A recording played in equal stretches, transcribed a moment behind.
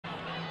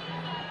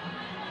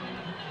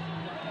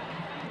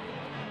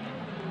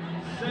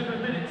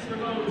7 minutes to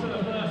go to the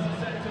first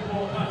set of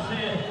ball match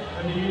here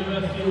at the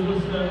University of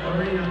Worcester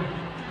Arena.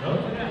 Don't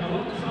forget,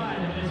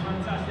 alongside this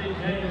fantastic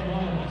game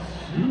of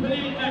Super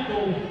League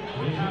Netball,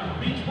 we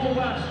have beach ball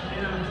match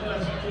in our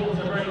first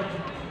quarter break.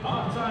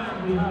 Half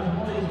time, we have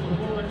Holly's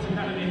Performance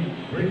Academy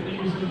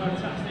bringing you some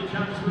fantastic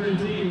dance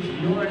routines for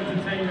your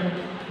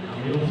entertainment.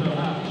 And we also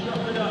have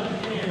Shuffled Up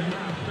in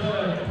our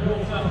third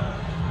quarter.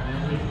 And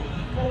then we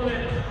follow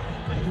it,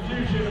 the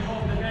conclusion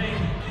of the game,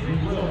 we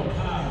will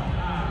have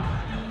our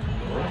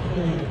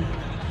raffle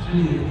to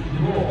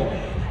draw.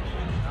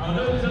 Now,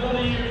 there's a lot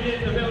of you in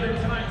the building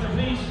tonight, so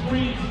please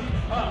squeeze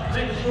up,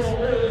 make sure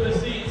all of the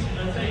seats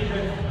are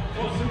taken.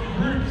 Got some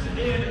groups in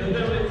the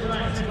building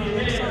tonight to be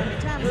here.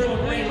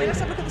 Let's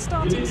have a look at the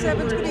starting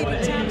sevens. Good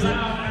evening, Tamsin.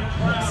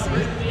 Let's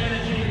see.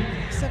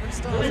 Severn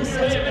Stars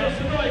are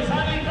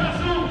setting up.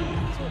 Talk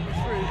me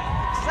through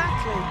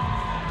exactly.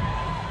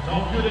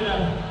 Not good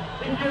enough.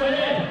 If you're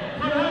here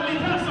for Hadley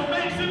Castle,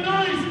 make some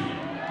noise.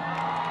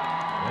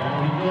 There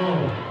we go.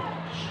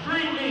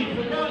 Street lead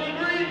for Barley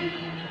Green.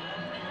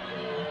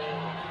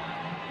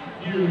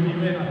 You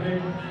win, I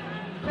think.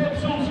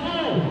 Coxall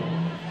School.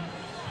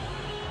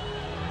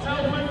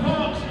 Telford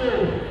Park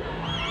School.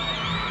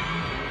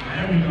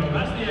 There we go,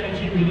 that's the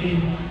energy we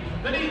need.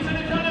 The Neaton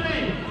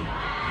Academy.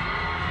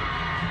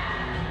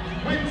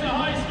 Winter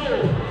High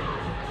School.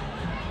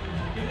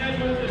 In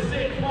Edward, the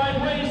 6th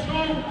Five-Way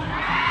School.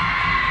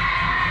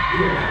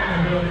 We're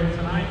in the building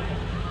tonight.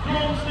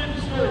 Gormston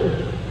School.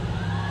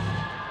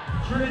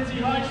 Trinity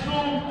High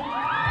School.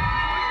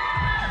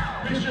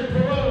 Bishop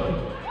Perot.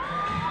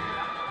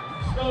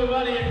 Stowe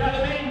Valley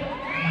Academy.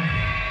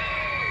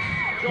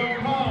 John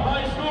Carr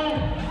High School.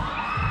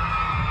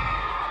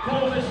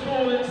 Corner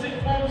School and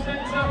Sixth Form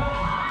Centre.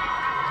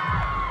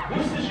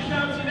 Worcestershire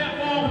County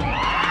Netball.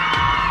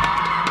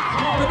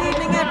 Good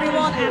evening,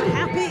 everyone, and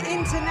happy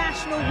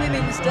International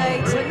Women's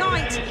Day.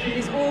 Tonight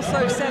is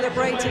also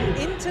celebrating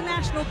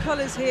international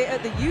colours here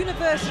at the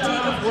University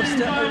of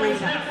Worcester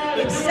Arena.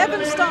 It's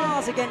Severn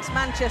Stars against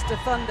Manchester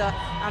Thunder,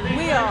 and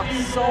we are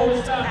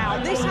sold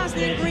out. This has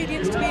the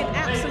ingredients to be an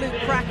absolute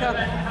cracker.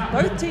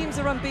 Both teams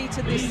are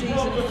unbeaten this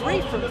season,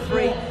 3 from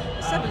 3.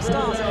 The Severn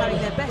Stars are having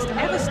their best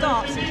ever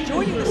start since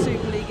joining the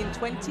Super League in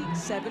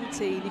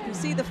 2017. You can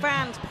see the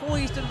fans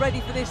poised and ready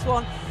for this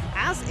one,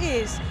 as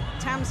is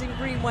Tamsin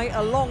Greenway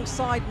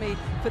alongside me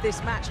for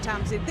this match.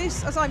 Tamsin,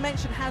 this, as I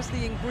mentioned, has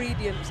the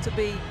ingredients to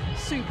be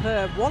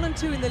superb. 1 and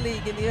 2 in the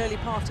league in the early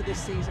part of this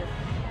season.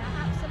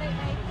 Yeah,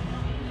 absolutely.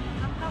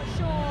 I'm not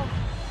sure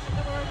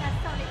that we were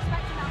necessarily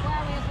expecting that,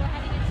 were we, as we're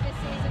heading into this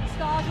season.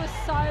 Stars were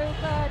so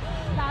good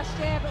last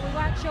year, but we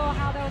weren't sure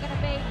how they were going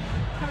to be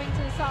coming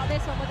to the start of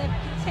this one. But they've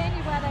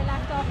continued where they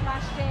left off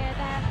last year.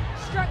 Their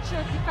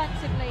structure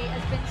defensively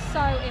has been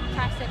so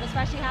impressive,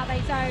 especially how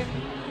they zone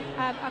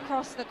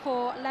across the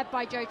court, led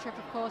by Jo Tripp,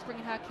 of course,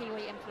 bringing her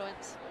Kiwi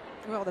influence.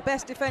 Well, the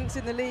best defence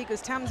in the league,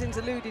 as Tamsin's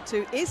alluded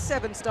to, is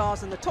Severn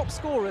Stars, and the top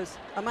scorers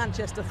are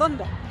Manchester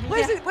Thunder.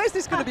 Where's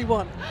this going to be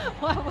won?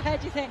 Well, where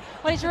do you think?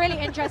 Well, it's really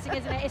interesting,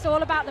 isn't it? It's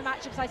all about the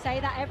matchups. I say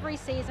that every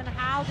season.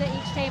 How do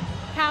each team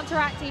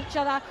counteract each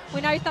other? We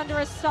know Thunder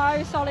is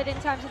so solid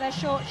in terms of their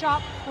short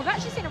shot. We've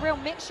actually seen a real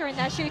mixture in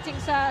their shooting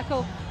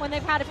circle when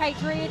they've had a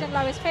Paige Reed and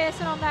Lois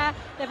Pearson on there.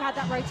 They've had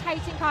that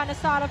rotating kind of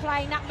style of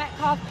play. Nat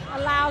Metcalf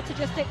allowed to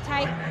just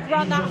dictate,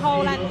 run that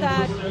whole end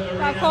third.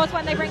 But of course,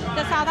 when they bring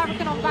the South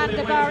African on Van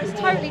der Bar, it's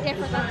totally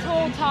different. That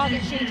tall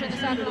target shooter in the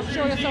circle. I'm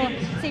sure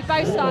you'll see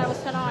both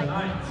styles tonight.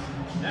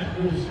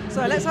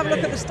 So let's have a look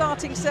at the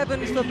starting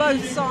sevens for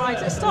both sides.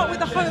 Let's start with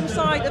the home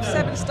side of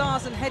Severn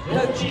Stars and head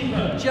coach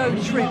Jo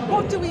Tripp.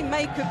 What do we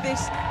make of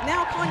this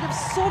now kind of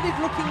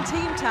solid-looking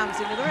team,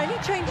 Tamsin? Are there any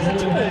changes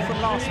at all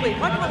from last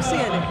week? I can't see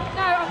any.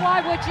 No, and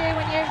why would you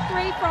when you're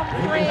 3 from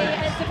 3?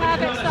 It's a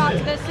perfect start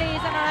to the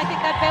season, and I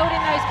think they're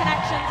building those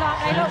connections,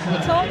 aren't they? Look, we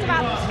talked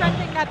about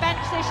strengthening their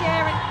bench this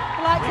year, and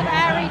the likes of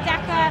Airey,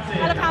 Decker,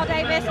 Ella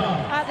Powell-Davis,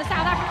 the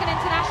South African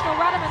international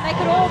Rudderman, they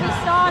could all be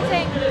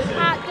starting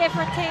at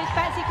different teams.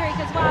 Betsy Creek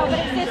as well,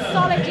 but it's this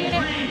solid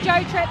unit.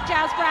 Jo Tripp,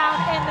 Jazz Brown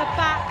in the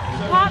back,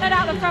 partnered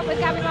out the front with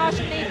Gabby Marsh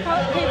and Neve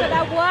Cooper.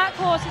 They're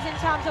workhorses in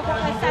terms of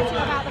what they're setting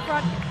up out the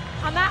front.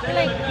 And that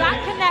link,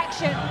 that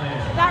connection,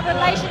 that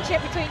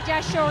relationship between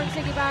Jess Shaw and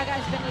Ziggy Berger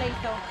has been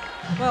lethal.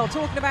 Well,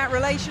 talking about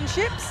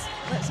relationships,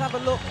 let's have a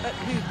look at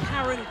who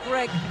Karen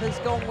Gregg has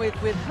gone with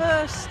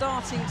her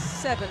starting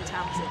 7,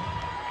 Tamsin.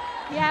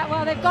 Yeah,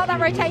 well, they've got that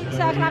rotating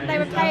circle, haven't they,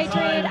 with Paige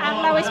Reed and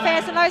Lois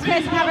Pearson. Lois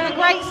Pearson having a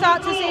great start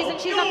to the season.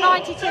 She's on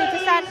 92%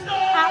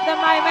 at the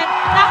moment.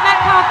 Nat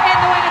Metcalf in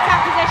the wing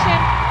attack position.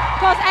 Of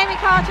course, Amy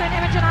Carter and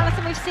Imogen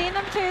Allison, we've seen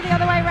them too the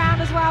other way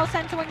round as well,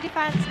 centre wing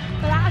defence.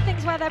 But that, I think,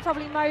 is where they're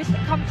probably most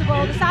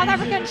comfortable. The South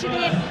African,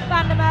 Shadeen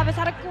van der Merwe, has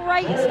had a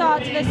great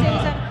start to the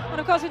season. And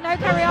of course, with no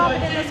Kerry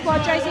Armand in the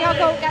squad, Josie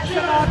Huckle gets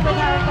the nod with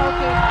her in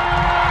goalkeeper.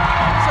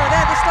 So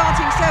they're the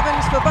starting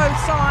sevens for both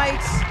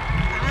sides.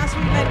 As as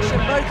we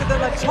mentioned, both of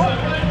them are top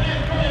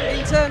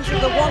in terms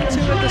of the 1-2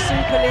 of the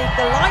Super League.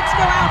 The lights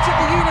go out at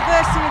the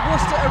University of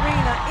Worcester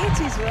Arena. It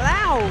is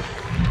loud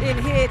in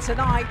here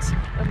tonight,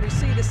 and we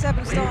see the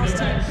Severn Stars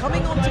team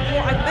coming onto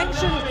court. I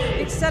mentioned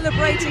it's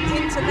celebrating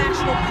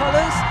international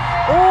colours.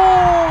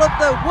 All of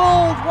the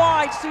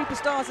worldwide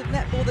superstars of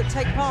netball that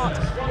take part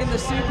in the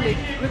Super League.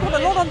 We've got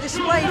a lot on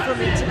display from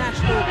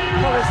international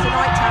colours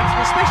tonight, Tamsin,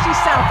 especially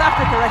South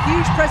Africa, a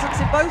huge presence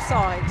in both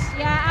sides.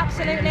 Yeah,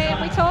 absolutely, and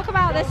we talk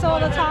about this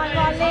all the time,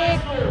 our league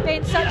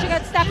being such a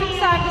good stepping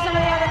stone for some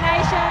of the other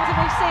nations, and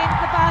we've seen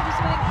the birth of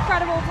some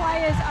incredible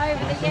players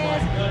over the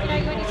years. You know,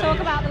 when you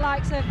talk about the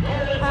likes of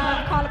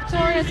Carla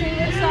Pretorius, who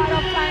started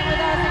off playing with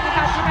us, and you've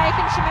had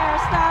Jamaican Shamira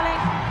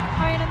Sterling.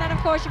 I mean, and then of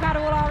course you've had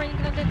all our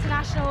England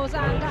internationals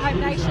and home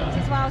nations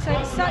as well. So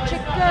it's such a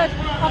good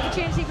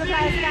opportunity for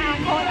players to get out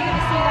on court. You're going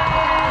to see that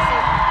again this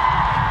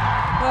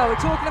season. Well,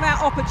 we're talking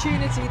about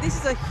opportunity. This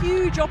is a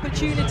huge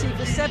opportunity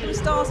for Severn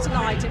Stars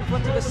tonight in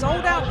front of a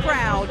sold-out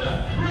crowd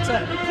to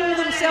pull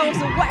themselves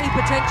away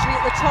potentially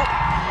at the top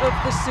of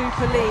the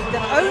Super League.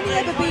 They've only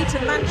ever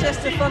beaten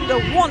Manchester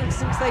Thunder once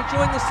since they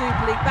joined the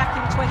Super League back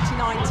in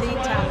 2019,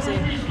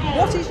 Tamsin.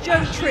 What is Jo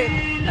Tripp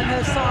and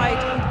her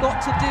side got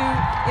to do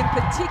in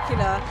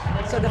particular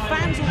so the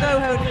fans will go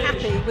home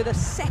happy with a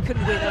second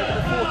win over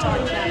the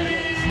four-time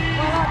champions?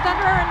 Well,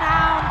 Thunder are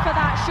renowned for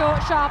that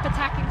short, sharp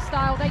attacking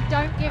style. They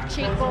don't give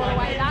cheap ball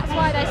away. That's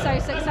why they're so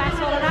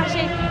successful. And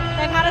actually,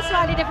 they've had a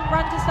slightly different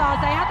run to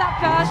Stars. They had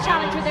that first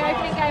challenge with the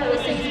opening game of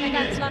the season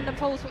against London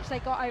Pulse, which they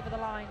got over the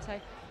line. So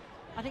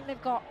I think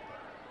they've got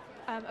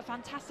a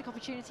fantastic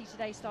opportunity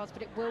today, Stars,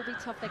 but it will be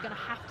tough. They're going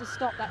to have to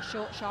stop that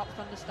short, sharp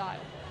Thunder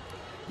style.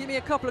 Give me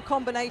a couple of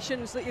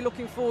combinations that you're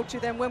looking forward to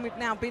then when we've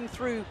now been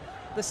through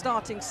the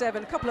starting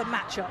seven, a couple of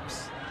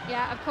matchups.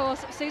 Yeah, of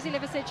course, Susie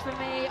Liversidge for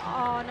me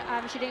on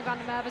Shadeen van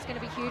der Merwe is going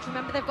to be huge.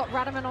 Remember, they've got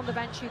Rademan on the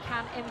bench who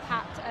can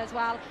impact as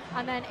well.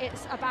 And then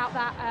it's about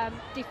that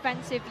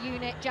defensive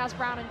unit, Jazz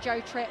Brown and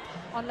Jo Tripp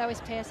on Lois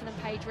Pearson and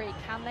Paige Reed.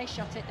 Can they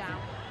shut it down?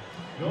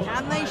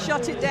 Can they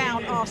shut it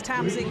down, asked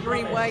Tamsin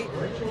Greenway.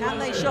 Can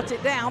they shut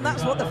it down?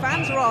 That's what the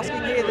fans are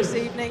asking here this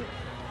evening.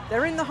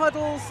 They're in the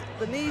huddles,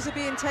 the knees are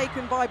being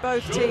taken by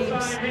both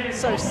teams.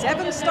 So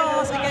Severn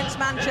Stars against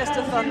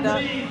Manchester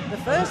Thunder. The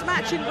first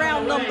match in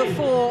round number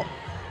 4.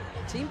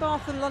 Team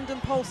Bath and London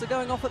Pulse are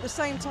going off at the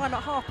same time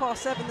at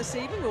 7:30 this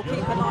evening. We'll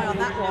keep an eye on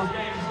that one.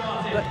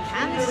 But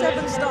can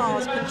Severn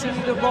Stars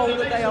continue the role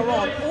that they are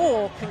on?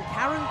 Or can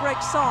Karen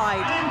Gregg's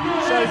side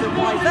show them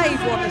why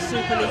they've won the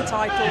Super League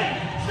title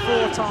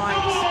 4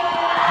 times?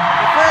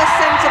 The first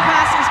centre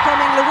pass is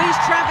coming. Louise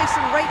Travis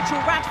and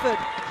Rachel Radford.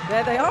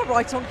 There they are,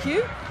 right on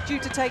cue, due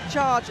to take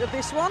charge of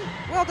this one.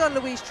 Well done,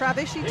 Louise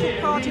Travis. She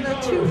took part in a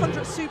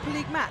 200th Super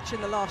League match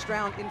in the last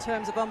round in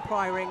terms of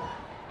umpiring.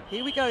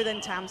 Here we go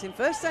then, Tamsin.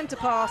 First centre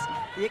pass,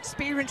 the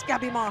experienced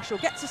Gabby Marshall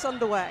gets us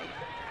underway.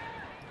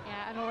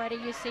 Yeah, and already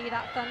you see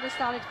that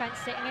Thunder-style defence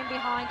sitting in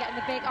behind, getting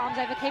the big arms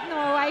over, keeping them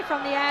away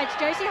from the edge.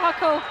 Josie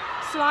Huckle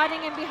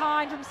sliding in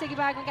behind from Siggy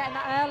Bergman, getting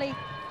that early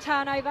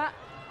turnover.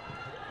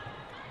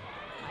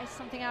 That is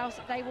something else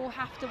that they will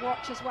have to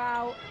watch as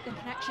well. The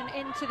connection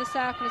into the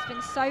circle has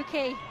been so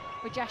key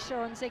with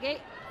Gesture and Siggy.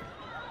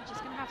 We're just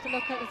going to have to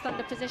look at the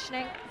Thunder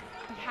positioning.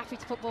 Be happy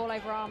to put ball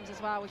over arms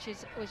as well, which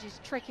is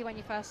tricky when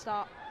you first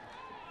start.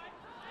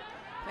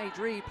 Paige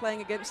Reed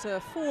playing against her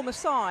former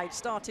side,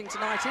 starting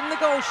tonight in the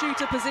goal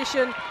shooter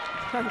position,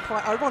 and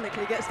quite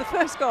ironically gets the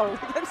first goal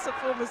against the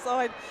former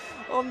side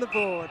on the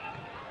board.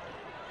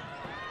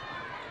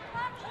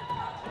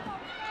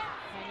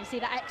 And you see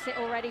that exit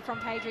already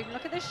from Paige Reed.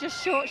 Look at this,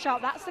 just short,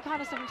 sharp. That's the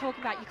kind of stuff I'm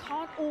talking about. You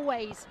can't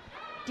always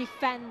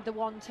defend the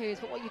 1-2s,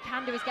 but what you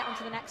can do is get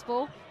onto the next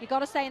ball. You've got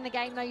to stay in the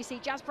game though. You see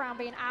Jazz Brown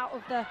being out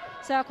of the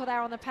circle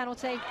there on the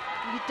penalty.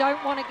 You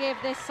don't want to give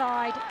this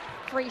side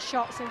free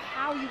shots, so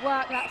how you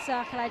work that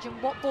circle edge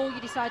and what ball you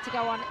decide to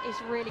go on is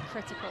really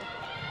critical.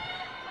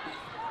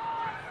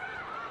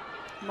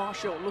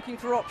 Marshall looking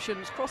for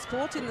options, cross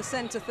court in the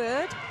centre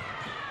third.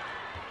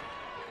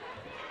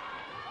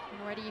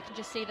 Already you can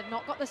just see they've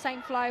not got the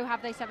same flow,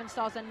 have they, Severn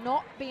Stars? They're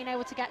not being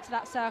able to get to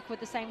that circle with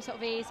the same sort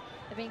of ease.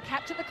 They're being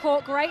kept at the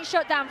court. Great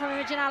shutdown from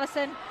Imogen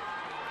Allison.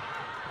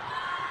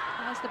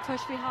 There's the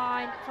push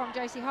behind from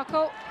Josie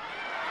Huckle.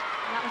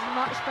 And that was a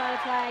much better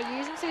play,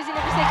 using Susie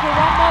Liversidge for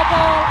one more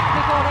ball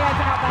before they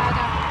open up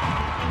Berger.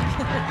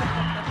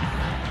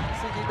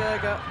 Siggy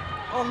Berger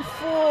on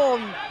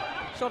form.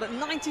 Shot at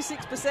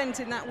 96%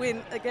 in that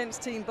win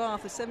against Team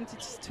Bath, a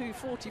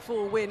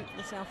 72-44 win,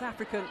 the South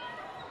African.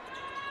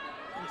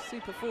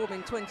 Super form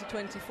in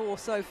 2024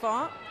 so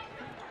far.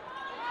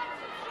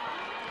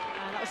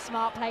 That was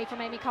smart play from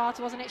Amy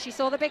Carter, wasn't it? She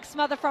saw the big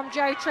smother from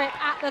Jo Tripp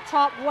at the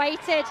top,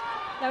 waited.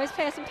 Lois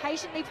Pearson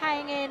patiently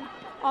paying in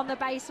on the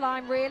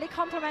baseline, really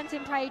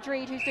complimenting Paige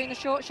Reed, who's doing the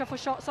short shuffle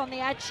shots on the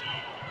edge.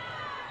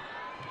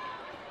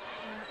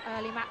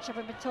 Early matchup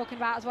I've been talking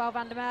about as well,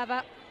 van der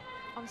Merwe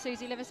on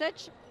Susie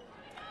Liversidge.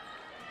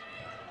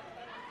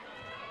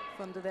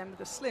 Thunder then with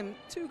a slim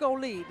 2-goal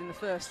lead in the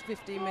first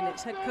 15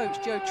 minutes. Head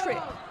coach Joe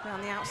Tripp down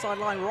the outside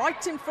line,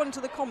 right in front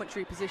of the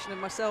commentary position of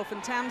myself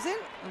and Tamsin.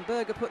 And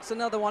Berger puts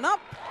another one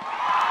up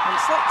and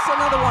slots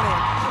another one in.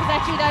 It was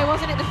edgy though,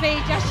 wasn't it, the feed?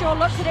 Jess Shaw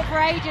looked at it for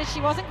ages. She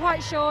wasn't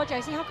quite sure.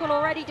 Josie Huckle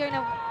already doing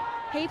a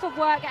heap of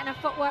work, getting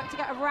her footwork to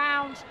get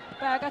around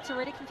Berger to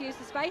really confuse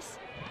the space.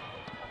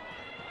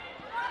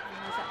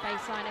 And there's that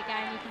baseline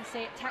again. You can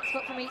see it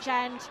textbook from each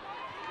end.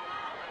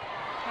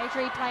 Paige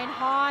Reed playing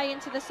high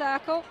into the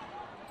circle.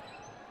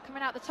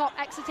 Coming out the top,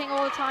 exiting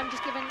all the time,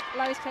 just giving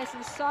Lois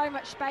Pearson so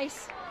much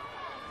space.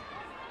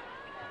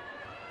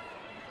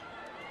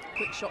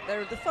 Quick shot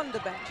there of the Thunder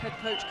bench. Head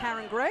coach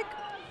Karen Gregg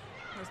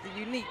has the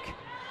unique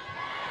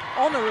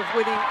honour of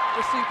winning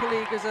the Super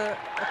League as a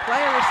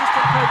player,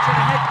 assistant coach and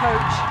a head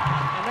coach.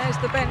 And there's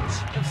the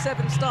bench of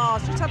Severn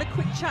Stars. Just had a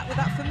quick chat with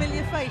that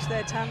familiar face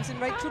there, Tamsin.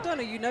 Rachel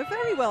Dunner, you know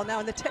very well now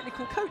in the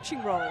technical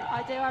coaching role.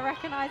 I do, I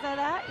recognise her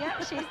there. Yeah,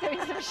 she's doing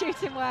some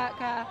shooting work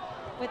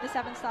with the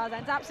Severn Stars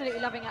ends.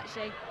 Absolutely loving,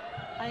 actually.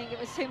 I think it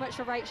was too much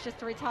for Rach just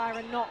to retire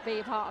and not be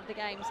a part of the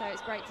game, so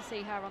it's great to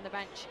see her on the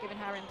bench, giving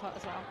her input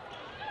as well.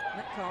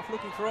 Metcalf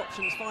looking for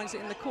options, finds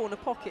it in the corner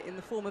pocket in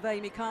the form of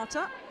Amy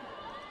Carter.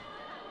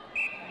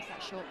 There's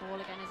that short ball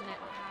again, isn't it?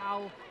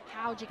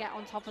 How do you get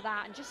on top of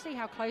that and just see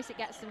how close it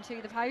gets them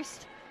to the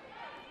post?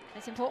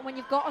 It's important when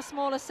you've got a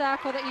smaller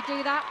circle that you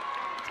do that.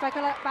 Spoke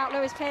a lot about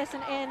Lewis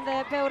Pearson in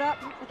the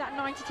build-up with that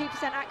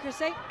 92%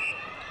 accuracy.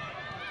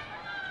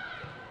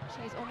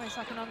 She's almost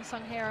like an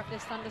unsung hero of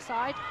this Thunder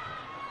side.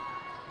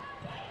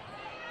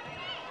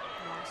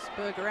 Nice.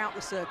 Berger out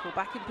the circle,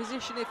 back in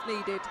position if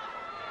needed.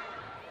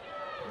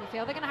 And you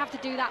feel they're going to have to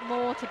do that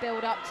more to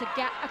build up, to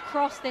get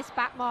across this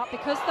back mark,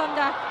 because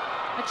Thunder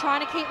are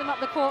trying to keep them up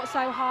the court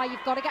so high.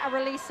 You've got to get a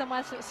release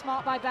somewhere, so it's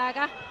smart by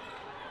Berger.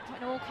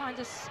 Putting all kinds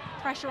of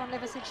pressure on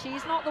Liversidge.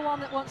 She's not the one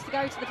that wants to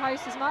go to the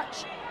post as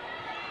much.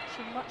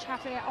 She'd much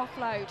happier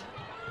offload.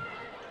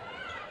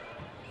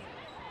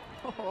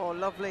 Oh,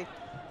 lovely.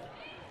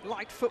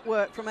 Light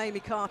footwork from Amy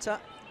Carter.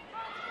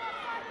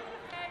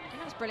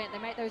 That's brilliant. They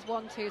make those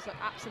 1-2s look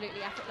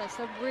absolutely effortless.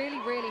 So really,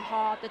 really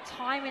hard. The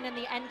timing and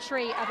the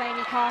entry of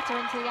Amy Carter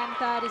into the end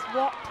third is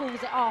what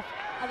pulls it off.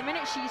 At the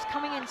minute, she's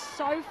coming in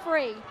so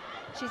free.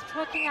 She's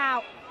plucking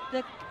out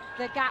the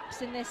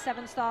gaps in this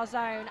Severn Star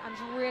zone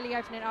and really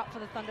opening it up for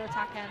the Thunder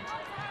attack end.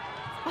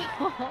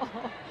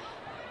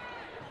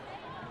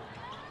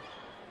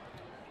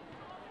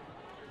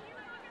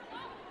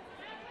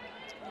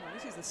 Well,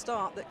 this is the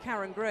start that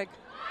Karen Gregg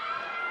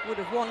would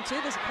have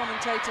wanted as a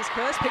commentator's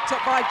curse. Picked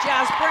up by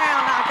Jazz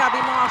Brown. Now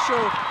Gabby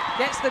Marshall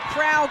gets the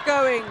crowd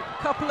going.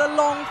 Couple of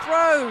long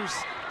throws.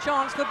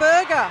 Chance for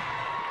Berger.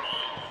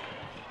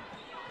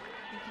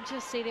 You can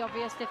just see the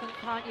obvious difference,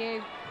 can't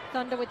you?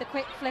 Thunder with the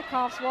quick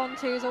flick-offs,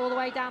 1-2s all the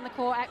way down the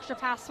court, extra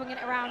pass, swinging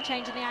it around,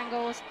 changing the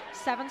angles.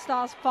 Severn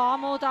Stars far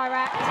more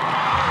direct. When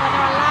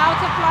they're allowed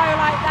to flow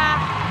like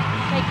that,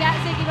 they get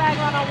Ziggy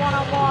Berger on a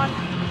one-on-one.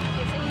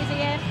 It's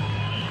easy in.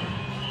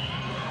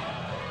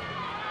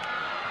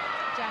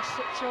 Jess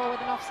Shaw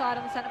with an offside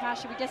on the centre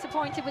pass. She'll be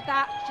disappointed with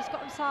that. She's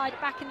got them side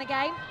back in the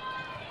game.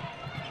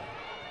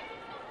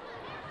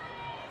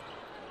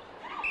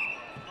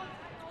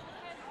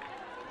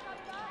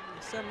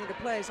 So many of the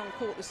players on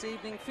court this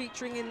evening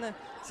featuring in the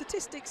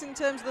statistics in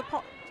terms of the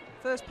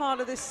first part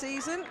of this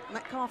season.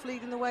 Metcalf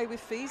leading the way with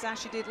fees, as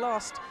she did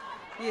last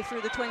year through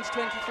the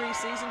 2023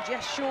 season.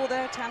 Jess Shaw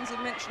there,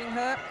 Tamsin mentioning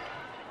her.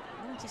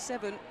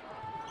 97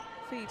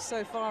 feeds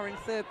so far in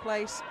third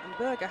place, and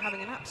Berger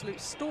having an absolute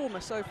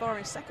stormer so far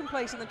in second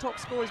place, and the top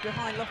scorers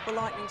behind Loughborough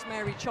Lightning's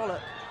Mary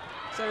Chollock.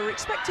 So we're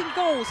expecting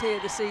goals here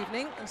this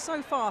evening, and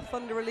so far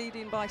Thunder are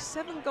leading by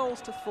 7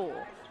 goals to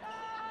 4.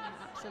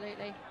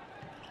 Absolutely.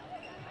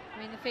 I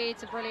mean, the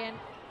feeds are brilliant.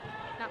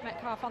 Nat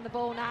Metcalf on the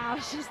ball now.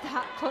 She's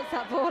puts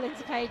that ball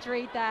into Paige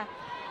Reed there.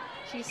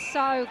 She's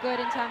so good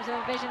in terms of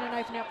her vision and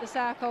opening up the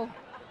circle.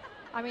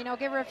 I mean, I'll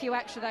give her a few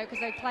extra though, because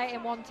they play it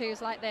in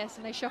 1-2s like this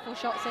and they shuffle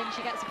shots in.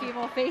 She gets a few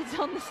more feeds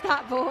on the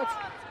stat board.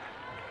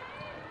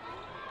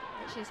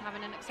 But she's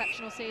having an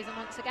exceptional season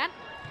once again.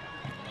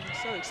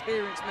 So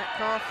experienced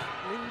Metcalf.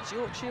 Leeds,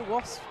 Yorkshire,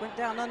 Wasps went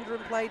down under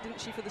and played, didn't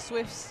she, for the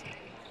Swifts?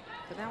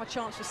 But now a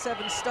chance for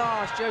Severn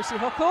Stars. Josie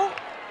Huckle.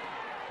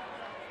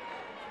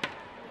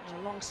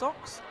 Long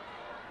socks.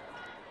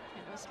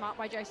 It was smart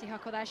by Josie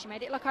Huckle there. She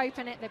made it look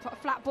open. They put a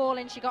flat ball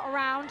in. She got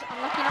around.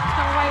 Unlucky not to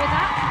come away with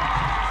that.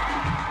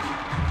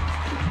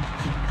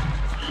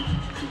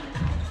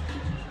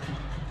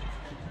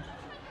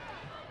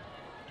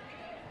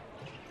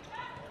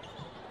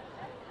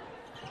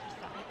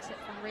 Just that exit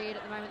from Reed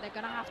at the moment. They're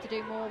going to have to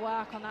do more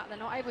work on that. They're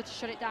not able to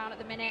shut it down at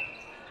the minute.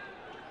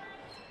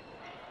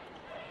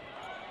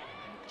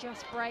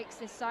 Just breaks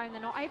this zone.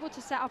 They're not able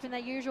to set up in their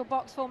usual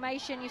box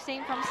formation. You've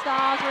seen from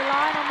Stars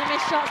relying on the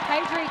missed shots.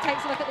 Paige Reed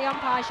takes a look at the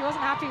umpire. She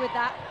wasn't happy with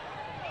that.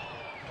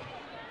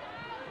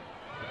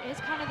 It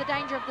is kind of the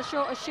danger of the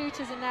shorter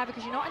shooters in there,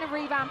 because you're not in a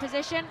rebound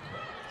position.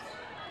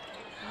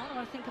 I don't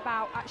want to think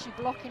about actually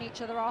blocking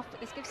each other off, but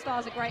this gives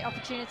Stars a great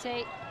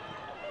opportunity.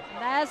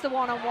 And there's the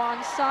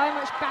one-on-one. So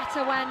much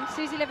better when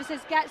Susie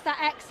Liversidge gets that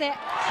exit.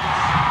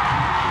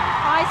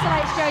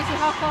 Isolates Josie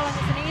Huckle, and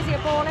it's an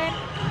easier ball in.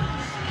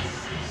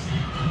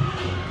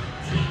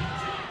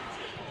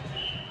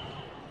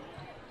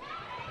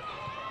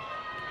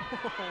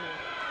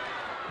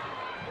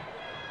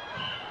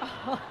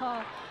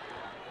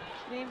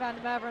 Janine van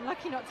der Merwe,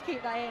 unlucky not to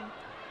keep that in.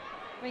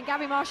 I mean,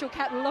 Gabby Marshall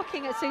kept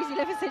looking at Susie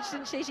Liversidge,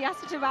 didn't she? She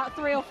asked her to about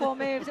 3 or 4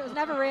 moves. It was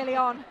never really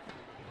on.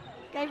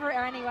 Gave her it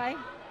anyway.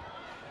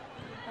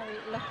 Very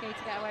lucky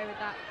to get away with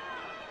that.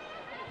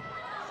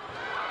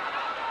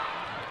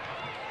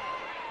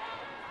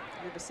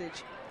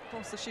 Liversidge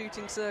across the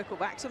shooting circle,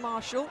 back to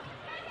Marshall.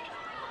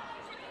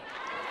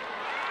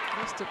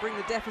 Just to bring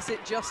the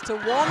deficit just to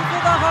 1 for the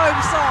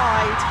home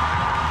side.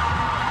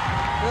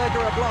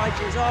 Berger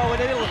obliges. Oh,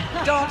 and a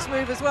little dance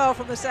move as well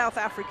from the South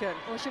African.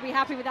 Well, she'll be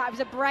happy with that. It was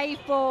a brave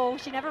ball.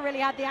 She never really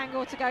had the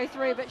angle to go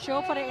through, but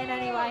she'll put it in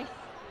anyway.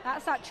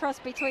 That's that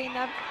trust between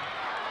them.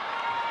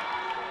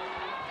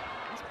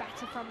 It's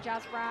better from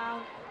Jazz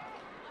Brown.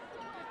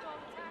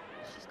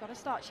 She's got to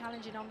start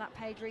challenging on that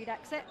Paige Reed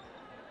exit.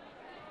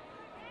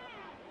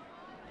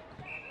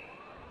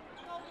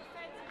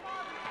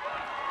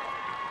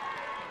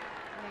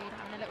 Reed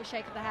having a little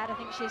shake of the head. I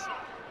think she's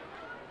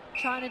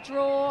trying to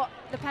draw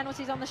the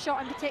penalties on the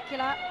shot in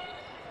particular.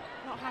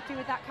 Not happy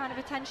with that kind of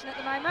attention at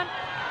the moment.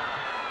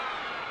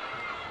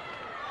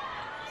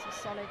 It's a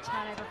solid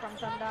turnover from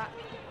Thunder.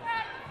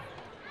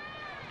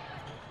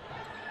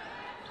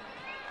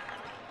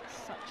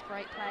 Such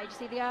great play. You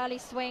see the early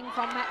swing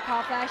from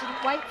Metcalf there. She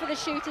didn't wait for the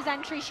shooter's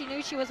entry. She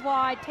knew she was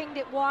wide, pinged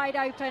it wide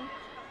open.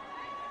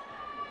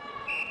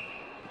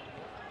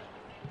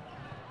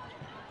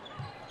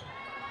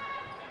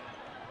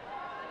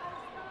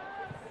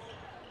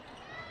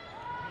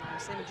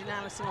 Imogen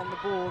Allison on the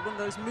board, one of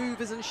those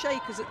movers and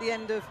shakers at the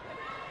end of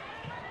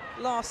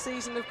last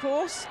season, of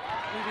course.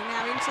 Moving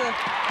now into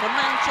the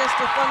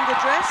Manchester Thunder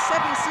dress.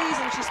 7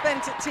 seasons she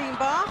spent at Team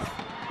Bath.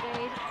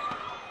 Indeed.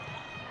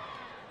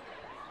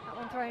 That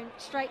one thrown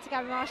straight to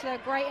Gabby Marshall. A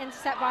great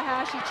intercept by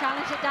her. She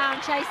challenged it down,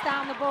 chased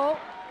down the ball.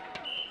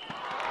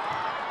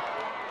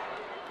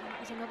 That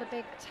was another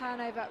big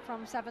turnover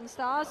from Severn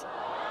Stars.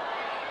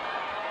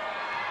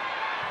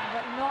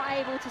 But not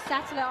able to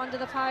settle it under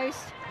the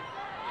post.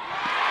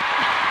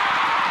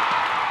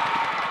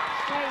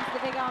 Straight into the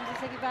big arms of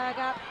Ziggy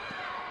Berger.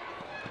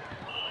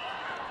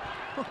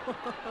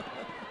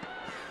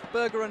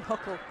 Berger and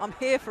Huckle, I'm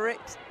here for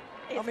it.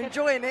 I'm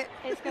enjoying it.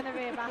 It's going to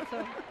be a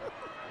battle.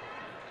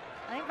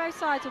 I think both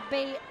sides will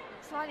be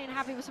slightly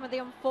unhappy with some of the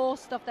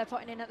unforced stuff they're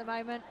putting in at the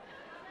moment.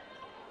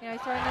 You know,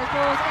 throwing those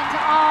balls into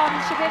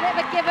arms should be a bit of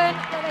a given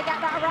that they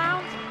get that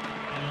around.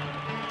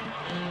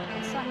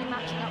 It's certainly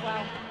matching up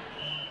well.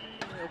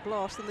 A little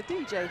blast from the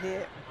DJ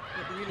here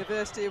at the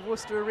University of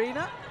Worcester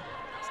Arena.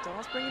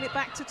 Stars bringing it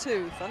back to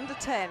 2, Thunder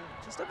 10.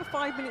 Just over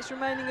 5 minutes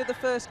remaining of the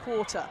first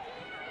quarter.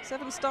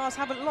 Severn Stars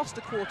haven't lost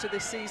a quarter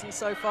this season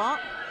so far.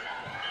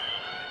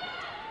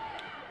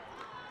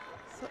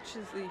 Such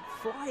is the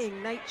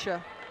flying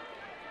nature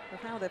of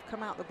how they've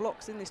come out the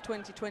blocks in this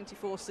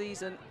 2024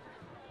 season.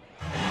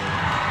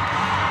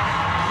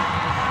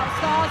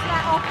 Stars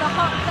let off the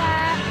hook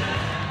there.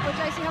 With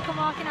Josie Huckle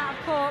marking out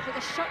of court, but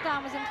the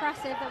shutdown was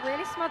impressive. They're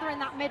really smothering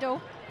that middle.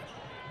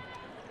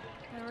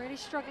 They're really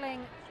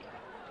struggling.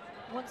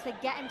 Once they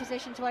get in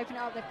position to open it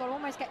up, they've got to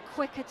almost get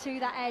quicker to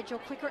that edge, or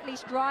quicker at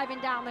least driving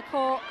down the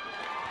court.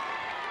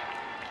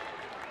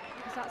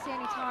 Because that's the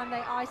only time they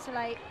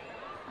isolate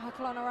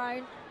Huckle on her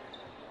own.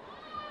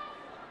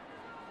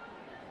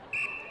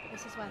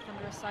 This is where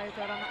Thunder is so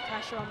good on that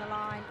pressure on the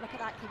line. Look at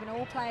that, keeping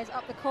all players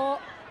up the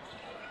court.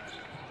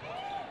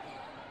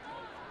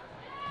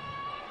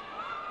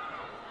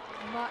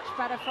 Much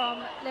better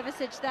from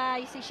Liversidge there.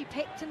 You see she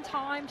picked and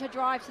timed her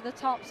drive to the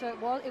top, so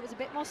it was a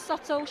bit more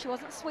subtle. She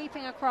wasn't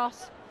sweeping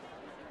across.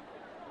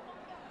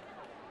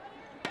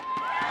 I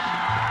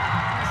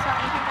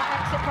certainly think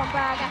that exit from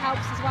Berger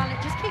helps as well. And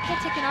it just keeps her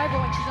ticking over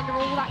when she's under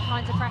all that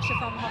kinds of pressure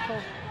from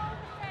Huckle.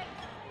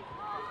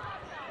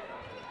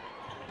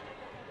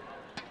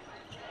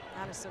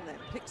 Allison then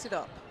picks it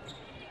up.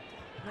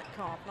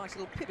 Metcalf, nice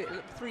little pivot, a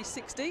little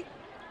 360.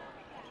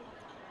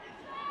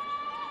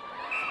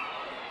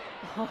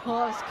 Oh, it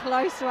was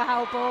close to a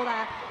held ball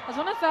there. It was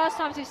one of the first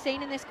times we've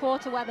seen in this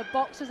quarter where the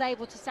box was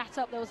able to set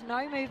up. There was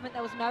no movement,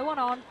 there was no one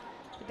on.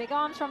 The big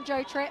arms from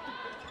Jo Tripp.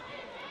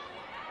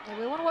 Yeah,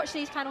 we want to watch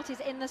these penalties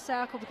in the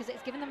circle because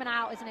it's giving them an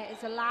out, isn't it?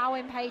 It's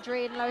allowing Paige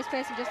Reed and Lois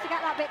Pearson just to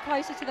get that bit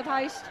closer to the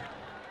post.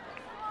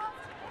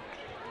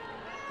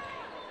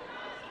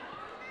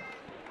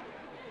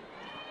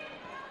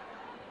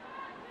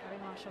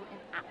 Gabby Marshall in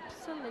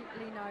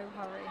absolutely no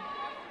hurry.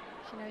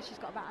 She knows she's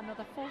got about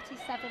another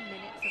 47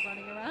 minutes of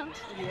running around.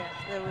 Yeah,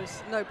 there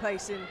was no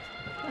pace in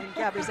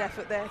Gabby's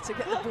effort there to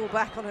get the ball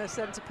back on her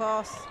centre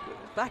pass. It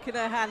was back in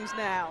her hands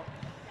now.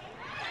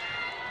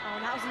 Oh,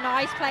 and that was a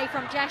nice play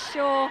from Jess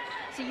Shaw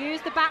to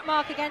use the back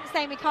mark against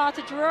Amy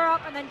Carter, drew her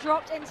up and then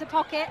dropped into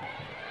pocket.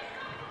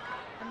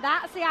 And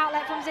that's the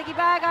outlet from Ziggy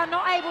Berger,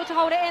 not able to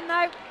hold it in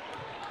though.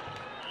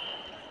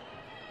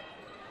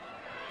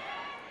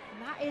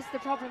 And that is the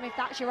problem if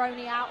that's your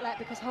only outlet,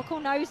 because Huckle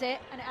knows it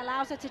and it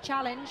allows her to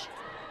challenge.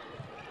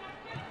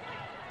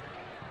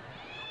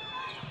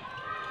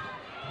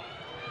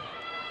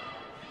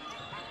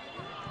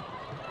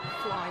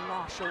 Flying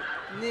Marshall,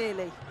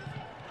 nearly.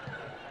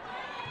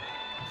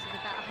 So the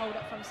better hold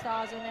up from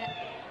Stars in it.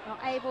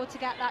 Not able to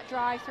get that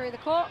drive through the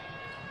court.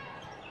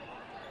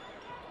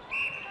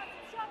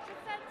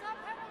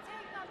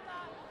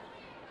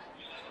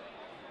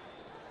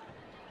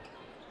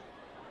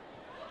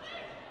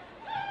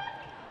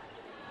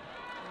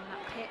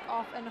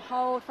 Off and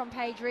hold from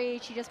Paige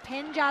Reed. She just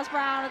pinned Jazz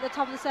Brown at the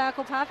top of the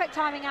circle. Perfect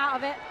timing out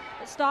of it.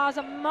 But Stars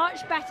a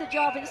much better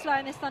job in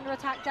slowing this Thunder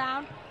attack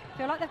down.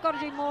 Feel like they've got to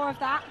do more of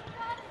that.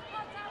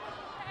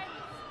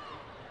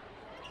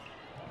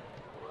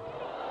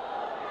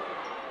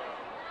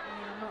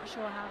 I'm not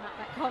sure how Nat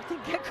Metcalf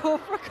didn't get called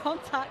for a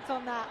contact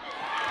on that.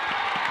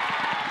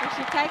 But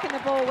she's taken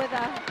the ball with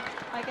her.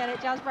 I get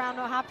it. Jazz Brown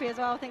not happy as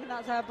well, thinking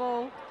that's her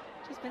ball.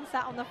 She's been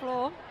sat on the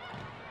floor.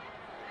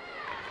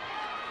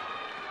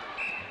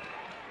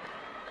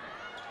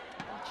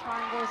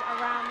 Triangles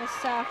around the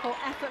circle,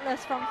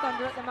 effortless from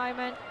Thunder at the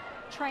moment,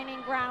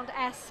 training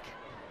ground-esque.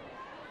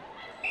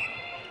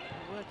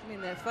 Working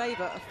in their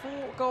favour, a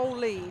 4-goal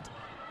lead.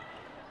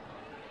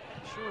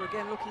 Sure,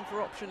 again looking for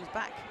options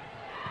back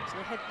to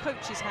the head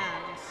coach's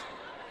hands.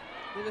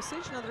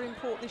 Liversidge, another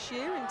import this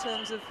year in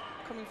terms of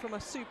coming from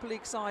a Super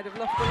League side of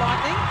Loughborough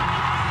Lightning.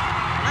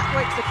 And that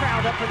wakes the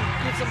crowd up and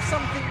gives them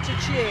something to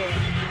cheer.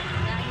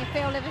 Yeah, and you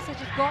feel Liversidge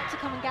has got to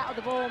come and get at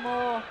the ball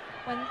more.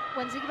 When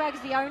Ziggy Berger's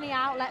the only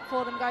outlet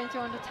for them going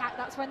through on attack,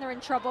 that's when they're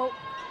in trouble.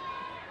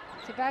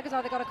 So Berger's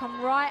either got to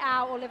come right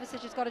out or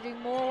Liversidge has got to do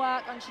more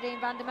work on Shadeen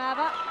van der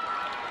Merwe.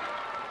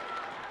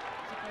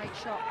 It's a great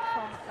shot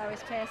from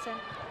Lois Pearson.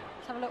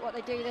 Let's have a look what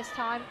they do this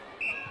time.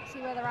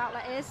 See where their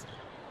outlet is.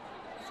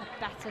 It's a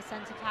better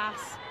centre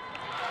pass.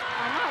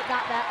 I like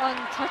that they're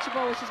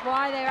untouchable, which is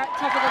why they're at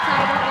top of the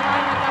table at the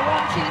moment. They're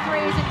 1, 2,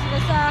 3s into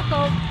the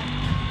circle.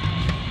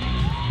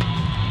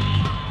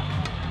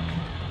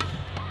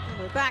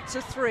 Back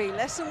to 3,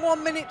 less than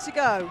 1 minute to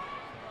go.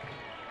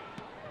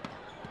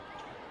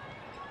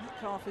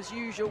 Metcalf as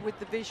usual with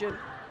the vision.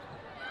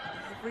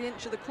 Every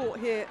inch of the court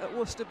here at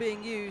Worcester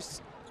being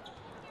used.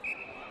 Yeah,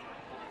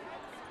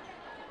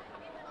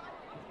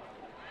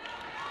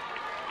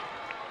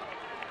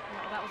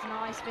 that was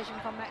nice vision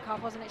from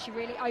Metcalf, wasn't it? She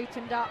really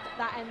opened up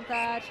that end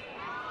third.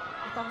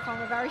 We've gone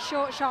from a very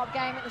short, sharp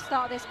game at the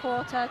start of this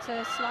quarter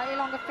to slightly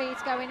longer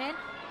feeds going in.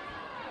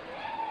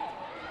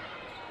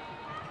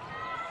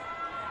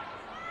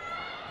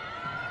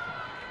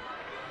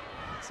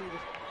 See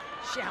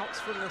the shouts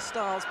from the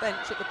Stars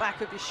bench at the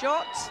back of your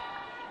shot.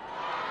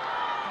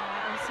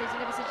 And Susie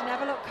Liversidge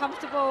never looked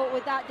comfortable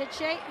with that, did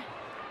she?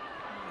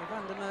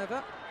 Van der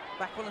Merwe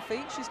back on the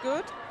feet, she's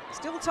good.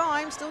 Still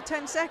time, still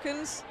 10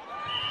 seconds.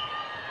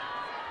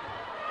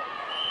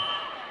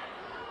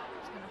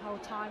 She's going to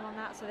hold time on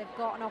that, so they've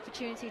got an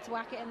opportunity to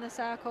whack it in the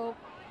circle.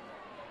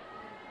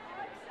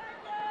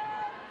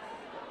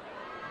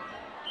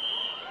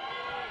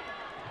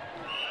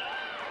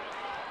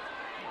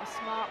 What a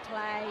smart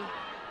play.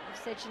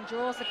 Liversidge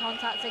draws the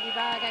contact. Ziggy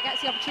Berger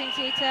gets the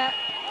opportunity to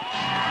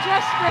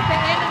just strip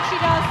it in, and she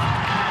does.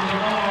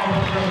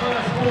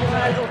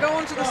 It'll go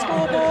onto the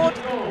scoreboard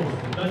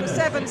for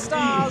Severn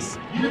Stars.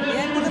 At the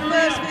end of the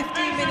first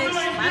 15 minutes,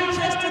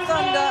 Manchester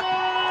Thunder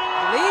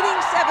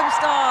leading Severn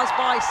Stars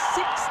by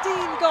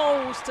 16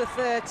 goals to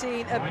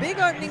 13. A big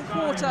opening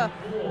quarter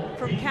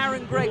from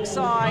Karen Gregg's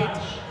side.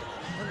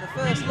 And the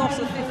first loss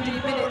of 15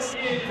 minutes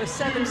for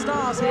Severn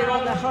Stars here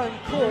on their home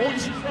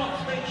court.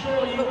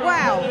 But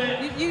wow,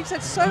 you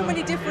said so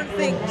many different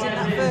things in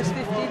that first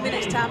 15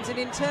 minutes, Tamsin,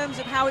 in terms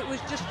of how it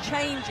was just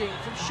changing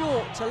from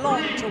short to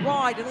long to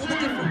wide and all the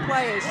different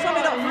players. Sum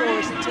it up for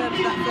us in terms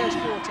of that first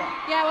quarter.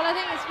 Yeah, well, I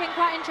think it's been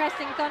quite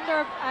interesting.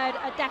 Thunder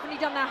had definitely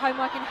done their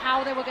homework in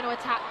how they were going to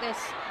attack this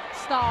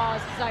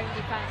Stars zone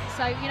defence.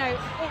 So, you know,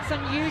 it's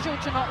unusual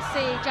to not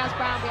see Jazz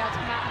Brown be able to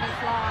come out any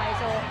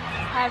flies, or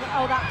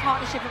that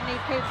partnership of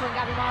Neve Cooper and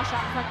Gabby Marshall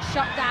up front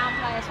shut down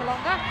players for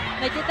longer. And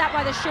they did that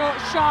by the short,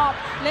 sharp,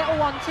 little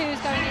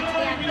 1-2s going into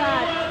the end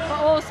third, but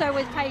also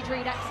with Paige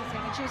Reed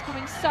exiting, and she was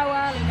coming so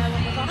early, no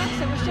one was on her,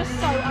 so it was just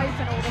so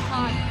open all the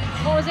time.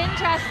 What was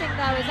interesting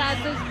though is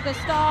as the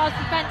Stars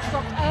defence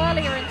dropped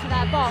earlier into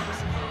their box,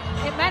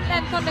 it meant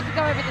then Thunder could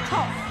go over the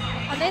top.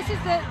 And this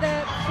is the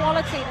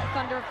quality that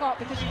Thunder have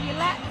got, because if you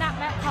let Nat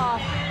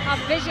Metcalf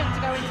have vision to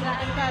go into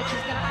that end third,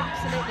 she's going to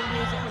absolutely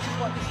use it, which is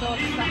what we saw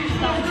starting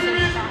to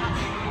see start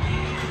happening.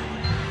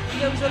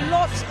 There was a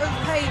lot of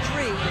Paige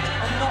Reed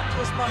and not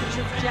as much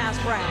of Jazz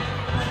Brown.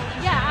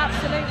 Yeah,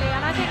 absolutely,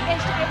 and I think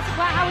it's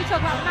about how we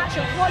talk about the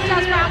matchup. What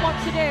Jazz Brown wants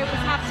to do is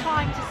have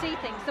time to see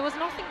things. There was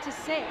nothing to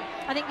see.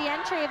 I think the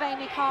entry of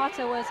Amy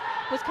Carter was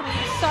coming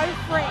in so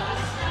free,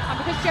 and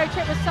because Joe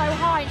Tripp was so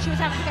high and she was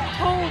having to get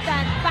pulled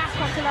then back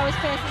onto Lois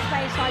Pearson's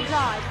baseline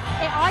drive,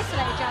 it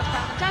isolated Jazz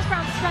Brown. And Jazz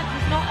Brown's strength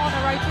is not on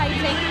a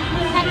rotating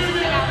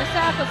hexagon out of the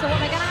circle, so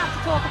what they're going to have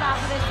to talk about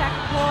for this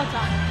second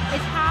quarter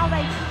is how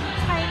they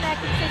maintain their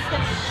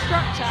consistent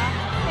structure,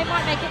 it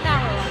might make it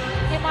narrower.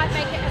 It might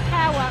make it a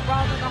pair work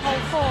rather than a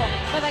whole four,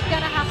 but they're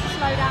going to have to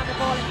slow down the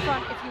ball in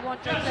front if you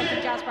want Jo Tripp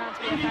and Jazz Brown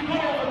to be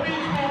effective.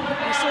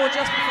 We saw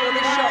just before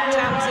this shot,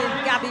 Tamsin,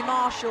 Gabby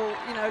Marshall,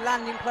 you know,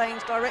 landing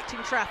planes,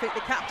 directing traffic,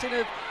 the captain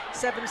of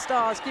Severn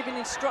Stars, giving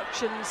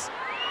instructions.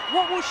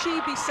 What will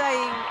she be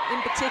saying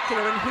in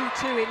particular, and who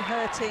to in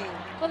her team?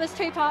 Well, there's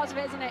two parts of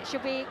it, isn't it?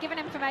 She'll be given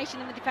information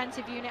in the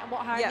defensive unit and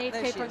what her needs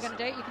people are going to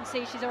do. You can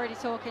see she's already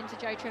talking to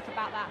Jo Tripp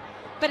about that.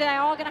 But they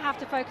are going to have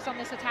to focus on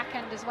this attack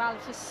end as well,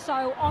 because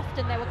so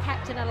often they were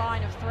kept in a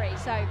line of three.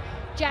 So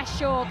Jess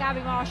Shaw,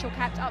 Gabby Marshall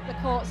kept up the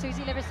court,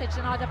 Susie Liversidge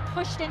and either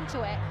pushed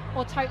into it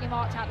or totally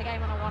marked out the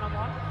game on a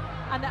one-on-one.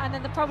 And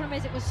then the problem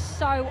is it was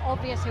so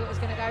obvious who it was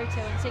going to go to,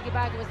 and Siggy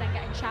Berger was then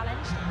getting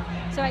challenged.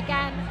 So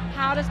again,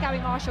 how does Gabby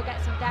Marshall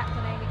get some depth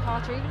on Amy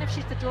Carter, even if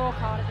she's the draw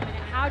card at the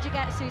minute? How do you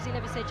get Susie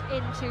Liversidge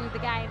into the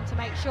game to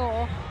make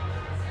sure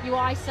you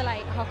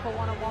isolate Huckle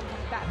one-on-one from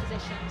better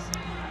positions?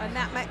 And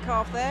Nat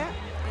Metcalf there,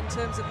 in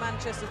terms of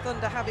Manchester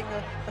Thunder, having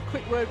a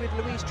quick word with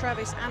Louise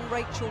Travis and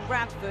Rachel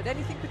Radford.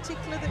 Anything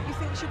particular that you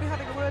think she'll be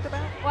having a word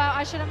about? Well,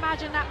 I should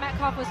imagine Nat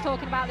Metcalf was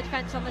talking about the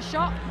defence on the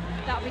shot.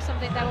 That would be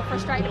something they were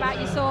frustrated about.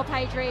 You saw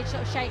Paige Reed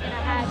sort of shaking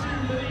her head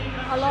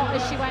a lot as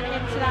she went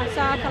into that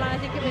circle, and I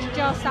think it was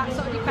just that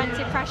sort of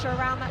defensive pressure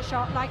around that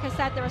shot. Like I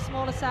said, they're a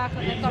smaller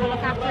circle and they've got to look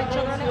after each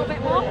other a little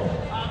bit more.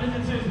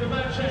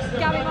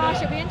 Gabby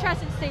Marshall, it'll be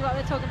interesting to see what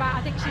they're talking about.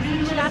 I think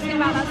she's asking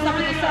about that some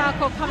of the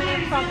circle coming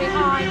in from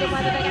behind and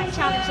whether they get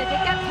challenged. They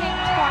did get pinged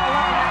quite a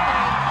lot in that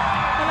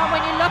game. But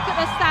when you look at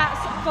the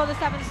stats for the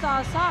Severn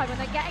Stars side, when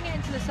they're getting it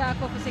into the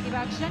circle for Siggy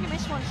Berger, she's only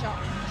missed one shot.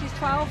 She's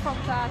 12 from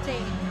 13.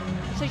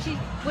 So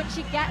when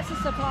she gets a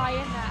supply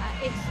in there,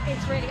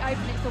 it's really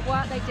open. It's the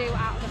work they do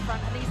out of the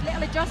front. And these little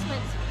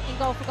adjustments in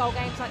goal-for-goal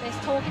games like this,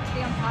 talking to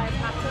the umpires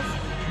matters.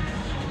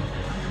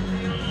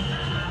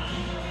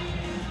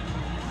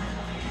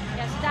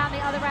 Yes, down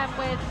the other end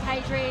with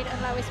Paige Reed and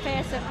Lois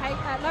Pearson.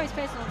 Lois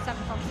Pearson on 7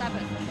 from 7.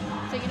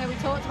 So, you know,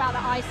 we talked about the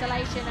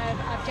isolation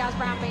of Jazz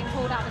Brown being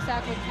pulled out of the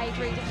circle with Paige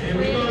Reed. It's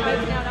really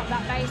opening up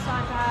that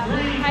baseline for her.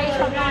 Paige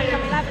from 9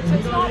 from 11. So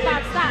it's not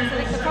bad stats. I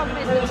think the problem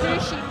is the two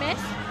she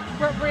missed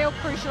were real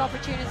crucial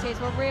opportunities,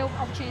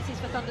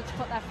 for Thunder to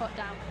put their foot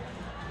down.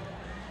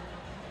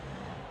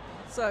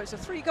 So it's a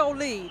 3-goal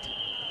lead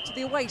to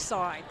the away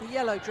side, the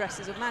yellow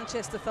dresses of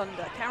Manchester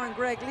Thunder. Karen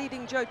Gregg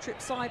leading Jo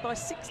Tripp's side by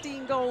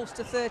 16 goals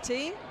to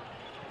 13.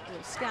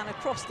 We'll scan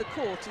across the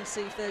court and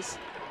see if there's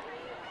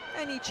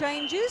any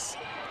changes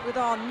with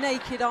our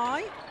naked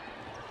eye.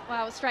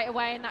 Well, straight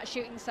away in that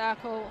shooting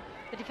circle,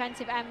 the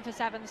defensive end for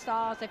Severn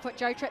Stars, they put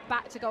Jo Tripp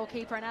back to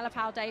goalkeeper and Ella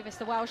Powell-Davis,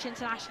 the Welsh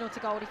international, to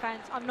goal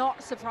defence. I'm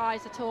not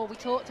surprised at all. We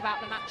talked about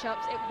the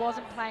matchups. It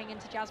wasn't playing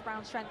into Jazz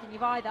Brown's strength, and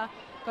you've either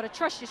got to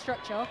trust your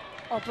structure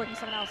or bring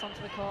someone else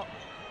onto the court.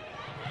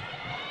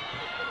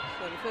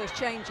 So the first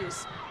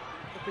changes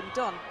have been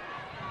done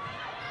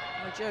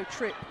by Jo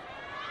Tripp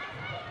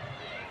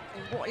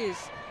in what is,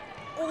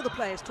 all the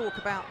players talk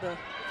about the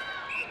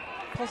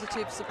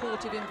positive,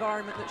 supportive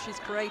environment that she's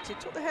created.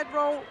 Took the head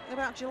roll in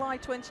about July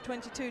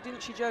 2022,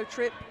 didn't she, Jo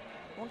Tripp?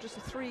 Won just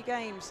the 3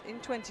 games in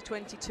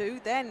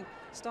 2022. Then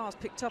Stars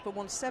picked up and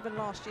won 7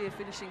 last year,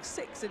 finishing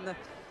 6th in the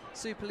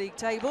Super League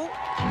table.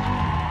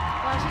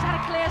 Well, she's had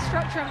a clear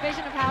structure and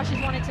vision of how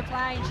she's wanted to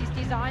play, and she's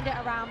designed it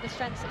around the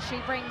strengths that she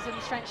brings and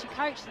the strengths she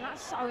coaches, and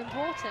that's so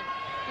important,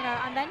 you know.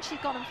 And then she's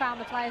gone and found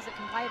the players that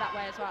can play that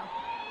way as well.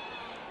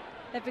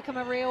 They've become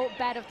a real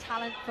bed of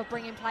talent for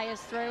bringing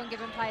players through and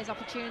giving players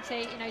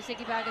opportunity. You know,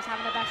 Siggy Berger's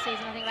having the best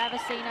season I think I've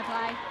ever seen her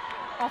play,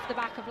 off the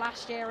back of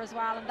last year as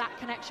well, and that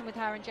connection with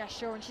her and Jess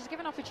Shaw, and she's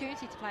given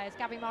opportunity to players.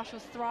 Gabby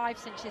Marshall's thrived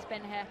since she's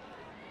been here.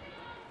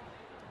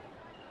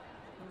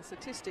 And the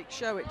statistics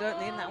show it, don't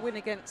they? In that win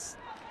against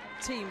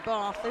Team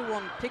Bath, they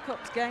won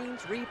pickups,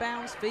 gains,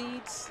 rebounds,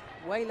 feeds,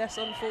 way less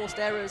unforced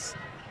errors.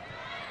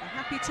 A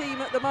happy team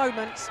at the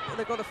moment, but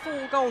they've got a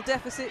 4-goal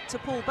deficit to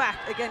pull back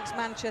against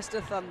Manchester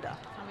Thunder.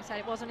 And we said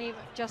it wasn't even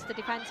just the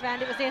defensive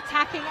end, it was the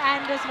attacking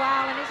end as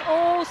well, and it's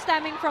all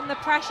stemming from the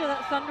pressure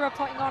that Thunder are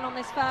putting on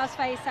this first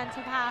phase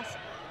centre pass.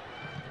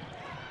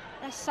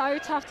 They're so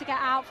tough to get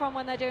out from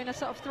when they're doing a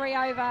sort of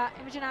 3-over.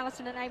 Imogen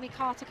Allison and Amy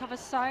Carter cover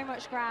so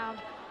much ground.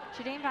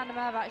 Jadine van der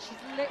Merwe, she's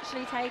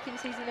literally taken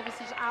Susie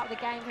Liversidge out of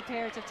the game for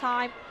periods of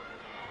time.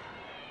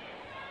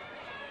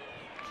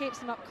 Keeps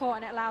them up court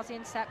and it allows the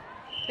intercept.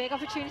 Big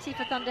opportunity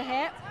for Thunder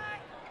here.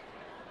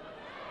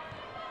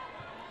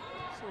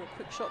 Saw a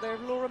quick shot there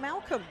of Laura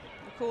Malcolm,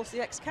 of course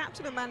the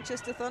ex-captain of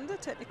Manchester Thunder,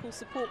 technical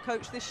support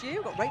coach this year.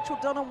 We've got Rachel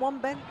Dunn on one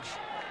bench,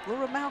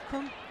 Laura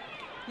Malcolm,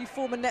 you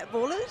former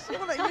netballers.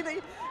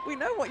 We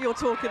know what you're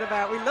talking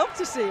about. We love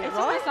to see it, it's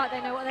right? almost like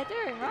they know what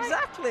they're doing, right?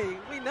 Exactly.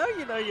 We know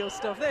you know your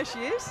stuff. There she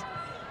is.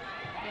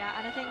 Yeah,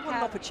 and I think what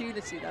an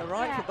opportunity though,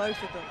 right, yeah, for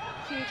both of them.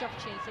 Huge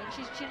opportunity,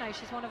 and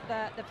she's one of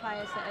the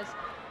players that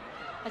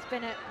has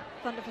been at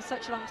Thunder for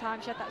such a long time.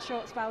 She had that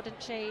short spell,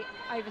 didn't she,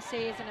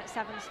 overseas and at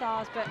Severn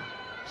Stars, but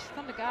she's a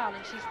Thunder girl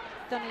and she's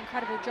done an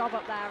incredible job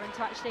up there, and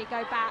to actually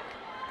go back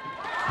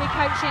be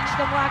coaching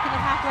them, working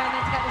the pathway, and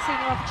then to get the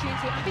senior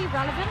opportunity and be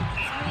relevant.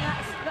 I mean,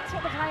 that's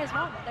what the players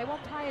want. They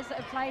want players that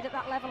have played at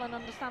that level and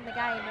understand the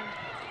game. And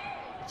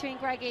between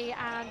Greggy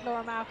and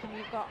Laura Malcolm,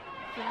 you've got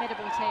a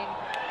formidable team.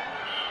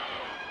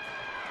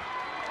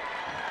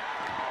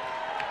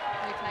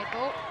 Replay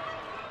ball.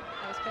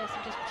 Rose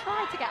Pearson just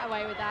tried to get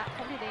away with that.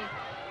 Probably the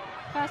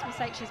first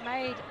mistake she's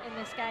made in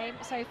this game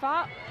so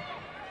far.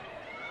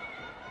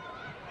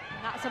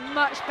 And that's a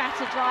much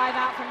better drive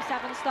out from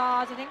Severn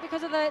Stars. I think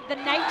because of the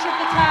nature of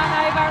the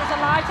turnover, it was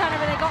a live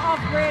turnover, they got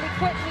off really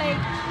quickly.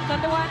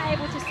 Thunder weren't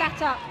able to set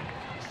up.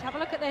 Just have a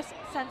look at this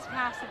centre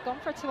pass. They've gone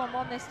for a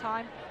 2-on-1 this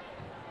time.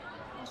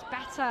 It was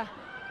better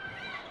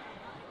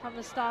from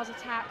the Stars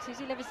attack.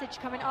 Susie Liversidge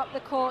coming up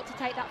the court to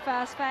take that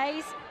first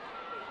phase.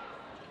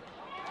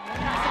 And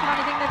that's the kind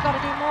of thing they've got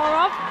to do more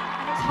of.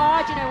 And it's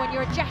hard, you know, when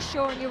you're a gesture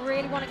and you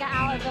really want to get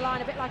out of the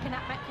line, a bit like a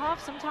Nat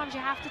Metcalf. Sometimes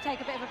you have to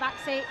take a bit of a back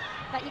seat,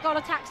 let your goal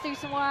attacks do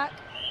some work,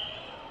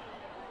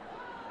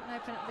 and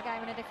open up the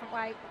game in a different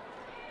way.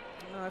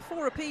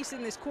 4 apiece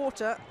in this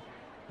quarter.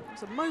 There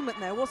was a moment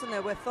there, wasn't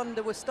there, where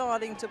Thunder was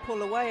starting to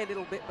pull away a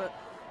little bit, but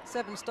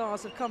Severn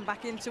Stars have come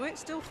back into it.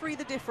 Still 3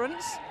 the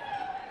difference.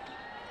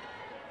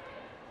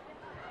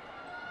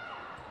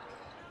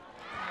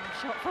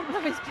 Shot from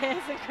Lois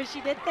Pearson, because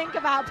she did think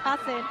about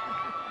passing.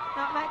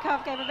 Nat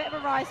Metcalf gave a bit of a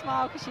wry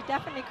smile because she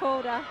definitely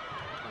called her.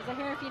 There's a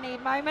here if you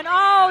need moment.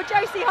 Oh,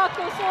 Josie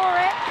Huckle saw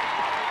it.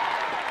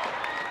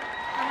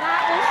 And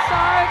that was so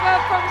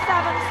good from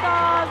Severn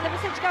Stars.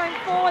 Liversidge going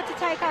forward to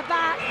take her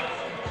back.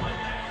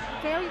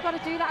 I feel you've got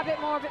to do that a bit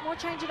more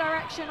change of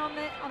direction on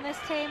this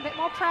team, a bit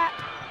more prep.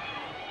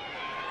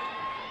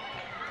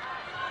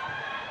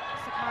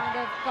 It's the kind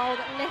of goal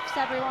that lifts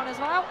everyone as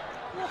well.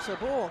 What a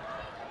ball.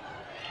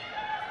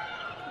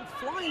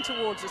 Flying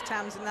towards us,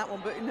 Tams, in that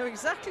one, but you knew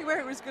exactly where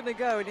it was going to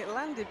go, and it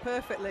landed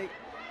perfectly.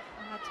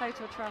 And had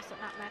total trust that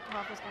Nat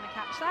Metcalf was going to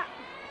catch that.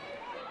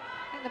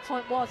 I think the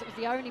point was it was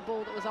the only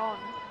ball that was on,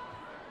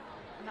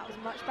 and that was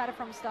much better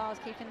from Stars,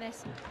 keeping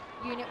this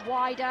unit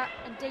wider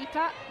and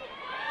deeper.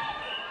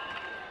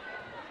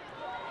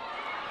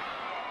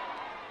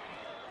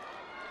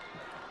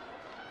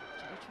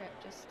 Joe Tripp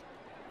just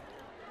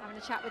having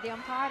a chat with the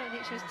umpire. I don't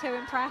think she was too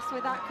impressed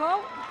with that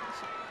call.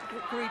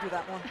 Agreed with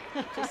that one.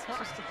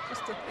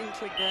 just an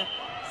inkling there.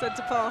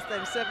 Centre pass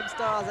then, Severn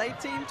Stars,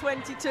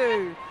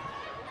 18-22.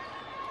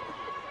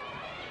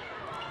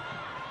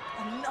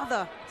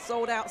 Another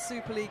sold-out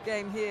Super League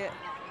game here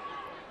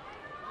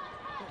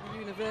at the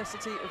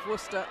University of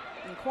Worcester,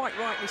 and quite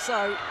rightly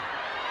so.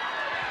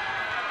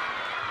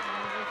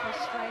 Very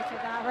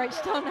frustrated now.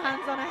 Roach Dunn,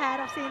 hands on her head.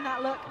 I've seen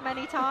that look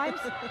many times.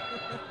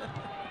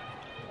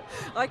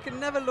 I can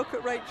never look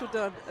at Rachel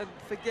Dunn and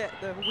forget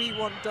the "We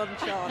Want Dunn"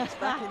 chant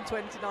back in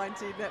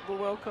 2019 Netball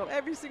World Cup.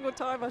 Every single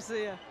time I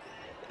see her.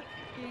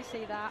 You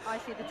see that. I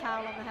see the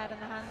towel on the head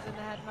and the hands in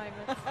the head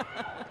moments.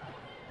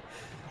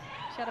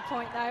 She had a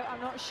point though. I'm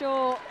not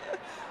sure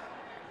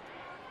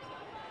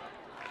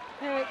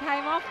who it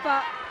came off,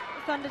 but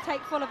Thunder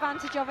take full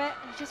advantage of it.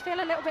 You just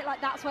feel a little bit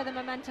like that's where the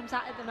momentum's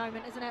at the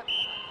moment, isn't it?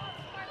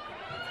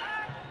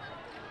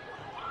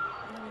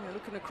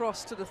 Looking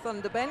across to the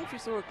Thunder bench, we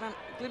saw a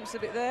glimpse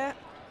of it there.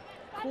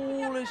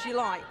 Cool as you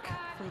like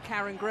from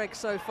Karen Gregg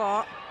so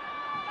far.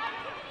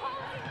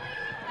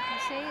 You can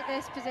see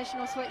this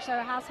positional switch though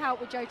has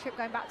helped with Joe Tripp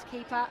going back to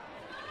keeper.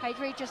 Paige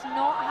Reed just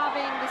not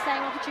having the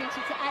same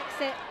opportunity to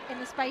exit in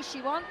the space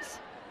she wants.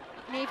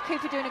 And Eve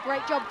Cooper doing a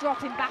great job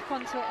dropping back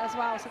onto it as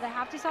well. So they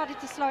have decided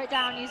to slow it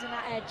down using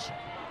that edge.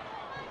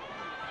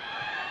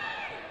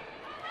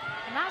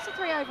 And that's the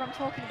 3-over I'm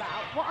talking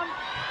about. What I'm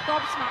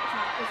gobsmacked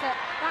at is that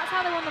that's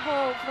how they won the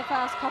ball for the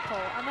first couple,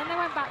 and then they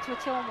went back to a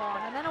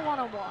 2-on-1, and then a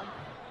 1-on-1,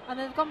 and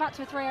then they've gone back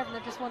to a 3-over and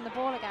they've just won the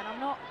ball again. I'm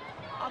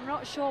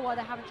not sure why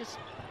they haven't just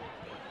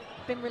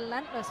been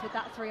relentless with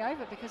that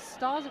 3-over, because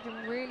Stars have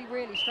been really,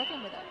 really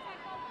struggling with it.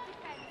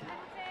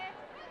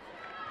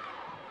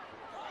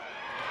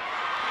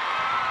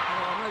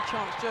 Oh, no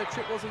chance Joe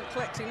Tripp wasn't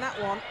collecting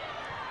that one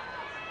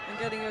and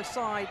getting her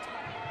side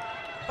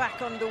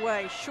back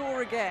underway. Shaw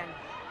again.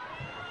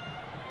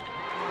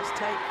 Nice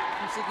take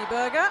from Ziggy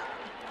Berger.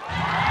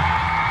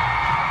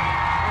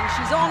 When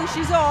she's on,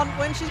 she's on.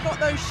 When she's got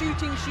those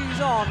shooting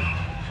shoes on,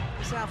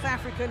 the South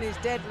African is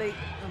deadly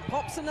and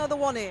pops another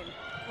one in.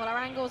 Well, her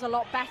angle's a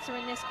lot better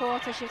in this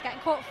quarter. She was getting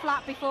caught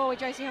flat before with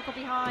Josie Huckle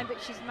behind,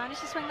 but she's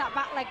managed to swing that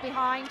back leg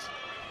behind.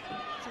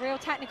 It's real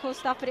technical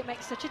stuff, but it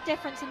makes such a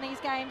difference in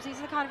these games. These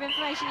are the kind of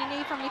information you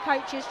need from your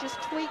coaches,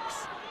 just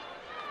tweaks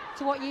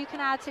to what you can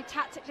add, so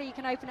tactically you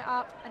can open it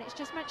up. And it's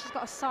just meant she's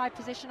got a side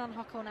position on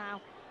Huckle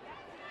now.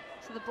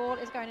 So the ball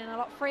is going in a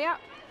lot freer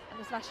and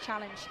there's less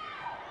challenge.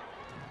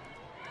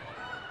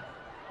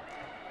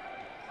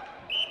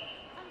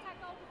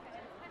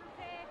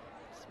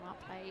 Smart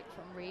play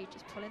from Reed,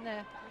 just pulling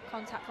the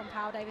contact from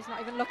Powell Davis, not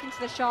even looking to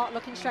the shot,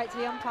 looking straight to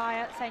the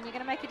umpire, saying you're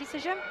going to make a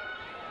decision.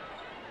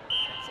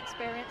 It's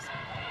experience.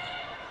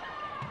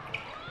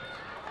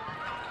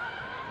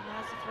 And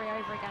there's the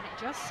 3-over again. It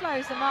just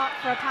slows them up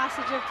for a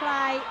passage of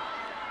play.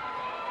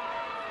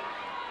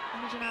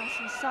 Imogen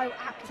Allison so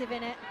active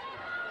in it.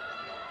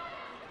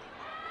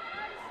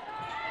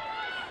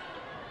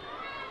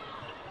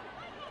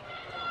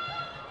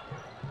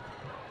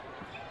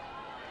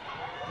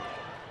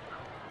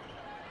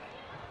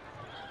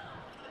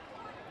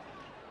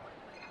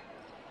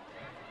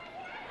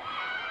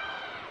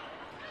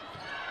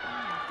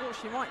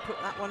 She might put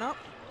that one up.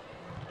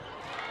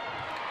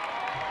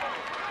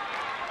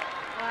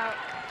 Well,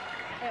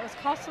 it was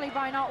costly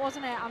by not,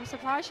 wasn't it? I'm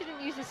surprised she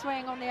didn't use the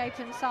swing on the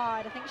open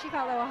side. I think she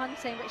felt they were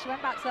hunting, but she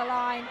went back to the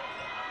line.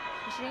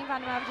 And Janine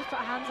van der Merwe just put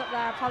her hands up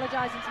there,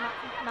 apologising to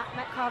Matt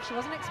Metcalf. She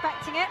wasn't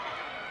expecting it.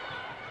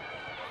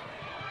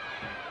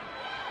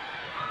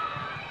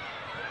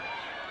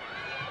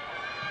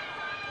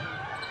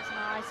 It's a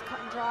nice cut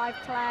and drive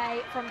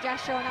play from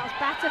Jess Shaw, and that was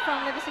better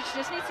from Liversidge. She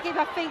just needs to keep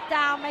her feet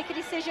down, make a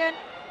decision.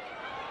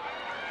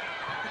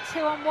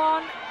 2-on-1.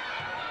 Van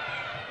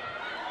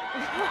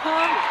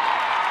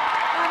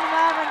der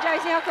Merwe and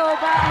Josie Huckle,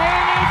 but who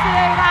needs to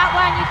do that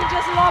when you can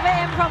just lob it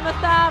in from the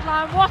third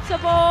line? What a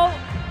ball!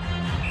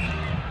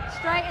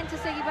 Straight into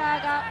Siggy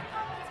Berger.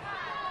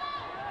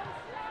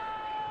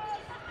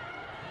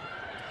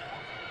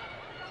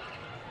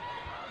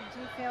 I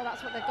do feel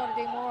that's what they've got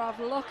to do more of.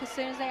 Look, as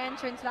soon as they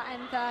enter into that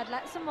end third,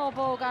 let some more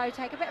ball go,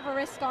 take a bit of a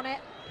risk on it.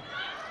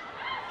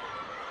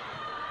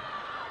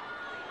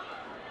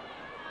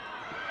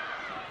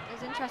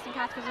 Interesting,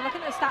 Kath, because we're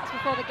looking at the stats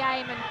before the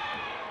game, and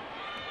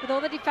with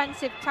all the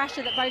defensive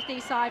pressure that both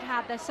these sides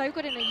had, they're so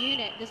good in a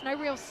unit. There's no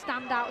real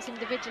standouts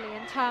individually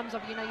in terms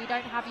of, you know, you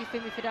don't have your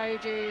Fumi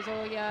Fidojus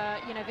or your,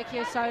 you know, Vicky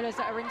Osolas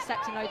that are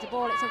intercepting loads of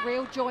ball. It's a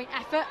real joint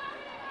effort.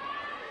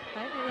 I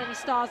don't think there's any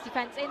Stars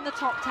defence in the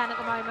top 10 at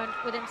the moment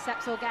with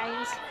intercepts or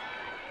gains.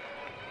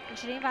 And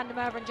Janine van der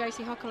Merwe and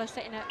Josie Huckle are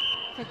sitting at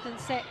 5th and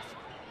 6th.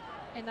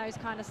 In those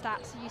kind of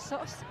stats, so you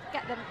sort of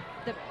get the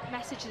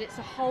message that it's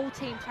a whole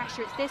team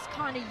pressure. It's this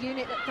kind of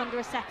unit that Thunder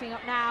are stepping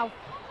up now,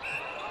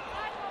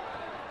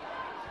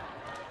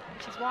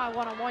 which is why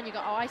one-on-one you've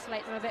got to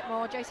isolate them a bit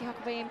more. Josie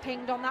Huckle being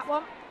pinged on that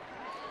one.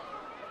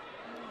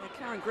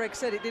 Karen Gregg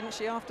said it, didn't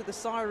she, after the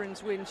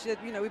Sirens win? She said,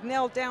 you know, we've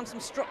nailed down some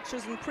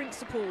structures and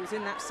principles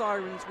in that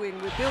Sirens win.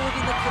 We're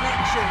building the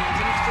connections,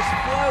 and it's just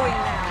flowing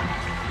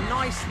now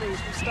nicely as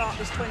we start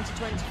this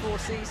 2024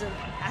 season,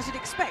 as you'd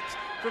expect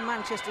from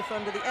Manchester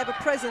Thunder, the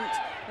ever-present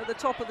at the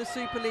top of the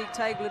Super League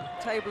table,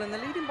 and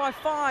they're leading by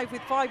 5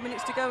 with 5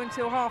 minutes to go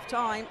until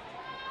half-time.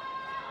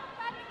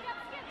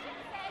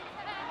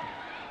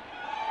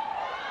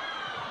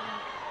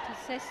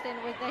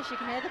 Persistent with this, you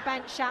can hear the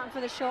bench shouting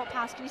for the short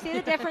pass. Can you see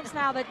the difference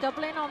now? They're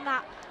doubling on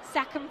that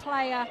second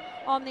player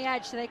on the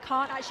edge, so they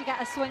can't actually get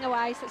a swing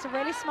away, so it's a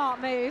really smart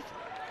move.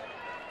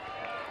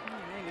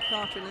 Amy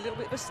Carter in a little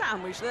bit of a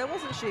sandwich there,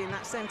 wasn't she, in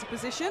that centre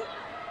position?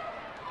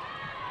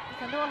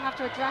 Thunder will have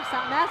to address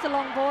that, and there's a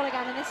long ball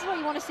again, and this is what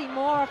you want to see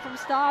more of from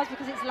Stars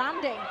because it's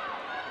landing.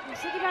 And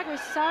Siggy Berger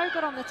is so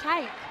good on the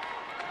take.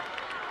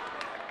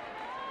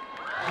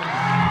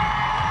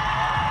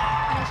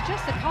 And it's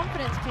just a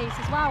confidence piece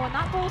as well. When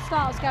that ball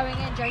starts going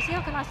in, Josie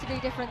Huckle has to do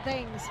different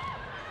things.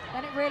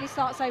 Then it really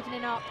starts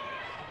opening up.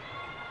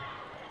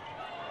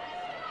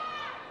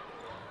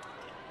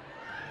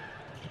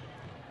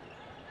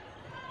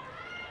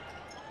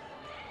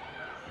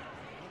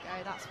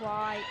 That's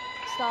why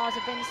Stars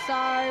have been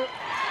so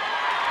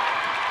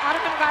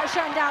adamant about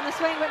shutting down the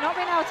swing, but not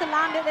being able to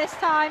land it this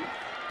time.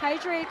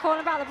 Paige Reed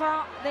calling about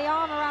the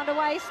arm around her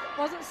waist,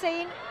 wasn't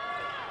seen. It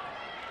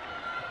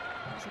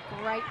was a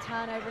great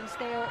turnover and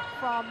steal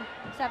from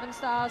Severn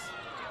Stars.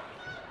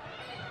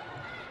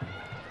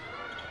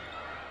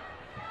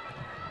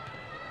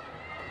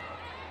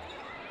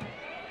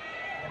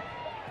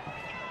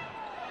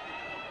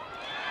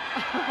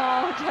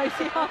 Oh,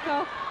 Josie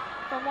Huckle.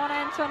 From one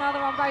end to another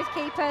on both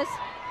keepers.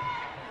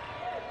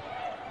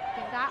 I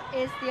think that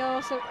is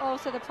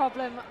also the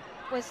problem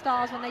with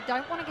Stars when they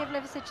don't want to give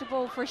Liversidge the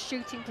ball for a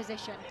shooting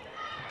position.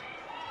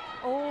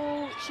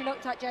 All she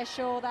looked at Jess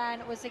Shaw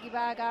then was Siggy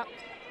Berger.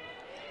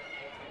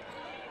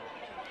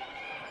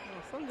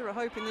 Well, Thunder are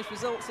hoping this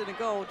results in a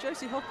goal.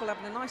 Josie Huckle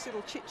having a nice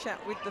little chit-chat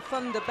with the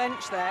Thunder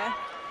bench there. A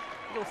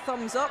little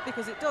thumbs up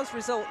because it does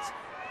result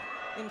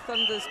in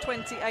Thunder's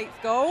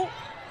 28th goal.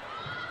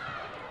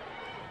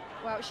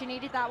 Well, she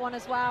needed that one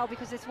as well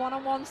because this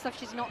one-on-one stuff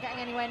she's not getting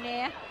anywhere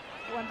near.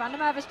 But when van der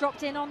Merwe's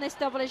dropped in on this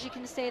double, as you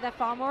can see, they're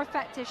far more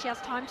effective. She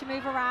has time to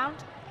move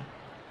around.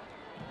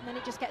 And then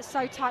it just gets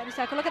so tight in the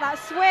circle. Look at that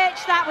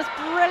switch. That was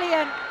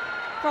brilliant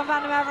from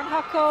van der Merwe and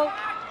Huckle.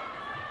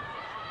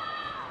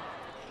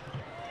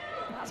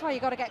 That's why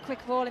you've got to get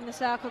quick ball in the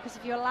circle, because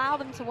if you allow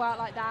them to work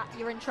like that,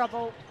 you're in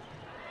trouble.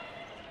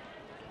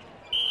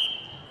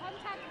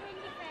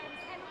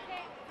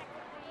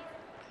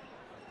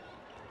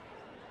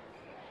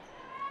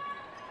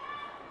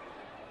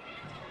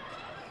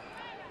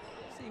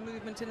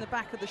 Movement in the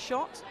back of the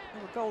shot. A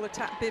goal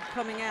attack bib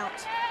coming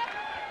out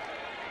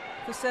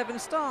for Severn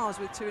Stars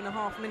with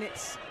 2.5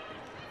 minutes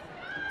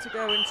to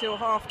go until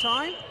half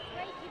time.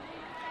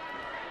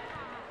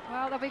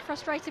 Well, they'll be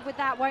frustrated with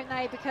that, won't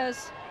they?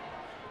 Because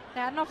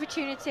they had an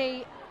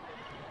opportunity,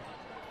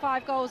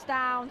 5 goals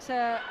down,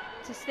 to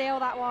to steal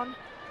that one,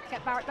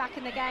 get Barrett back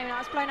in the game, and now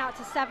it's blown out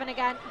to 7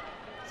 again.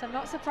 So I'm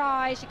not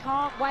surprised. You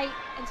can't wait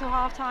until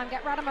half-time.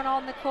 Get Rademan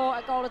on the court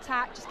at goal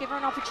attack. Just give her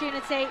an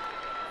opportunity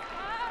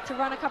to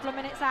run a couple of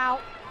minutes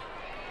out.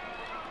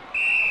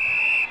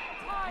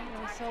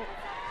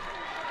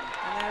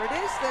 And there it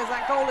is. There's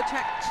that goal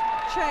attack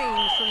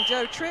change from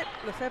Joe Tripp.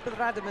 Lefebvre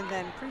Rademan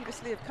then,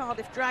 previously of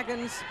Cardiff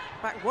Dragons,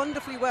 back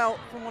wonderfully well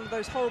from one of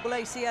those horrible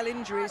ACL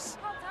injuries.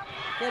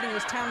 Getting,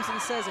 as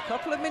Townsend says, a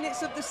couple of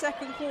minutes of the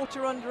second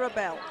quarter under a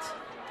belt.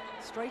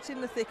 Straight in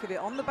the thick of it,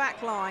 on the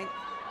back line.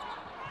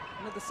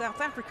 Another South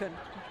African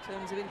in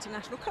terms of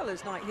international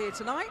colours night here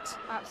tonight.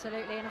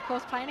 Absolutely, and of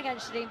course playing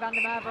against Jadine van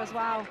der Merwe as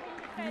well,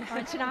 our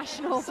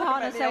international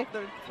partner. So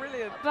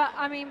brilliant. But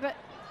I mean, but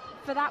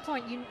for that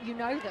point, you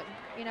know them.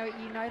 You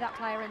know that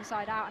player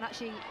inside out, and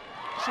actually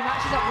she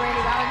matches up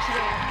really well. And she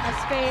did her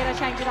speed, her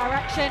change of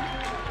direction. I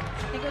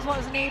think it was what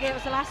was needed. It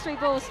was the last 3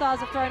 balls Stars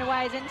have thrown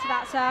away is into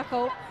that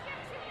circle.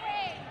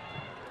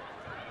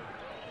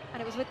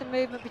 And it was with the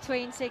movement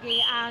between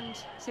Siggy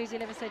and Susie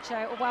Liversidge, so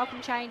a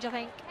welcome change, I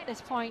think, at this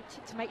point,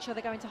 to make sure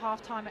they go into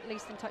half-time at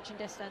least in touching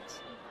distance.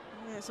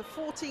 Yeah, it's a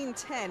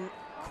 14-10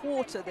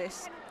 quarter,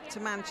 this,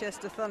 to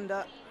Manchester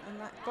Thunder, and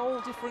that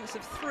goal difference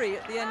of 3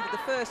 at the end of the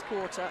first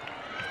quarter,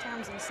 as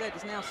Townsend said,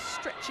 is now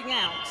stretching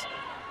out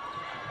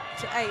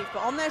to 8.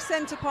 But on their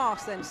centre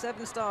pass then,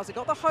 Severn Stars have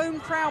got the home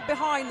crowd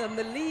behind them,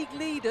 the league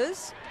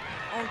leaders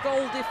on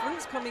goal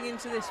difference coming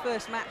into this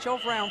first match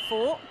of round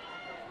 4.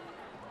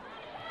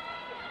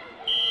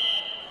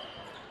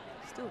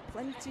 Still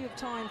plenty of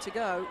time to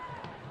go.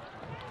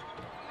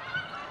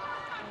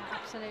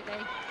 Absolutely.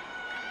 I'm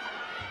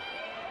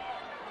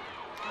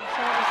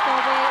sure it will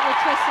still be with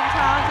twists and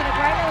turns, and a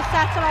great little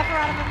settler for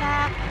Rademan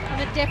there. And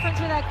the difference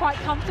with her quite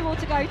comfortable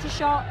to go to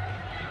shot.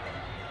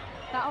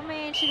 That'll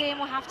mean Shadeen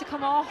will have to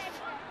come off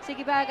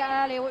Siggy Berger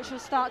earlier, which will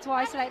start to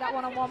isolate that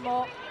one-on-one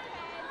more.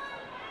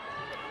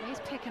 These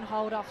pick and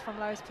hold off from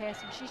Lois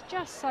Pearson. She's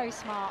just so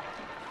smart.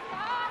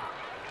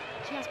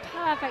 She has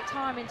perfect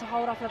timing to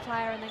hold off the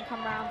player and then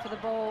come round for the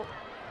ball.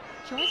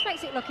 She always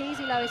makes it look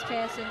easy, Lois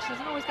Pearson. She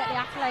doesn't always get the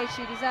accolades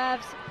she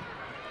deserves.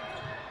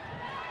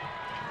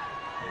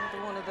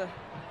 Another one of the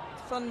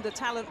Thunder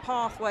Talent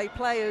Pathway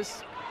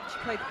players. She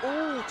played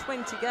all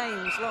 20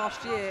 games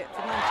last year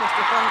for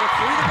Manchester Thunder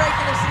through the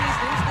regular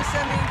season into the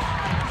semi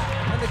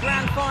and the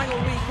grand final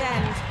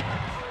weekend.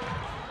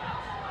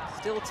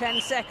 Still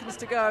 10 seconds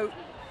to go.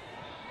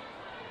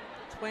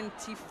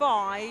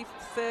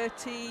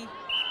 25-30.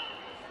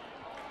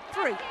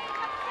 3. Yeah,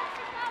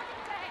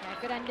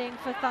 good ending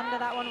for Thunder,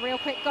 that one. Real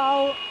quick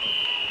goal.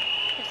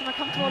 Gives them a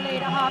comfortable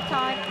lead at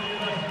half-time.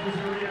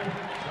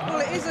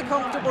 Well, it is a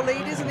comfortable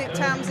lead, isn't it,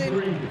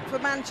 Townsend, for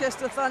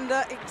Manchester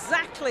Thunder?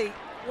 Exactly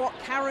what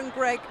Karen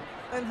Gregg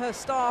and her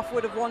staff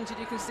would have wanted.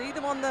 You can see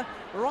them on the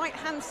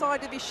right-hand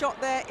side of his shot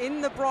there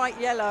in the bright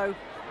yellow.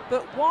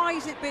 But why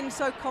has it been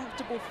so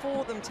comfortable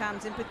for them,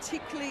 Townsend,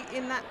 particularly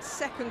in that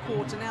second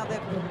quarter? Now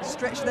they've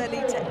stretched their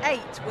lead to 8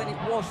 when it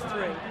was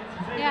 3.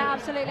 Yeah,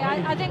 absolutely.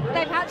 I think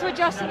they've had to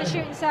adjust in the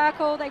shooting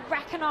circle. They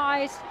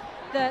recognised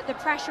the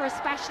pressure,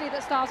 especially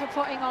that Stars were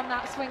putting on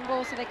that swing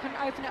ball, so they couldn't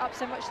open it up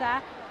so much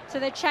there. So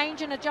they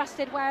changed and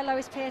adjusted where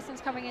Lois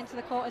Pearson's coming into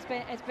the court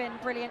has been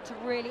brilliant to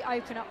really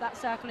open up that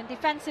circle. And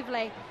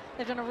defensively,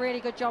 they've done a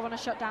really good job on a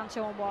shutdown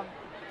 2-on-1.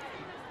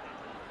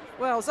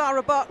 Well,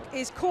 Zara Buck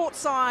is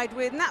courtside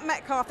with Nat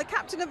Metcalf, the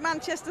captain of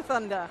Manchester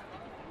Thunder.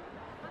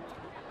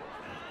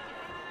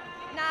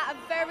 Nat, a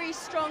very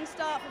strong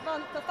start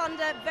for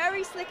Thunder,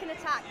 very slick in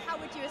attack. How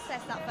would you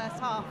assess that first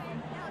half? I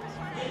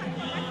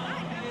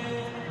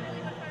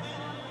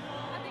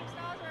think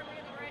Stars were a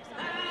really great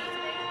start.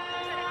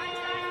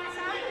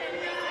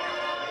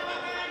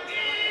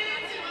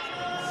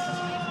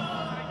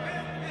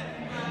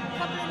 A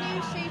couple of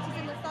new shooters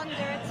in the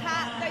Thunder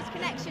attack. Those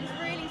connections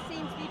really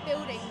seem to be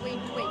building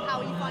week to week. How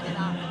are you finding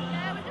that?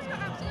 Yeah, we've just got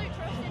absolute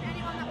trust in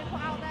anyone that we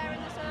put out there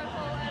in the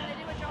circle, and they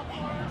do a job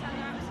for us, and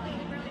they're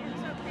absolutely brilliant,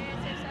 so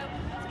creative, so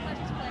it's a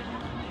pleasure to play with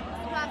them.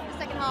 What's the plan for the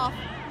second half?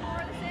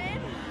 More of the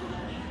same.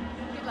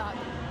 Good luck.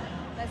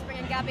 Let's bring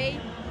in Gabby.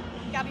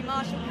 Gabby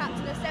Marshall,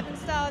 captain of Severn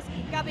Stars.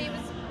 Gabby, it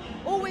was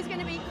always going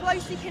to be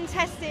closely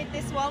contested,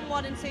 this one,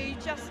 1 and 2.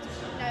 Just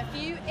a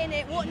few in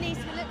it. What needs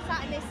to be looked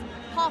at in this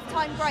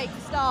half-time break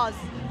for Stars?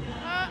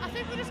 I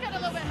think we're just getting a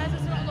little bit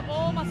hesitant on the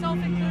ball,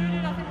 myself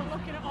included. I think we're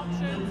looking at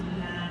options,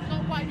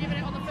 not quite giving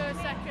it on the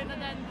first second,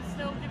 and then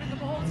still giving the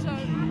ball. So,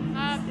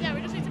 yeah, we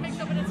just need to mix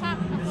up an attack.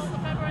 I thought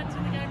Lefebvre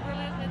entered the game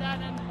brilliantly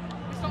then, and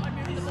we started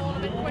moving the ball a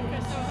bit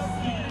quicker, so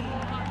hopefully we can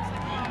more back the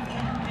second half.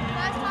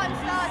 First time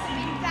Stars have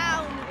been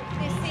down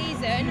this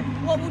season.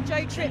 What will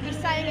Joe Tripp be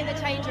saying in the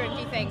change room,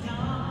 do you think?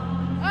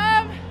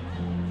 I'm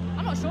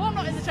not sure. I'm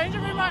not in the changing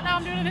room right now.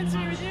 I'm doing an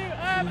interview with you.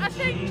 I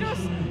think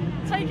just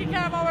taking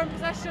care of our own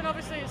possession.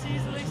 Obviously, it's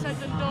easily said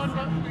than done,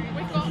 but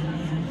we've got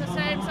the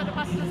same set of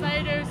passes as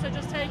they do, so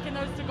just taking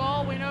those to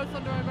goal. We know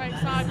Thunder are a great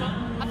side, but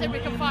I think we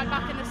can fight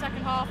back in the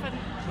second half and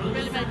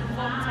really make a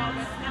performance out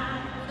of it.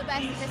 All the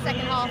best in the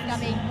second half,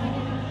 Gabby.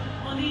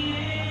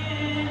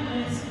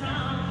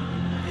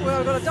 Well,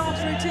 we've got a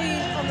dance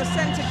routine on the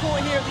centre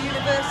court here at the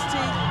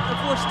University of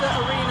Worcester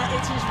Arena.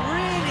 It is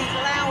really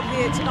loud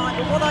here tonight,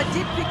 but what I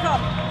did pick up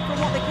from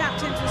what the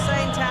captains were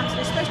saying, Tamsin,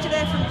 especially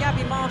there from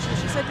Gabby Marshall,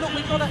 she said, look,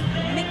 we've got to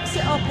mix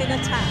it up in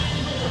attack.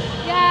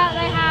 Yeah,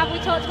 they have.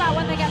 We talked about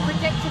when they get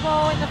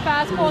predictable in the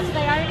first quarter,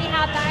 they only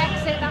had that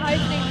exit, that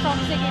opening from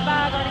Ziggy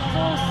Berger, and it was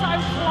all so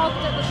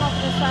clogged at the top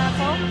of the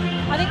circle.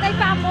 I think they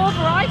found more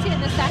variety in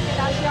the second,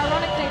 actually.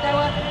 Ironically, they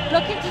were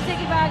looking to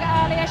Ziggy Berger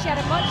earlier. She had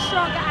a much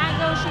stronger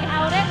angle. She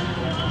held it,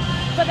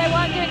 but they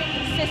weren't doing it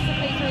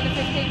consistently through the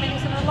 15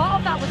 minutes, and a lot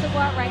of that was the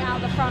work rate out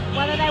the front.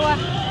 Whether they were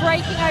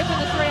breaking open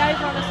the 3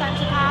 over on the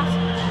centre pass,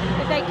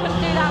 if they couldn't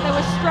do that, they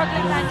were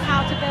struggling then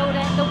how to build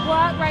it. The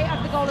work rate of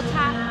the goal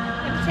attack,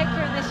 in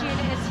particular in this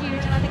unit, is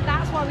huge, and I think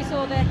that's why we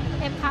saw the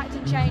impact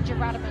and change of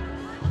Radaman.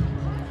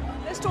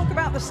 Let's talk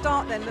about the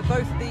start then that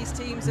both of these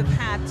teams have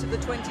had to the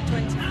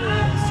 2024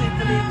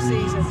 Super League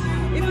season.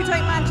 If we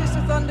take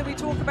Manchester Thunder, we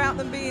talk about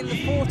them being the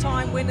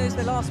 4-time winners.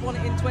 They last won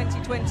it in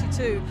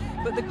 2022.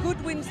 But the good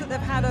wins that they've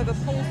had over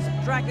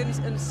Pulse, Dragons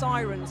and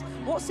Sirens,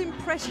 what's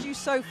impressed you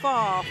so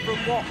far from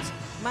what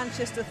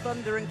Manchester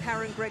Thunder and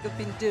Karen Gregg have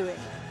been doing?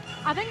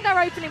 I think their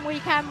opening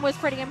weekend was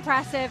pretty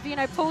impressive. You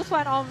know, Pulse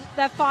went on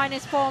their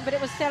finest form, but it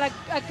was still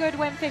a good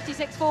win,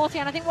 56-40.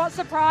 And I think what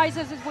surprised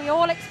us is we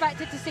all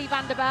expected to see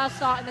Van der Bell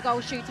start in the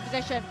goal shooter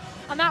position.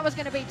 And that was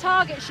going to be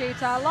target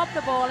shooter, lob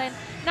the ball in,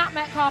 Nat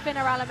Metcalf in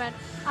her element.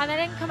 And they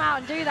didn't come out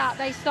and do that.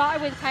 They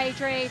started with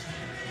Paige Reed.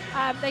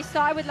 They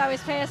started with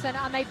Lois Pearson,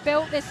 and they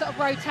built this sort of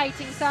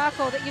rotating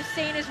circle that you've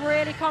seen is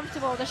really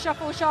comfortable. The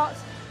shuffle shots,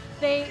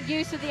 the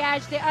use of the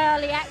edge, the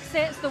early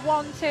exits, the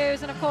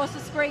 1-2s, and of course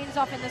the screens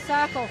off in the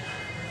circle.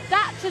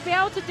 That, to be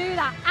able to do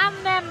that and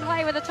then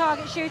play with a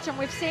target shooter, and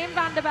we've seen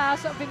Van der Bell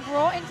sort of been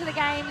brought into the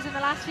games in the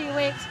last few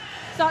weeks,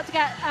 start to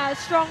get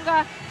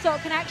stronger sort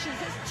of connections.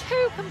 It's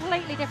two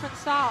completely different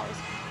styles.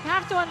 You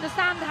have to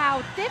understand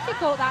how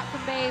difficult that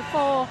can be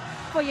for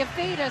your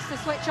feeders to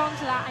switch on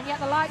to that, and yet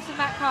the likes of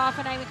Metcalf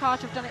and Amy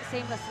Carter have done it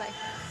seamlessly.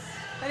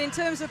 And in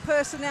terms of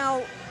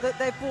personnel that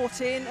they've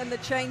brought in and the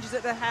changes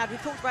that they've had,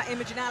 we've talked about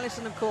Imogen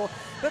Allison, of course,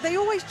 but they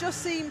always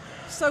just seem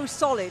so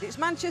solid. It's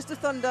Manchester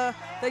Thunder,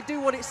 they do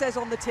what it says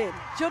on the tin.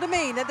 Do you know what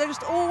I mean? They're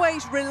just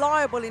always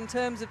reliable in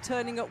terms of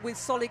turning up with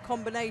solid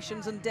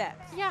combinations and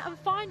depth. Yeah, and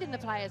finding the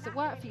players that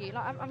work for you.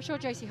 Like, I'm sure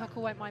Josie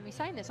Hooker won't mind me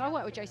saying this. I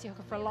worked with Josie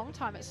Hooker for a long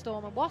time at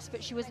Storm and Wasp,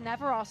 but she was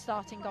never our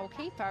starting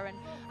goalkeeper. And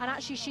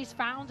actually, she's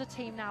found a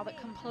team now that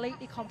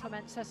completely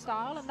complements her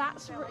style, and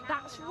that's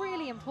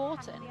really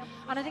important.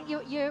 And I think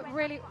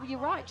you're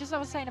right. Just as I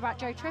was saying about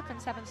Joe Tripp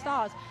and Severn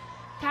Stars,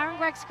 Karen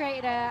Gregg's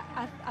created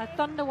a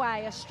Thunder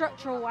way, a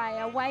structural way,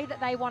 a way that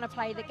they want to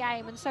play the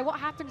game. And so what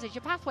happens is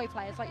your pathway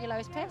players like your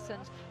Lois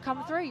Pearsons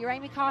come through, your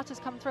Amy Carters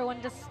come through,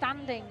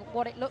 understanding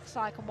what it looks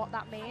like and what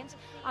that means.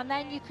 And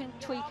then you can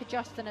tweak,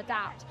 adjust and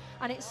adapt.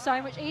 And it's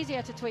so much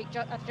easier to tweak,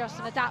 adjust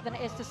and adapt than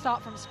it is to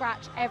start from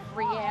scratch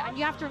every year. And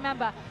you have to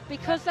remember,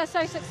 because they're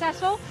so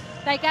successful,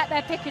 they get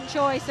their pick and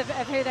choice of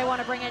who they want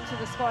to bring into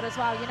the squad as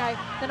well. You know,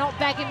 they're not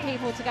begging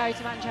people to go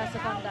to Manchester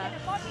Thunder.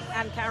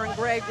 And Karen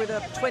Gregg with a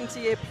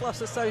 20-year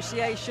plus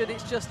association,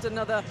 it's just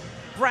another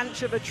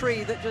branch of a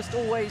tree that just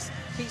always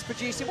keeps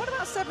producing. What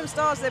about Severn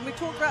Stars then? We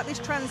talked about this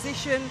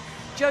transition.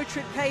 Joe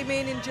Tripp came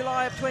in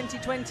July of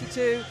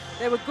 2022.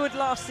 They were good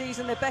last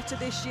season, they're better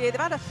this year. They've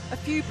had a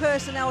few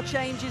personnel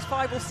changes,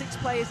 5 or 6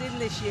 players in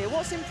this year.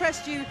 What's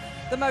impressed you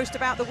the most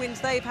about the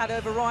wins they've had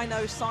over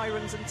Rhinos,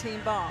 Sirens and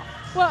Team Bath?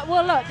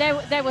 Well, look,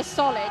 they were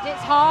solid.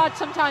 It's hard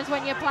sometimes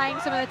when you're playing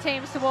some of the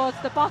teams towards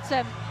the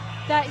bottom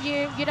that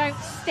you don't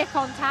stick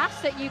on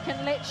task, that you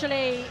can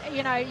literally,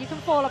 you know, you can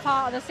fall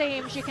apart at the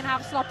seams, you can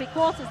have sloppy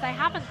quarters. They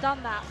haven't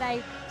done that.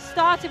 They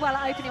started well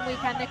at opening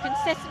weekend. They've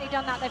consistently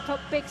done that. They've put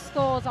big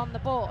scores on the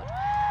board.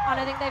 And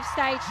I think they've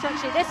stayed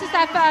structurally. This is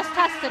their first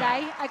test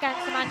today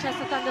against the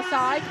Manchester Thunder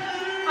side.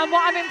 And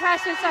what I'm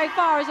impressed with so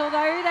far is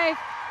although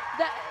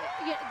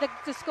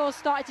the scores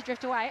started to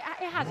drift away,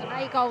 it hasn't.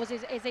 8 goals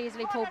is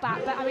easily pulled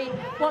back. But I mean,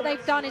 what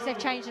they've done is they've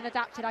changed and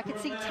adapted. I could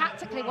see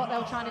tactically what they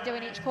were trying to do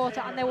in each quarter,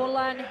 and they will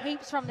learn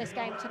heaps from this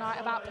game tonight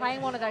about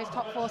playing one of those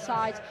top 4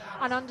 sides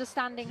and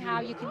understanding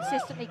how you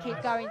consistently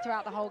keep going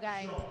throughout the whole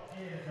game.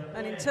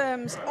 And in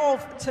terms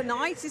of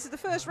tonight, this is the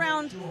first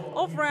game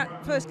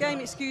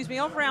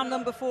of round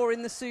number 4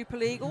 in the Super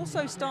League.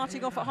 Also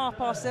starting off at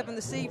 7:30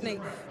 this evening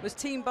was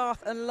Team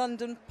Bath and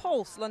London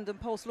Pulse. London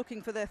Pulse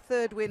looking for their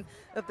 3rd win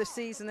of the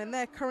season, and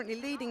they're currently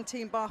leading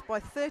Team Bath by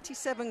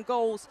 37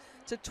 goals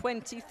to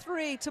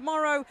 23.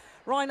 Tomorrow,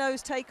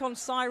 Rhinos take on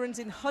Sirens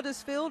in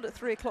Huddersfield at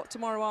 3 o'clock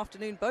tomorrow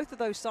afternoon. Both of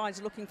those sides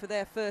are looking for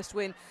their 1st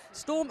win.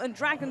 Storm and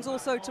Dragons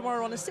also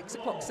tomorrow on a 6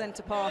 o'clock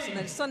centre pass, and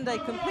then Sunday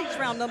completes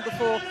round number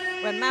 4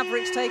 when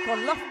Mavericks take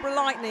on Loughborough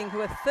Lightning, who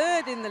are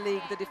 3rd in the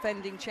league, the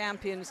defending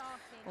champions,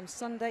 on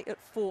Sunday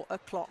at 4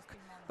 o'clock.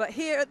 But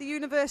here at the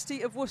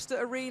University of Worcester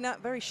Arena,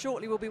 very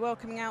shortly we'll be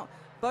welcoming out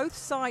both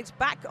sides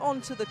back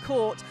onto the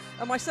court.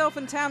 And myself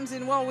and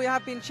Tamsin, while we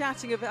have been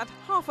chatting, have had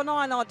half an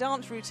eye on our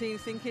dance routine,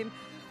 thinking,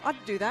 I'd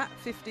do that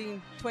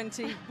 15,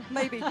 20,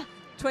 maybe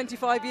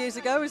 25 years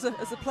ago as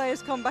the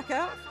players come back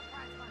out.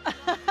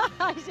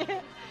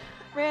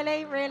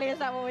 Really? Really? Is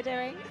that what we're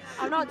doing?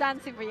 I'm not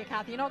dancing for you,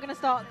 Kathy. You're not going to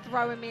start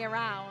throwing me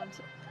around.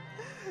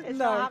 It's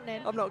no, not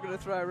happening. I'm not going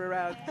to throw her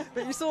around.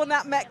 But you saw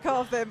Nat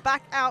Metcalf then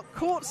back out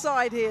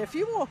courtside here. A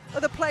few more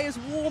of the players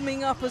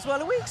warming up as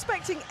well. Are we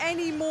expecting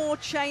any more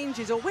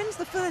changes, or when's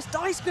the first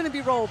dice going to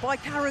be rolled by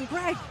Karen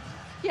Gregg?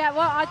 Yeah,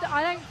 well,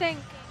 I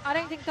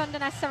don't think Thunder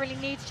necessarily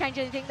need to change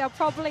anything. They'll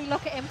probably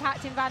look at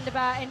impacting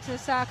Vanderbilt into the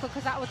circle,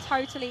 because that will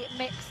totally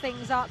mix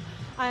things up,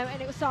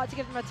 and it will start to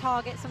give them a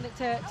target, something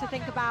to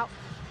think about.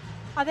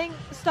 I think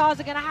Stars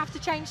are going to have to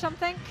change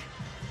something.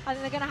 I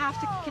think they're going to have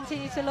to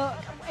continue to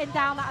look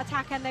down that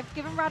attack, and they've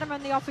given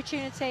Rademan the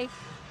opportunity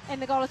in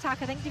the goal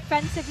attack. I think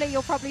defensively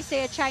you'll probably see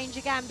a change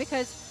again,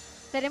 because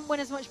they didn't win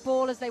as much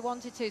ball as they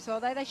wanted to. So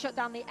although they shut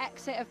down the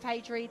exit of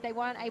Paige Reed, they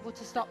weren't able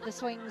to stop the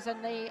swings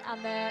and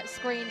the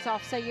screens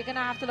off. So you're going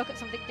to have to look at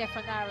something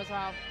different there as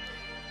well.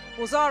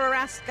 Well, Zara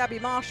asked Gabby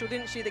Marshall,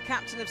 didn't she, the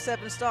captain of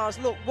Severn Stars,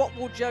 look, what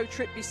will Jo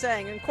Tripp be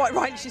saying? And quite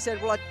rightly she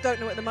said, well, I don't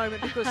know at the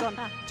moment because I'm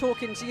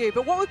talking to you.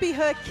 But what would be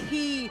her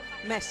key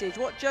message?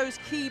 What Jo's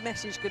key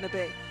message going to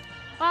be?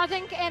 Well, I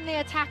think in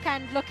the attack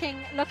end,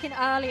 looking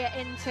earlier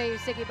into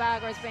Siggy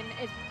Berger is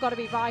got to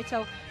be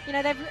vital. You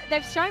know,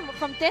 they've shown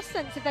from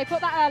distance, if they put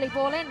that early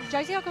ball in,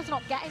 Josie Huckle's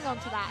not getting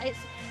onto that.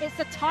 It's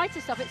the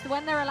tighter stuff. It's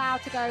when they're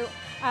allowed to go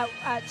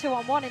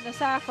 2-on-1 in the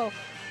circle.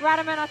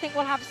 Rademan, I think,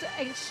 will have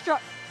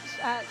strict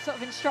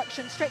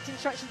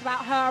instructions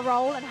about her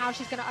role and how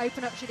she's going to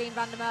open up Shadeen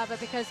van der Merwe,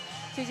 because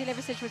Susie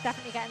Liversidge was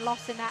definitely getting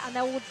lost in there, and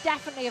they will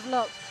definitely have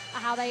looked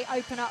at how they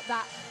open up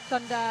that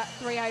Thunder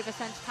 3-over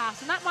centre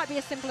pass, and that might be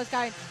as simple as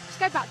going, just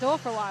go back door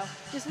for a while,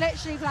 just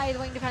literally play the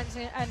wing defence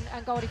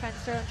and goal defence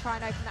through and try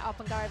and open that up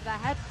and go over their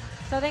head.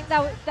 So I think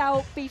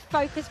they'll be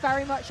focused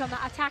very much on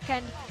that attack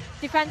end.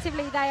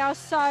 Defensively, they are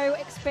so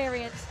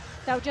experienced.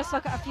 They'll just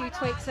look at a few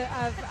tweaks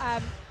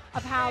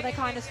of how they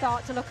kind of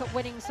start to look at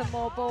winning some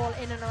more ball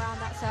in and around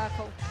that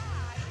circle.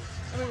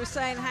 And we were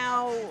saying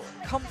how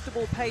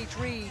comfortable Paige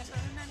Reed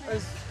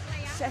has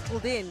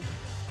settled in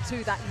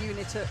to that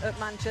unit at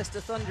Manchester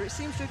Thunder. It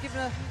seems to have given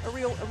her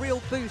a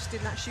real boost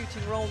in that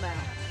shooting role now.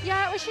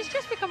 Yeah, well, she's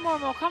just become more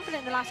and more confident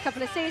in the last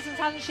couple of seasons,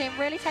 hasn't she? And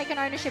really taken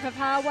ownership of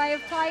her way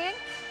of playing.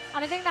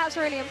 And I think that's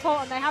really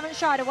important. They haven't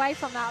shied away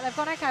from that. They've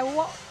gone, okay,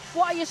 well,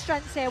 what are your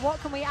strengths here? What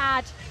can we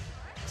add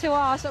to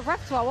our sort of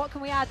repertoire? What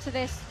can we add to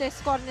this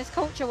squad and this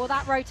culture? Well,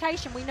 that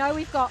rotation, we know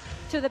we've got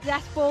two of the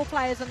best ball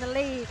players in the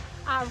league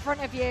out in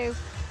front of you,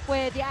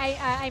 with your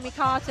Amy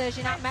Carters,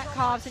 your Nat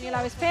Metcalfs and your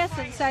Lois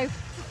Pearson. So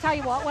tell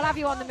you what, we'll have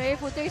you on the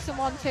move. We'll do some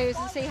 1-2s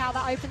and see how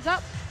that opens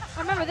up.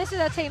 Remember, this is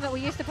a team that we're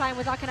used to playing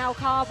with, like an El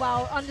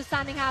Cardwell,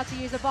 understanding how to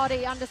use a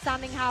body,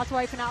 understanding how to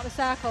open out the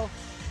circle.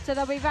 So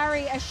they'll be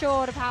very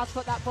assured of how to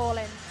put that ball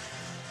in.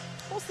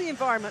 What's the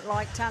environment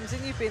like,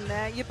 Tamsin? You've been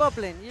there, you're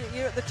bubbling.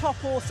 You're at the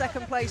top or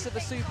second place of the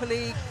Super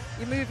League.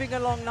 You're moving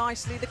along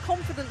nicely. The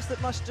confidence that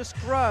must just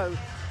grow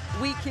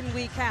week in,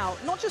 week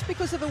out, not just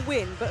because of a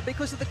win, but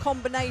because of the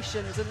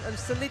combinations and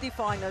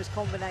solidifying those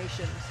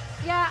combinations.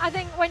 Yeah, I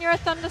think when you're a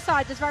Thunder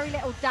side, there's very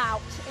little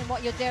doubt in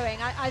what you're doing.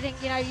 I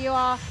think, you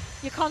know,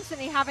 you're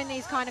constantly having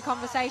these kind of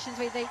conversations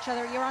with each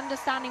other. You're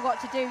understanding what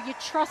to do. You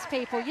trust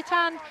people. You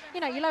turn,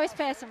 you know, you're Lois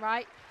Pearson,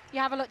 right? You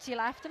have a look to your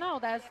left and, oh,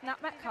 there's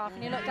Nat Metcalf,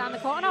 and you look down the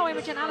court and, oh,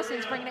 Imogen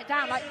Allison's bringing it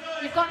down. Like,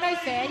 you've got no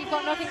fear, you've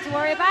got nothing to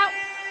worry about.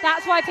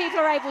 That's why people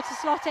are able to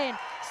slot in.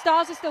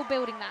 Stars are still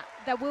building that.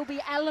 There will be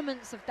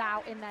elements of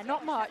doubt in there,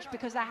 not much,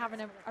 because they're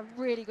having a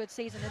really good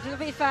season. It'll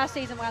be the first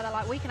season where they're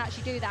like, we can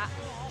actually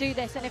do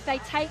this. And if they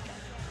take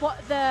what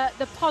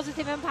the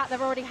positive impact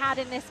they've already had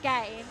in this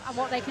game and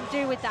what they can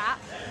do with that,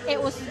 it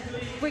was,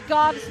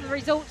 regardless of the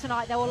result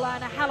tonight, they will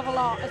learn a hell of a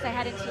lot as they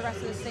head into the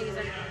rest of the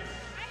season.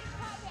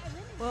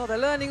 Well, they're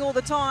learning all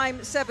the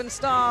time, Severn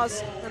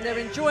Stars, and they're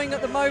enjoying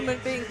at the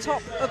moment being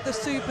top of the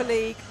Super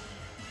League.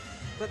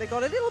 But they've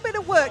got a little bit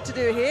of work to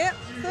do here.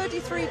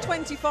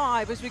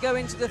 33-25 as we go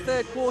into the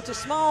third quarter.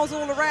 Smiles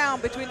all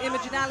around between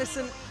Imogen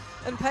Allison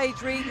and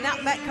Paige Reed.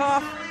 Nat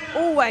Metcalf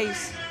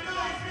always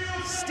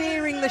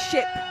steering the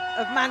ship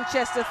of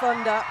Manchester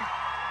Thunder.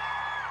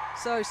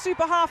 So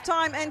super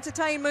halftime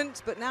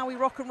entertainment, but now we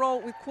rock and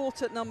roll with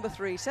quarter number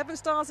 3. Severn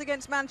Stars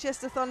against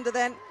Manchester Thunder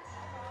then.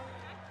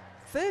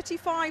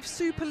 35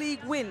 Super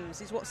League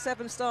wins is what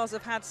Severn Stars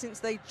have had since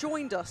they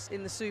joined us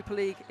in the Super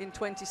League in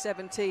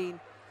 2017.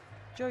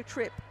 Jo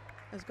Tripp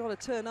has got a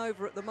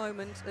turnover at the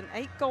moment, an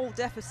 8-goal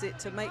deficit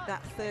to make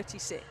that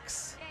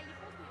 36.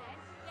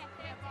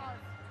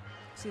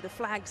 See the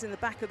flags in the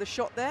back of the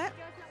shot there,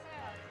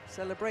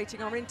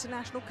 celebrating our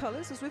international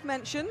colours, as we've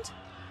mentioned.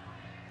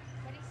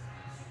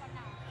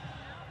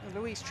 And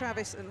Louise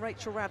Travis and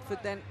Rachel Radford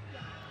then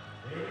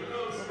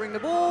will bring the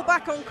ball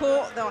back on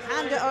court. They'll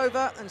hand it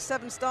over, and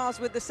Severn Stars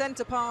with the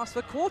centre pass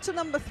for quarter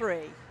number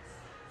 3.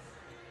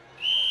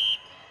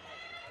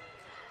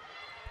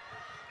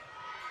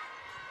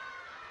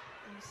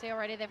 See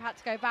already they've had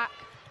to go back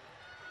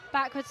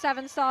with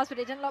Severn Stars, but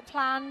it didn't look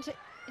planned.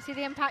 You see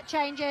the impact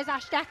changes.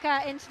 Ash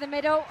Decker into the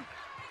middle,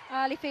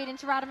 early feed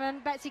into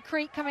Rademan. Betsy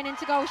Creek coming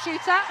into goal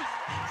shooter.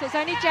 So it's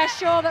only Jess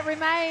Shaw that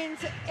remains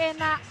in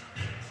that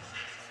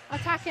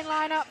attacking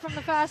lineup from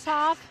the first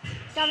half.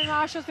 Gabby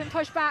Marshall's been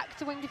pushed back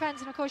to wing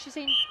defence, and of course you've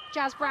seen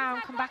Jazz Brown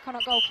come back on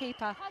at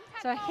goalkeeper.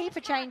 So a heap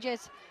of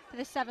changes for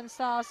this Severn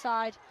Stars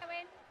side.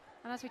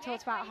 And as we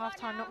talked about at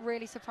half-time, not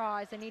really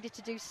surprised. They needed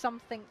to do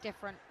something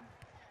different.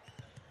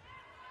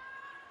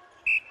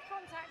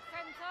 Contact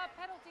centre,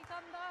 penalty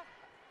Thunder.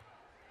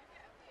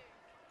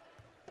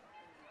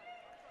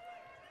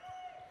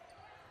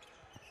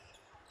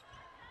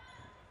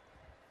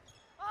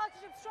 Arch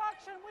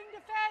obstruction, wing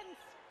defence.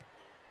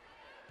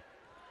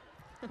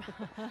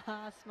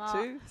 Smart.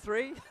 2,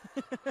 3.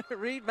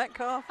 Reed,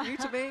 Metcalf, you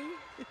to me.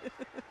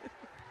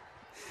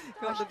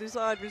 Got the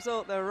desired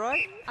result there,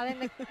 right? I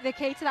think the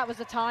key to that was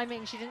the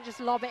timing. She didn't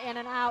just lob it in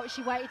and out.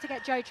 She waited to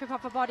get Jo Tripp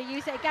off her body,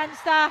 use it against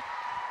her.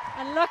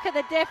 And look at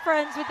the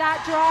difference with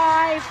that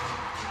drive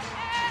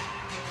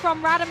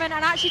from Radaman,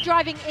 and actually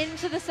driving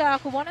into the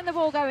circle, wanting the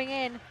ball going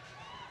in.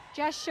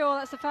 Jess Shaw,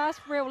 that's the first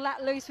real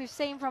let loose we've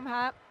seen from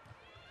her.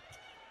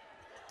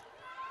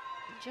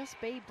 Just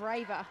be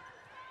braver.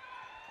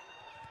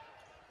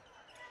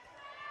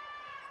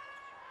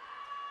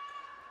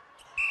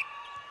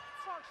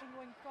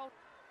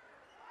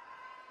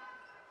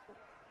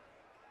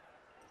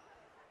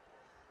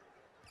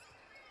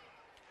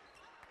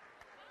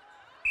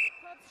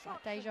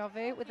 That deja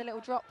vu with a little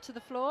drop to the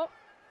floor.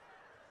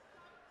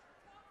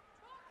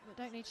 We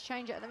don't need to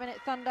change it at the minute,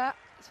 Thunder.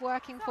 It's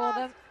working for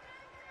them.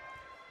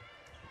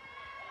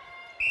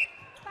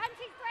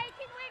 Banty's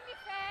breaking wing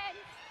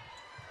defence.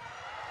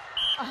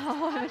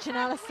 Oh, Imogen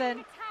Ellison.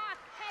 Penalty.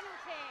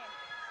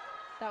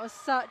 That was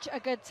such a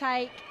good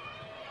take.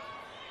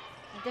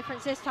 The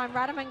difference this time,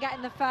 Radaman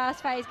getting the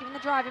first phase, giving the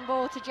driving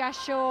ball to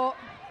Jess Shaw.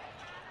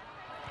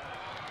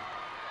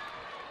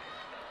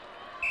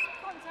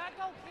 Contact,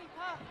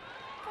 goalkeeper.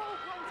 Full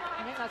contact.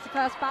 I think that's the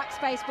first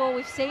backspace ball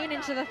we've seen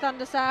into the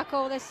Thunder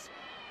circle. This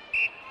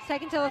it's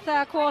taken till the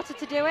third quarter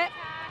to do it.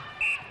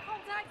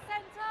 Contact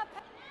centre.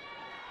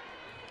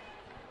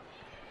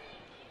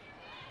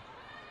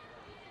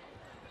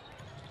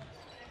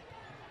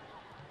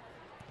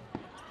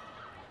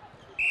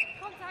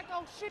 Contact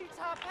goal, shooter,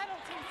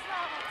 penalty,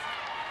 start.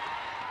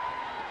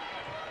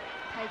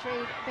 Paige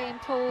Reed being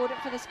pulled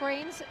for the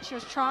screens. She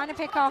was trying to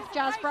pick off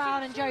Jazz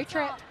Brown and Jo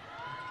Tripp.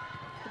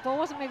 The ball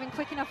wasn't moving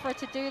quick enough for her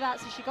to do that,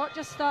 so she got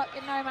just stuck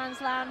in no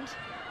man's land.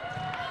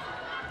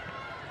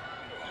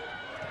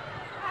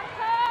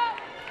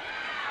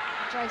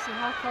 Josie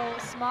Huckle,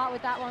 smart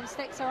with that one,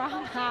 sticks her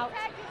arm out.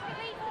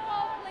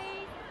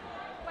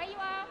 Where you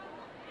are.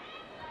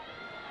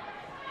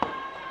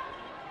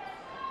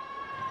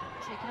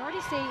 So you can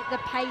already see the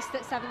pace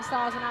that Severn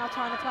Stars are now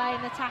trying to play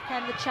in the attack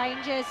end, the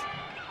changes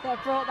that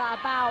have brought that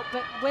about,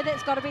 but with it,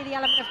 it's got to be the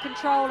element of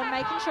control and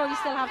making sure you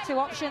still have two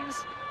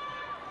options.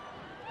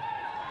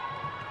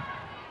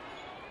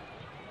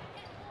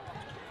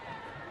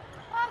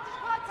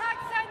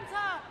 Contact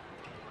centre.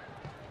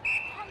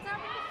 Contact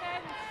with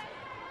defence.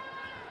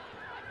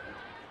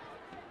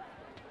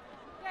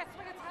 Yes,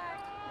 wing attack.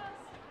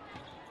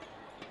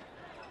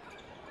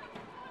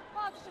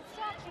 March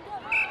obstruction,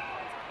 good.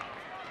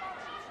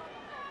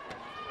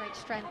 Great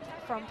strength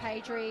from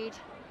Paige Reed.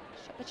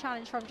 Shot the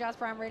challenge from Jazz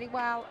Brown really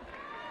well.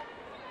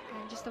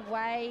 And just the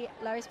way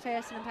Lois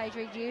Pearson and Paige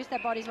Reed use their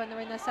bodies when they're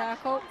in their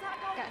circle,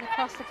 getting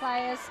across the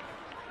players.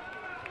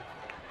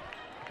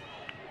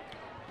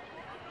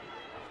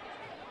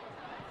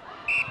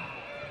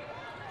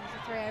 There's the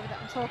 3 over that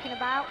I'm talking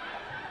about.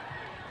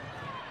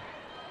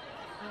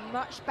 A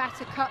much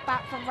better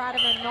cutback from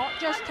Radaman, not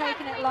just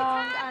taking it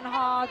long and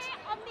hard.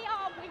 On the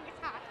arm, wing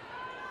attack.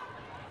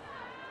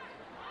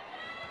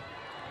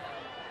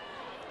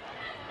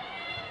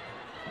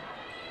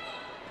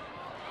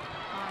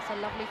 Oh, it's a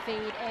lovely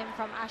feed in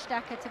from Ash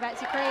Decker to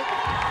Betsy Creek.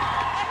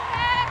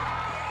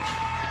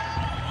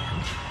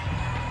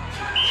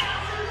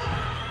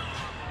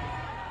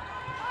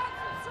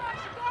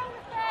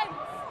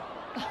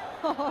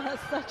 Oh,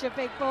 that's such a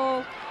big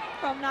ball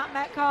from Nat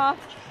Metcalf.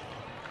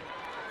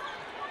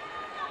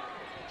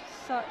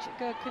 Such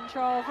good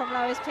control from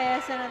Lois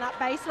Pearson, and that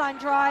baseline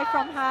drive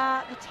from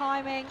her, the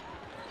timing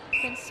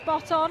has been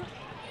spot on. A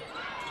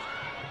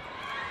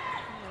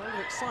lot of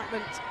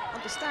excitement,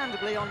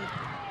 understandably, on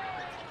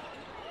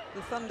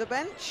the Thunder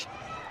bench.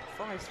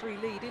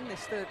 5-3 lead in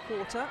this third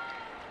quarter.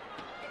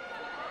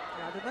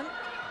 Radaman.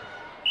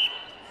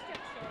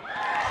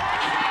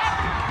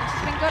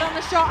 She's been good on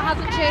the shot,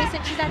 hasn't she,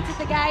 since she's entered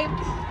the game.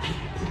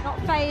 Not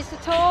phased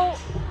at all.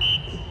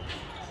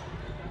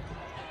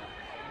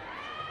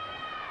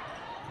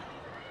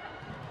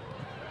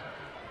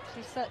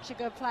 She's such a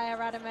good player,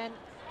 Radaman.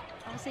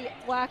 Obviously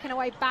working her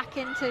way back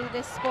into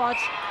this squad.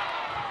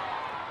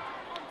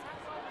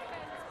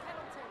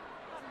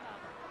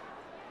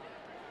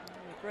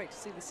 Great to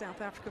see the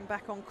South African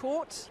back on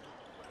court.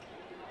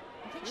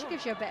 I think she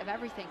gives you a bit of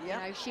everything.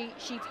 Yep. You know,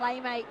 she play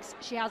makes,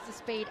 she has the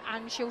speed,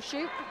 and she'll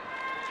shoot.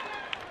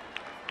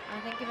 And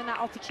I think given that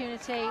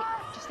opportunity,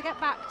 just to get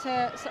back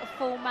to sort of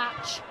full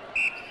match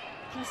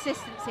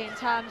consistency in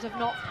terms of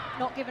not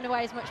giving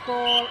away as much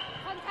ball.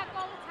 Contact,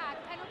 goal attack,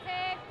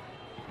 penalty.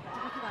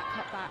 Look at that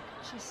cutback.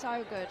 She's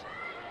so good.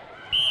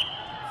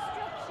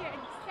 Obstruction,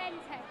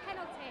 centre,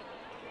 penalty.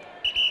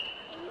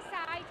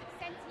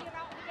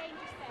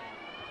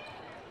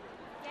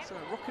 So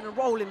rocking and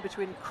rolling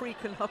between Creek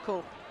and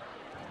Huckle.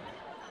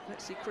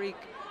 Betsy Creek,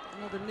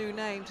 another new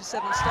name to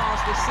Severn Stars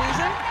this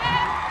season.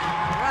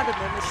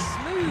 Radaman, as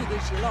smooth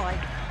as you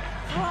like.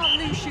 For our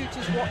new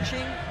shooters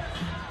watching,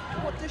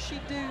 what does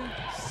she do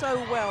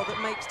so well that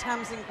makes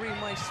Tamsin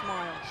Greenway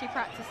smile? She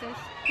practices.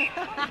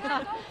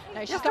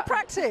 No, You have to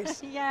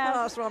practice. Yeah.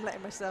 Oh, that's why I'm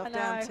letting myself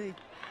down, T.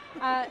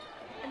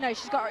 No,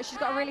 she's got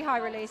a really high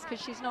release because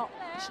she's not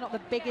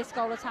the biggest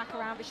goal attack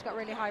around, but she's got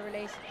really high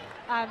release.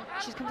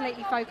 She's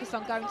completely focused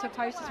on going to a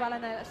post as well. I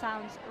know that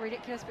sounds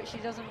ridiculous, but she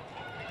doesn't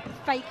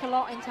fake a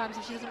lot in terms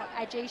of she doesn't look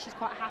edgy. She's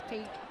quite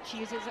happy. She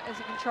uses it as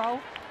a control,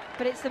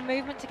 but it's the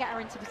movement to get her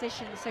into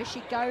position. So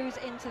she goes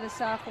into the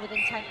circle with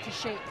intent to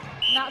shoot.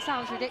 And that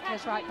sounds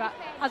ridiculous, right? But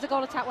as a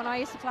goal attack, when I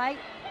used to play,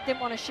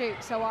 didn't want to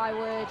shoot, so I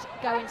would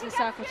go into the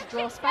circle to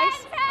draw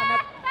space.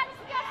 And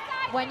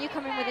when you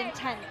come in with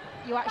intent,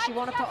 you actually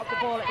want to put up the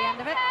ball at the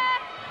end of it.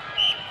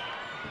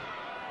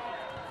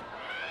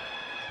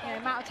 You know,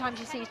 the amount of times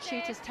you see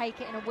shooters take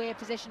it in a weird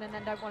position and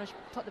then don't want to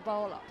put the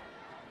ball up.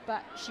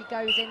 But she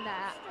goes in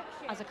there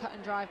as a cut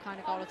and drive kind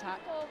of goal attack.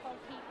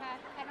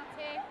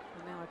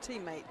 And now her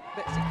teammate,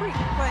 Betsy Creek,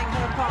 playing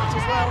her part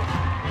as well.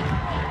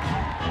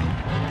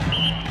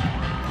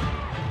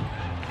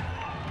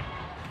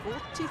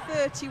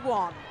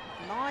 40-31,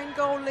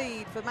 9-goal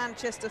lead for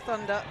Manchester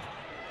Thunder.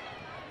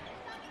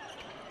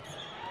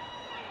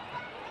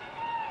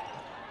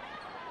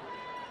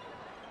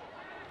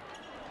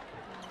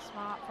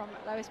 Smart from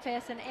Lois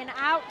Pearson, in,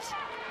 out.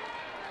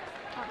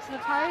 Up to the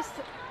post,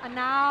 and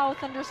now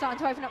Thunder are starting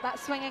to open up that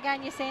swing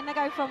again. You're seeing they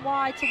go from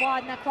wide to wide,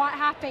 and they're quite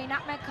happy.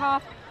 Nat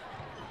Metcalf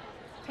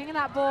pinging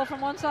that ball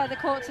from one side of the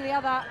court to the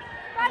other,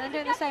 and then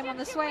doing the same on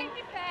the swing.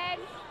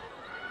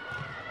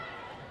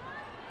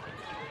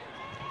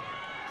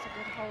 It's a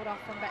good hold off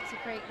from Betsy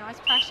Creek. Nice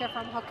pressure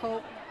from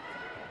Huckle.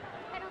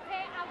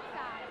 Penalty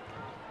outside.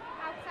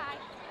 Outside.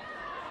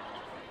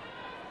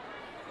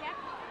 Yeah.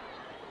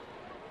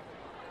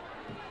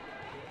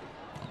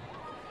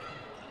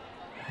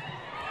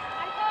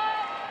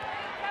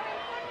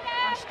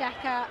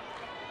 Decker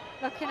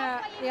looking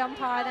at the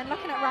umpire, then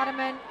looking at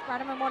Radaman.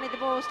 Radaman wanted the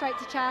ball straight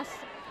to chest.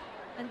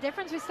 And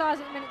difference with Stars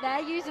at the minute,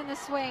 they're using the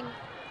swing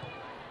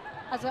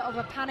as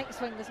a panic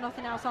swing. There's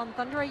nothing else on.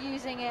 Thunder are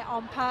using it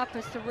on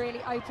purpose to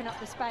really open up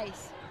the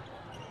space.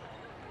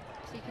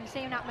 So you can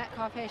see Nat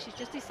Metcalf here. She's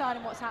just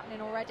deciding what's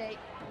happening already.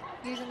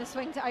 Using the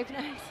swing to open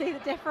it. See the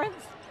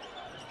difference?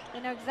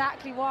 They know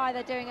exactly why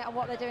they're doing it and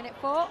what they're doing it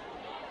for.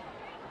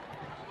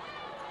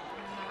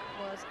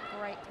 Was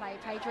great play.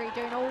 Paige Reed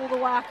doing all the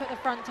work at the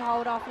front to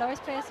hold off. Lois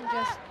Pearson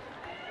just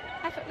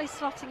effortlessly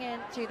slotting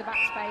in to the back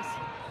space.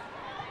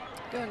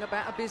 Going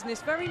about her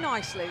business very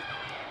nicely.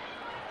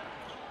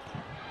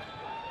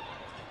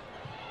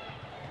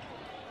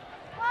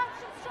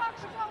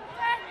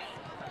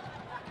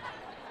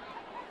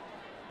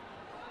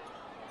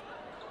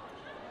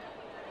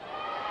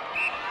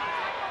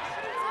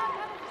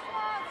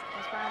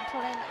 As Brown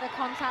pulling the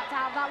contact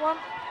out of that one.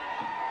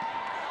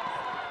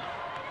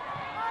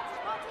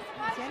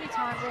 It's the only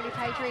time really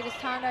Paige Reed has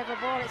turned over a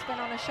ball, it's been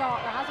on a shot.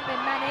 There hasn't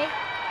been many.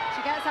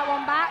 She gets that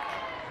one back.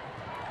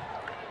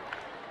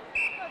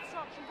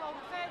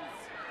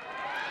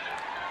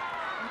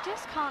 I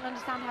just can't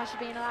understand how she's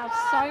being allowed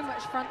so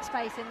much front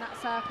space in that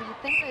circle.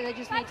 You'd think that they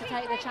just need to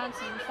take their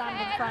chances and stand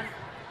in front.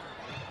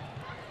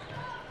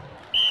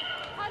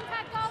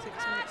 6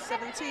 minutes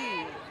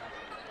 17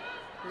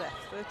 left,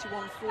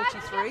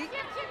 31-43.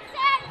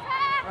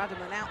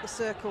 Radaman out the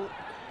circle.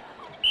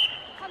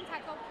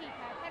 Contact goalkeeper,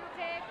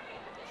 penalty.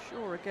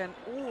 Sure, again,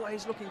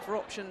 always looking for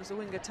options. The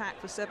wing attack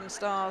for Severn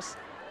Stars.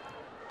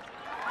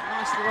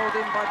 Nicely rolled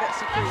in by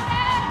Betsy Creek.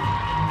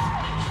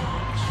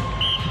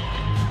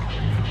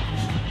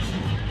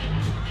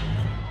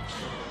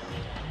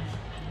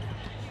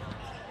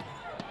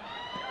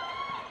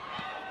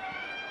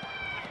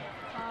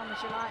 Calm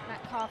as you like,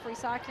 Metcalf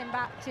recycling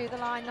back to the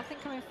line. Nothing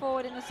coming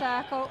forward in the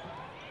circle.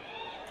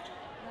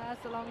 There's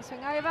the long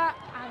swing over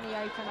and the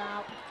open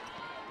out.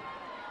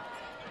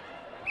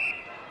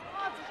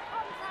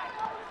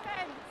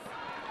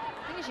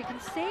 As you can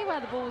see where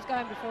the ball was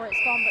going before it's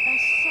gone, but they're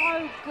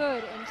so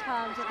good in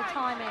terms of the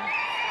timing.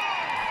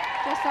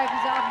 Just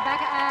opens it up and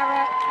back at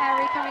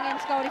Airy coming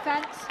into goal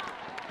defence.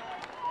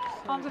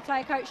 On for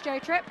play coach Joe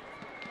Tripp.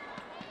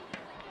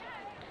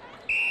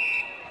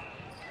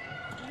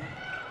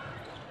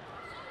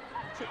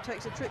 Tripp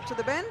takes a trip to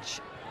the bench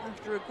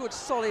after a good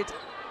solid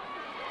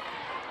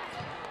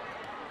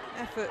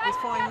effort with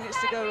 5 minutes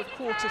to go of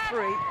quarter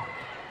 3.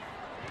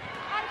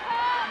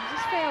 I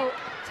just feel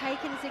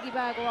taking Ziggy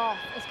Berger off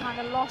has kind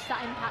of lost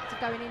that impact of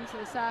going into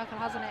the circle,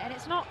 hasn't it? And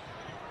it's not,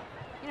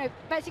 you know,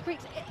 Betsy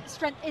Creek's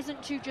strength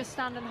isn't to just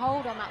stand and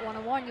hold on that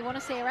one-on-one. You want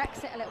to see her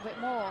exit a little bit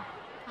more.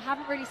 I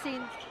haven't really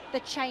seen the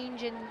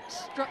change in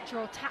structure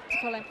or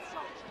tactical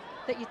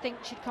that you'd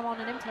think she'd come on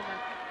and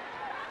implement.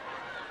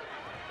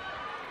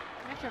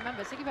 You have to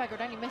remember, Ziggy Berger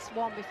had only missed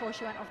one before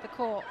she went off the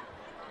court.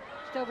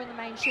 Still been the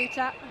main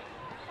shooter.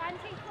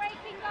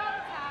 Anti-breaking goal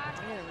attack.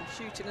 Yeah,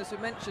 shooting, as we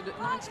mentioned, at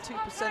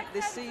 92%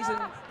 this season.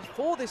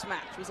 Before this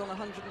match was on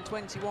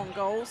 121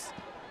 goals.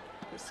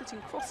 But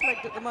sitting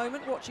cross-legged at the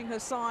moment, watching her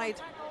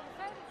side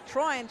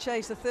try and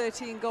chase a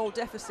 13-goal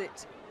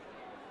deficit.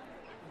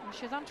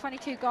 She was on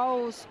 22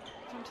 goals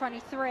from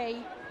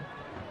 23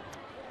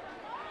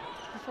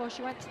 before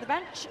she went to the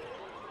bench.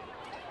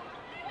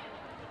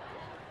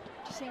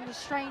 Just seemed a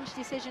strange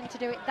decision to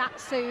do it that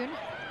soon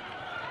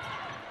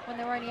when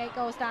they were only 8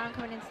 goals down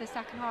coming into the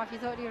second half. You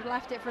thought you would have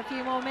left it for a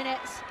few more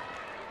minutes.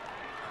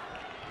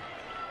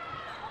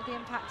 With the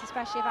impact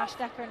especially of Ash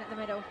Decker in at the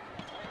middle.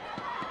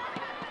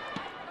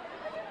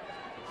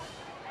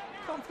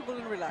 Comfortable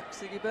and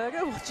relaxed, Siggy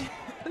Berger, watching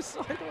the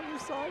side on the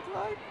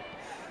sideline.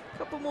 A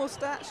couple more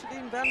stats.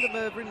 Shadeen van der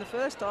Merwe in the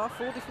first half,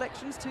 4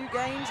 deflections, 2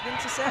 gains, an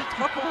intercept.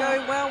 Huckle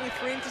going well with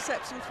 3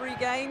 intercepts and 3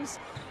 gains.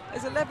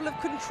 There's a level of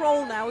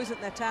control now,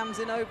 isn't there,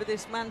 Tamsin, over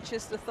this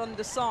Manchester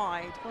Thunder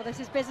side? Well, this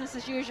is business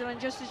as usual, and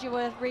just as you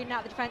were reading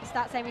out the defence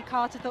stats, Amy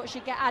Carter thought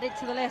she'd get added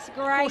to the list.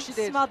 Great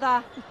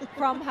smother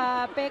from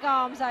her, big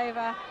arms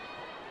over.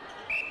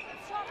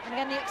 And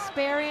again, the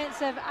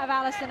experience of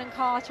Alison and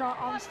Carter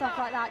on stuff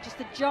like that, just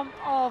the jump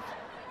of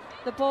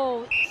the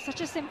ball, such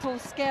a simple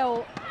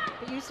skill,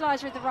 but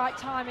utilised with the right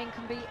timing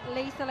can be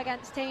lethal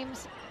against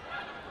teams.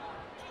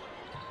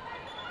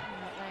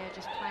 They are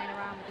just playing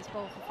around with this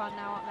ball for fun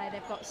now, aren't they?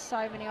 They've got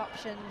so many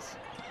options.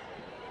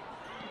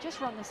 They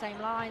just run the same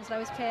lines.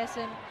 Lois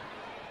Pearson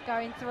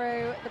going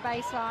through the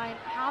baseline.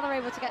 How they're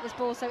able to get this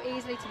ball so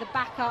easily to the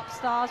backup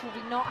Stars will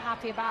be not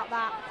happy about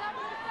that.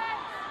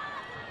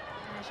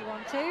 There's your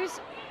 1-2s.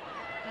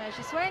 There's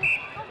your swing.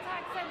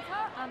 Contact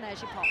centre. And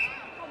there's your pop.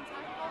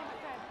 Contact on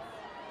defence.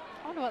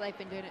 I wonder what they've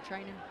been doing at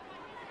training.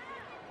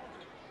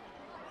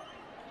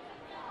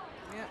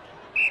 Yeah.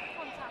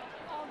 Contact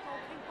on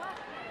goalkeeper.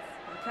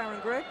 And Karen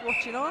Gregg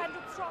watching on. And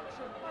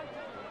obstruction.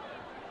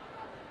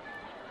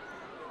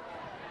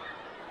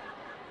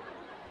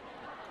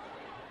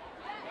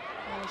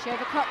 Oh, she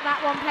overclocked that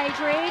one, Paige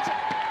Reed.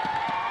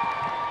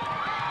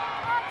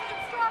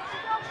 Obstruction,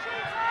 goal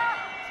shooter.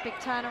 It's a big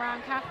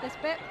turnaround, Kath, this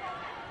bit.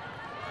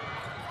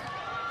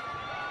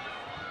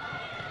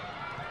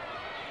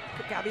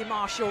 Gabby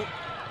Marshall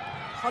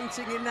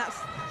hunting in that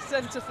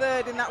centre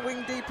third in that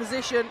wing D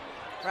position.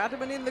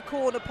 Radaman in the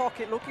corner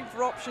pocket looking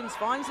for options,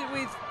 finds it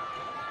with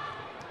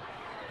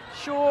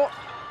Shaw.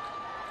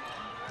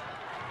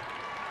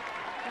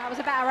 That was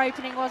a better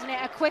opening, wasn't it?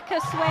 A quicker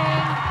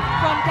swing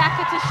from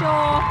Decker to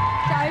Shaw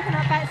to open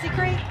up Betsy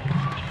Creek.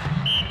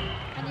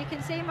 And you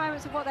can see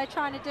moments of what they're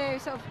trying to do,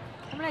 sort of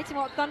emulating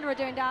what Thunder are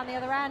doing down the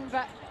other end,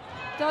 but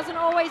doesn't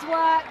always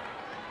work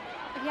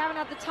if you haven't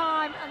had the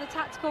time and the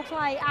tactical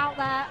play out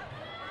there.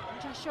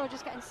 Just Shaw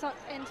just getting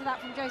sucked into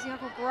that from Josie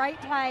Huckle. Great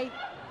play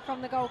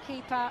from the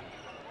goalkeeper.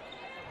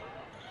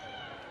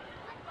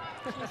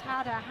 She's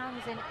had her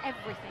hands in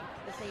everything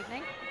this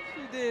evening.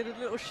 She did, a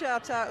little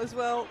shout out as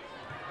well.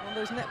 One of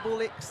those netball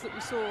licks that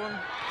we saw on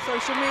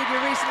social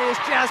media recently as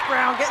Jazz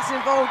Brown gets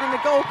involved in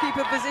the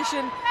goalkeeper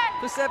position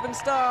for Severn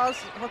Stars.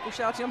 Huckle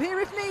shouting, "I'm here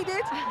if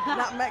needed."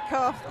 Nat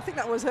Metcalf, I think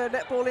that was her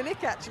netballing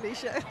ick actually,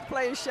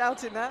 players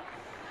shouting that.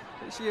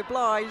 But she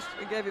obliged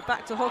and gave it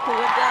back to Huckle,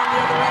 went down the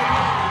other end.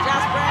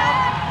 Jazz Brown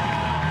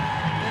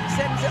then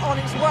sends it on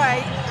its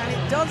way, and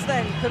it does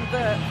then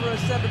convert for a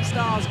Severn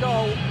Stars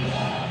goal.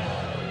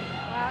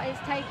 Well,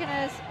 it's taken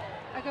us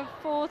a good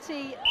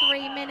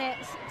 43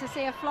 minutes to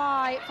see a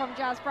fly from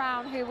Jazz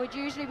Brown, who would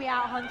usually be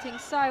out hunting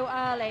so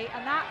early,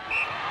 and that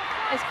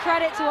is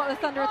credit to what the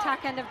Thunder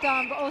attack end have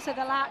done, but also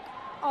the lack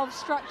of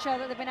structure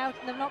that they've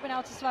not been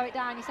able to slow it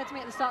down. You said to me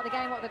at the start of the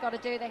game what they've got to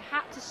do. They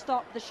had to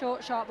stop the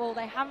short, sharp ball.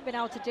 They haven't been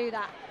able to do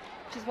that,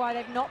 which is why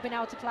they've not been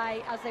able to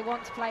play as they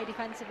want to play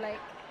defensively.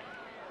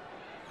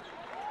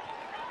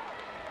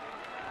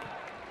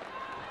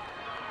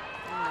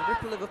 And a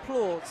ripple of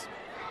applause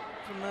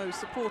from those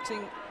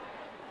supporting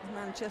the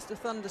Manchester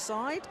Thunder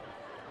side.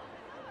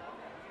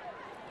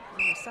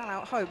 In a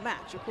sell-out home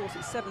match, of course,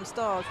 it's Severn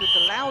Stars with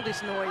the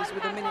loudest noise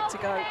with a minute to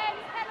go.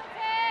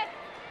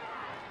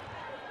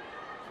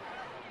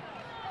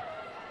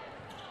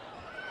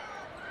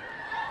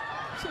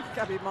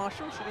 Gabby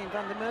Marshall, Shadeen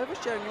van der Merwe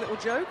showing a little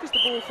joke as the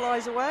ball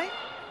flies away.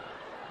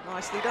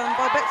 Nicely done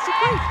by Betsy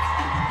Creek.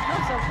 That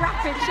was a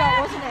rapid shot,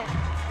 wasn't it?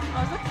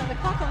 I was looking at the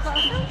clock, I was like,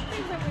 I don't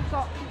think that we've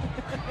got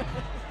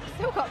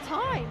still got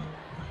time.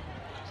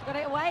 She got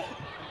it away.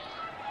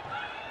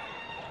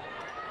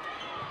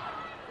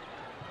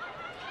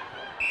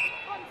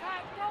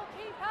 Contact,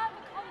 goalkeeper,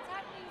 the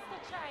contact needs to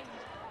change.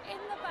 In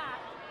the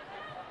back.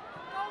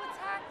 Goal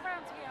attack,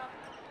 round here.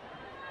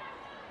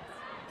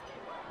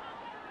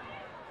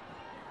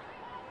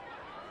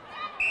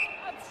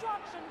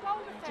 Obstruction, goal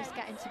defence. Just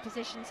get into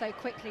position so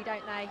quickly,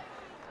 don't they?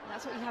 And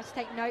that's what you have to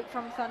take note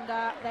from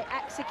Thunder. They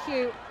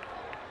execute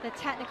the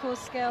technical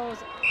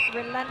skills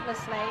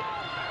relentlessly.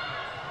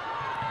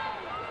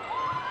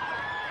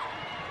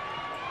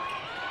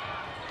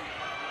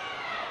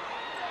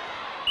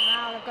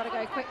 Now they've got to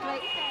go quickly.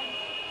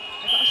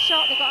 They've got a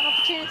shot, they've got an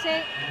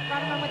opportunity.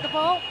 Radaman with the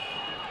ball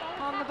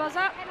on the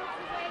buzzer.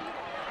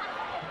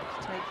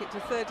 take it to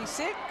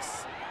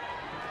 36.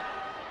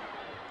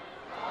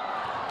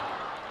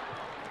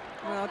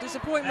 Well,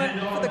 disappointment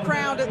for the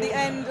crowd at the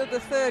end of the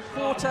third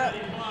quarter.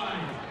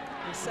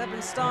 The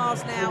Severn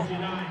Stars now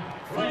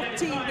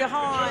 14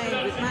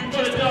 behind, with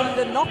Manchester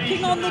Thunder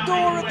knocking on the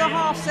door at the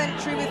half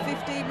century with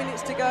 15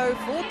 minutes to go.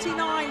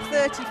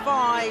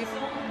 49-35,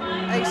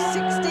 a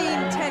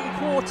 16-10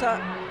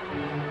 quarter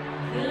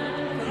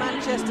for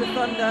Manchester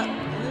Thunder.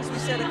 And as we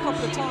said a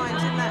couple of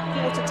times in that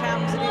quarter,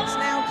 Townsend, it's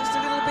now just a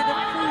little bit of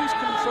cruise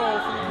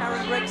control from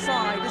Karen Gregg's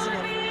side, isn't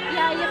it?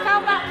 Yeah, you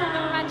felt that from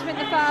the momentum in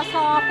the first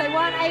half. They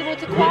weren't able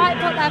to quite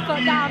put their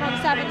foot down on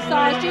Severn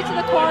Stars due to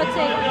the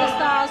quality of the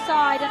Stars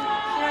side, and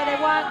they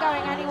weren't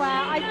going anywhere.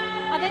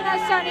 I think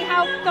that's certainly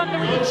helped Thunder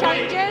with the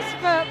changes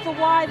for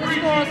why the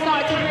score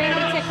started to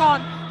really tick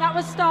on. That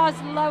was Stars'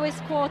 lowest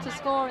quarter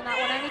score in that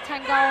one, only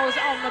 10 goals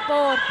on the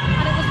board,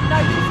 and it was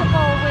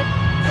noticeable with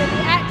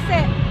the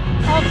exit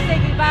of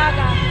Ziggy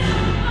Berger.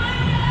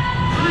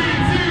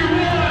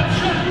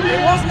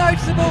 It was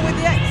noticeable with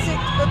the exit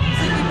of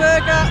Ziggy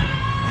Berger,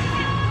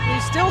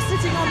 who's still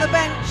sitting on the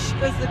bench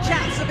as the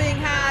chats are being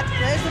had.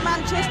 There's the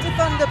Manchester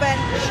Thunder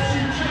bench.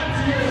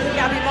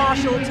 Gabby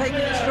Marshall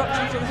taking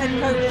instructions from head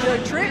coach Joe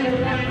Tripp.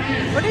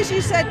 But as you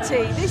said,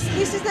 T, this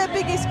is their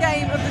biggest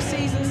game of the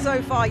season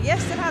so far.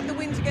 Yes, they've had the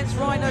wins against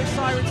Rhino,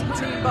 Sirens and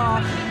Team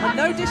Bath, and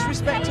no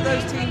disrespect to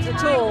those teams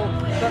at all,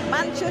 but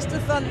Manchester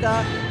Thunder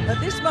at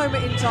this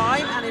moment in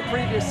time and in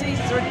previous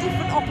seasons are a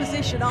different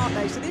opposition, aren't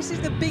they? So this is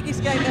the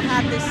biggest game they've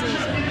had this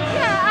season.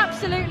 Yeah,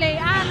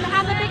 absolutely,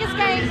 and the biggest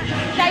game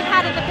they've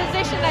had in the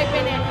position they've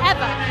been in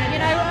ever.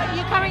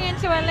 You're coming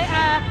into a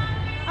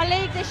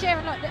league this year,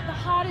 and look, the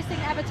hardest thing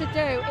ever to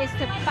do is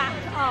to back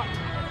up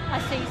a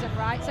season,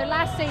 right? So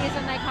last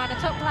season they kind of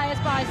took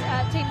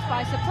teams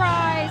by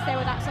surprise. They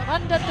were that sort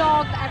of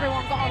underdog that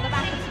everyone got on the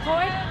back and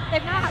supported.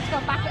 They've now had to go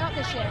and back it up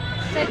this year.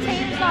 So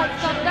teams like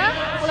Thunder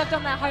will have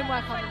done their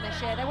homework on them this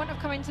year. They wouldn't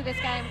have come into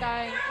this game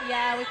going,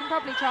 yeah, we can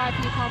probably try a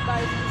few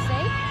combos and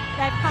see.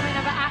 They've come in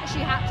and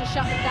actually had to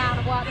shut them down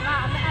and work them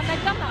out, and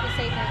they've done that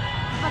this evening.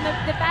 And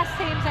the best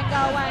teams then go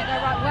away and go,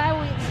 right, where are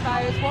we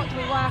exposed, what do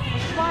we work on?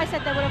 Which is why I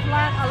said they would have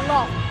learnt a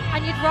lot.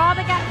 And you'd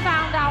rather get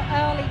found out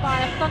early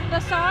by a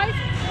Thunder side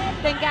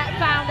than get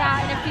found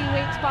out in a few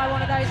weeks by one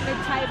of those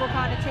mid-table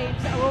kind of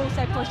teams that are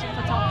also pushing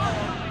for top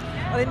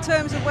four. Well, in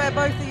terms of where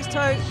both these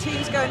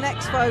teams go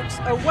next, folks,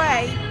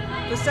 away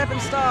the Severn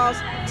Stars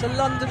to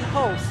London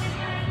Pulse.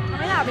 I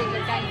mean, that'll be a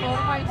good game for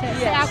them, won't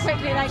it? Yes. See how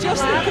quickly they can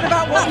Just work. thinking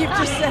about what you've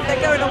just said, they're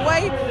going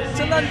away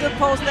to London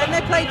Pulse, then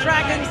they play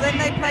Dragons, then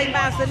they play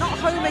Mavs. They're not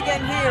home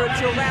again here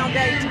until round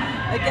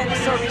 8 against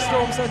Surrey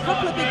Storm. So a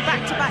couple of big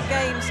back-to-back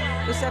games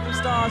for Severn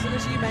Stars, and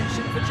as you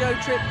mentioned, for Joe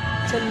Tripp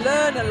to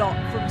learn a lot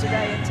from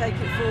today and take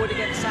it forward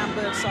against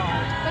Sandberg's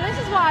side. But this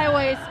is why I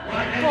always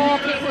bore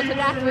people to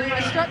death with my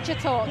structure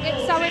talk.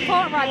 It's so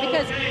important, right?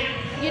 Because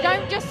you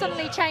don't just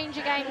suddenly change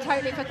your game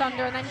totally for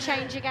Thunder and then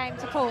change your game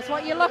to Pulse.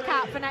 What you look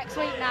at for next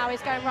week now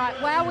is going, right,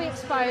 where are we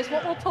exposed?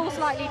 What will Pulse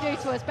likely do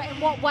to us? But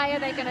in what way are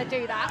they going to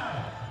do that?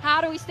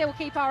 How do we still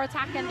keep our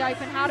attack end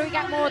open? How do we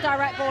get more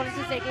direct ball into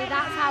Ziggy?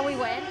 That's how we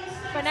win.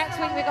 But next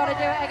week we've got to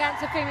do it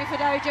against a Fumi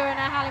Fidoja and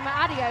a Halima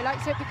Adio.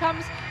 So it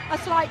becomes a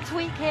slight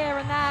tweak here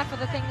and there for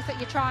the things that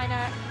you're trying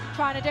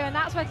to do. And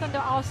that's where Thunder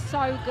are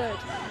so good,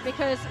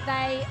 because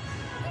they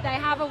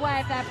have a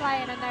way of their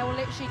playing, and they will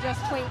literally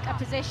just tweak a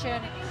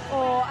position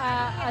or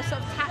a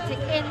sort of tactic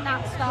in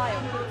that style.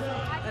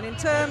 And in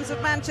terms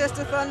of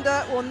Manchester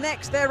Thunder, well,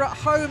 next they're at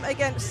home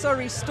against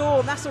Surrey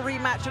Storm. That's a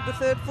rematch of the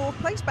third, fourth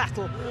place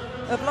battle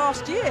of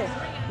last year,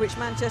 which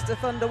Manchester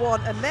Thunder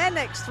won. And their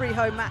next three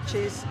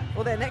matches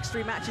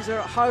are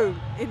at home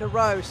in a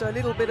row. So a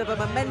little bit of a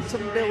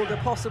momentum builder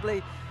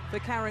possibly for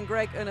Karen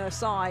Gregg and her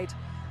side.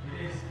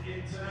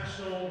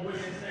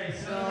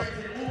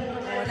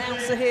 Our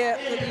announcer here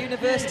at the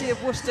University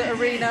of Worcester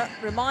Arena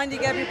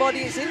reminding everybody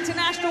it's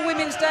International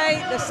Women's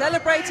Day. They're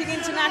celebrating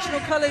international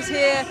colours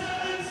here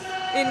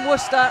in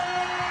Worcester.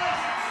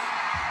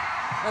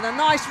 And a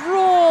nice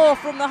roar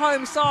from the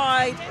home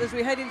side as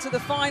we head into the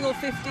final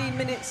 15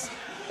 minutes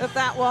of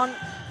that one.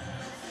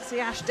 See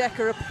Ash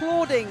Decker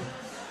applauding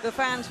the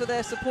fans for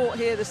their support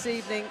here this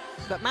evening.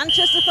 But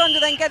Manchester Thunder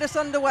then get us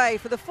underway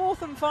for the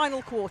fourth and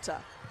final quarter.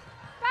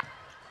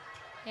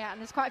 Yeah,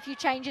 and there's quite a few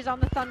changes on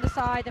the Thunder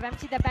side. They've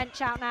emptied their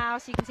bench out now,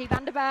 so you can see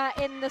Vanderbeer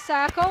in the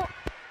circle.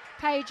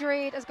 Paige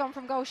Reed has gone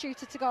from goal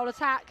shooter to goal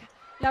attack.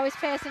 Lois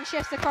Pearson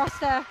shifts across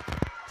to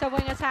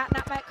wing attack.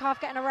 Nat Metcalf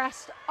getting a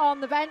rest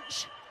on the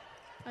bench.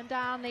 And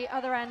down the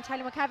other end,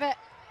 Taylor McKevitt,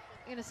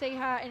 you're going to see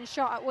her in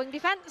shot at wing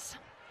defence.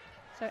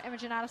 So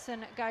Imogen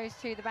Allison goes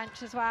to the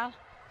bench as well.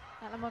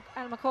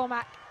 Ella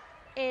McCormack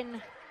in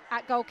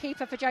at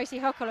goalkeeper for Josie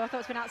Huckle, who I thought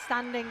has been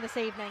outstanding this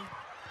evening.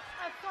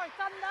 Sorry,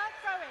 Thunder,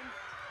 throwing.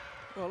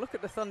 Well, look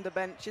at the Thunder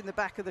bench in the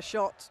back of the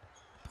shot.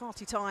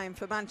 Party time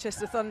for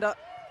Manchester Thunder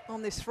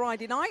on this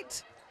Friday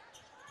night.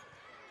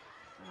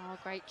 Oh,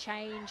 great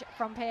change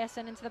from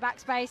Pearson into the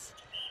backspace.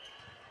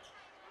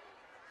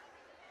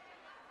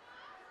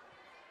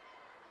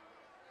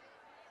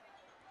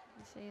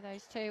 You see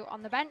those two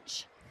on the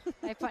bench.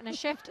 They've put in a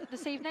shift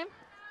this evening.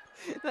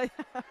 They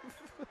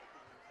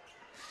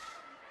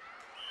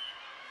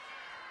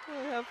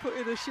have put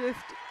in a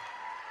shift.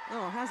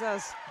 Oh,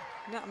 has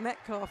Nat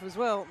Metcalf as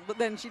well, but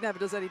then she never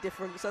does any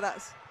different, so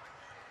that's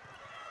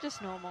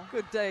just normal.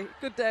 Good day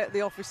at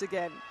the office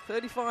again.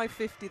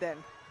 35-50 then.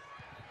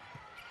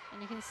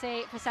 And you can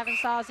see for Severn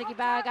Stars, Ziggy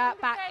Berger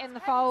back in the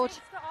fold.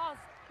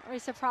 Very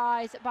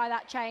surprised by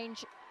that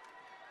change.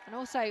 And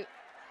also,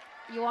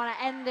 you want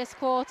to end this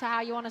quarter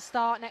how you want to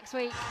start next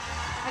week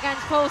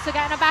against Paul. So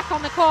getting her back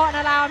on the court and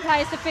allowing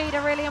players to feed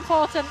are really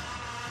important.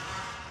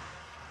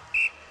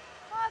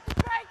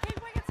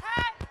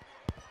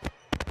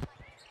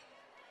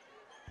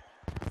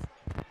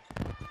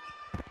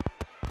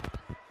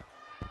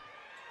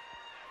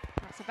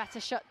 That's a better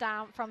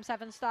shutdown from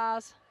Severn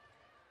Stars.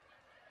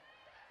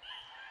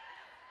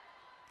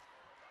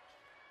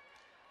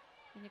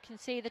 And you can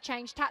see the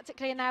change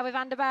tactically in there with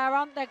Van der Beer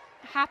on. They're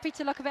happy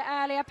to look a bit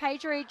earlier.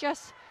 Paige Reed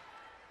just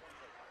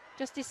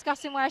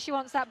discussing where she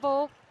wants that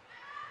ball.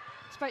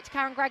 Spoke to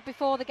Karen Gregg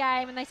before the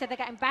game and they said they're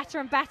getting better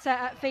and better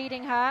at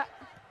feeding her.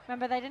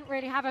 Remember, they didn't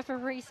really have her for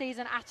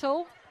pre-season at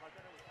all.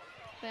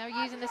 They're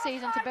using the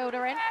season to build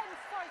her in.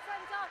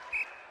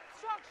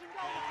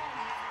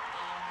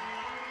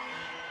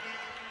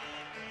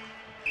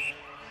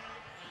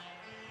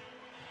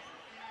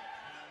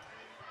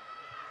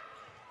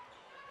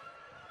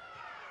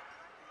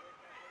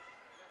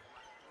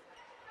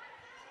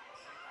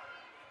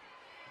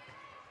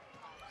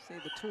 See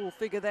the tall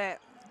figure there.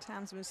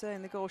 Tansman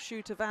saying the goal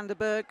shooter Van der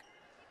Berg.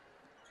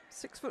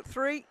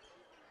 6'3".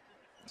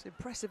 It's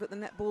impressive at the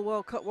Netball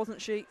World Cup, wasn't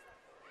she?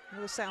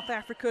 Another South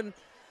African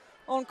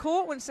on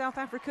court when South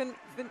African,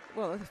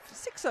 well,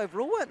 6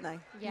 overall, weren't they?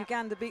 Yeah.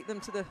 Uganda beat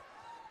them to the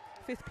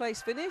 5th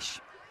place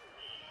finish.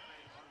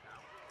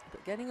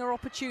 But getting her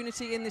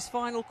opportunity in this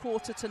final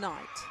quarter tonight.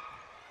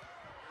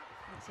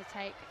 That's a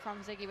take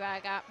from Ziggy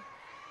Berger.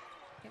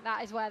 I think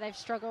that is where they've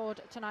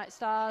struggled tonight,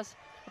 Stars.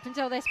 Up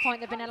until this point,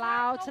 they've been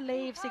allowed to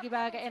leave Ziggy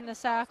Berger in the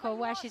circle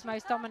where she's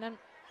most dominant.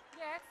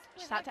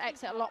 She's had to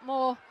exit a lot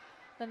more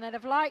than they'd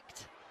have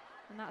liked,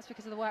 and that's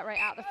because of the work rate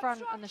out the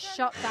front and the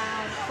shot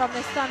down from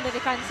this Thunder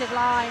defensive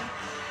line.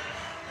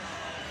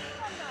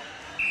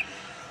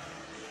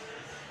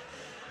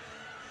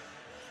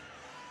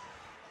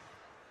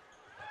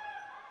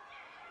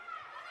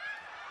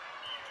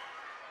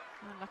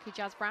 Unlucky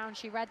Jazz Brown,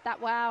 she read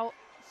that well.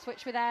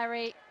 Switch with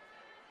Airy.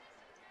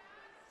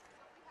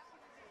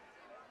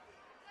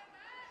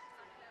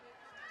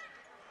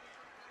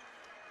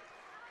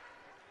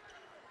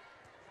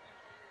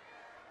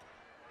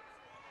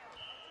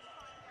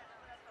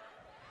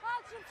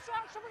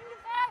 Obstruction with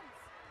defense.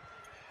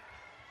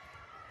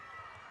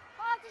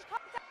 Just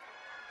come down.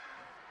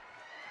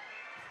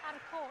 Out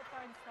of court,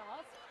 Severn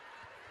Stars.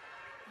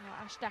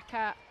 Oh, Ash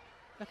Decker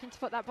looking to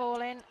put that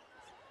ball in.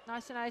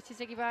 Nice and early to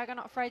Ziggy Berger,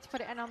 not afraid to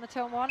put it in on the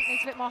turn one.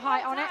 Needs a bit more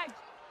height on it.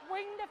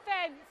 Wing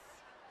defense.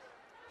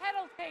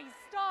 Penalty,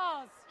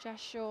 Stars. Jess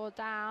Shaw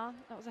down.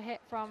 That was a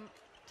hit from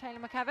Taylor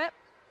McKevitt.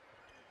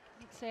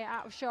 Let's see it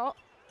out of shot.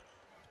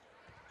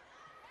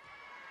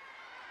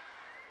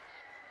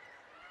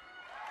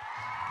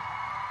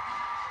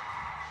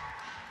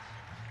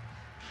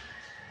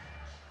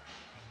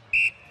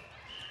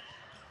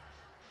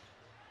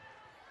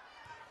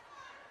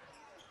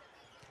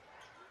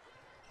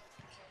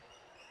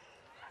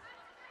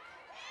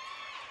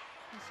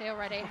 See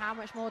already how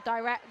much more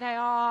direct they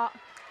are.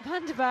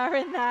 Van der Beer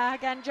in there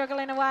again,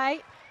 juggling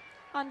away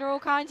under all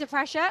kinds of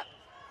pressure.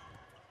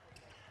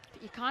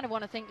 But you kind of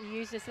want to think you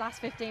use this last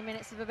 15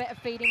 minutes of a bit of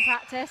feeding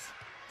practice.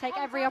 Take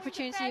every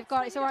opportunity you've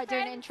got. It's all right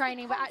doing it in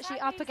training, but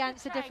actually up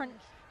against a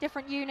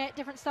different unit,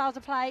 different styles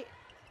of play.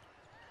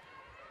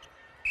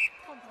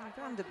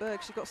 Van der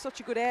Berg, she's got such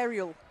a good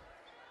aerial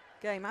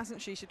game,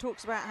 hasn't she? She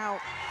talks about how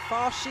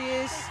fast she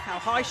is, how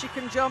high she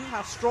can jump,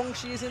 how strong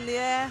she is in the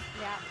air.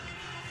 Yeah.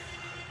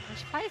 And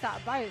she plays out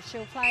of both.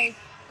 She'll play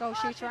goal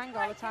shooter and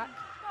goal attack.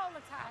 Goal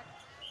attack.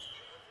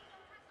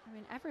 I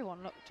mean,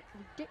 everyone looked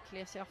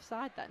ridiculously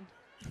offside then.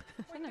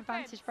 An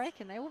advantage break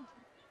and they all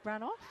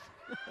ran off.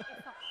 I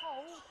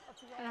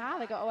don't know how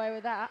they got away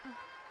with that.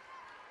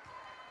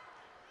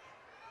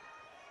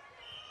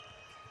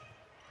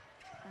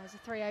 There's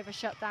a 3-over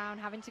shutdown,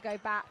 having to go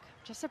back.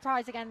 Just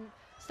surprised again,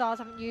 Stars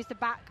haven't used the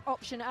back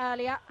option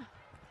earlier.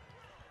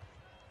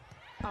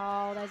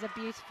 Oh, there's a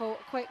beautiful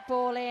quick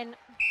ball in.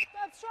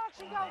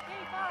 Obstruction,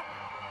 goalkeeper.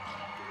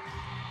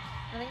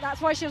 I think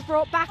that's why she was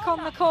brought back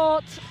on the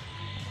court.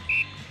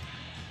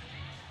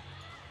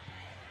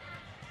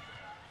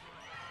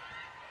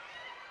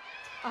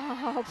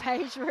 Oh,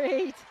 Paige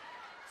Reed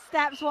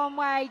steps one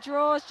way,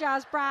 draws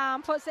Jazz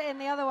Brown, puts it in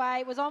the other way.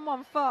 It was on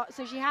one foot,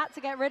 so she had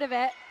to get rid of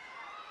it.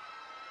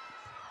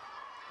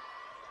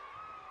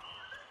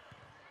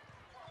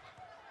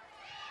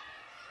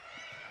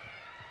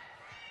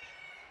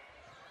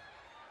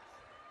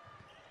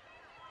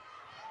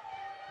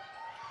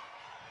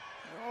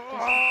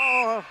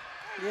 Oh,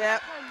 yeah.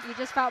 You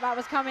just felt that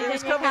was coming, It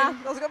was didn't you, coming.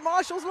 Kath? I was like,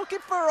 Marshall's looking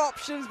for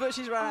options, but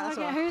she's run out of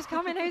time. Who's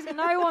coming?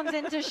 No one's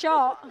into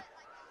shot.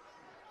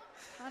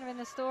 Kind of in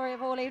the story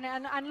of all evening.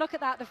 And look at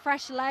that, the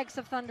fresh legs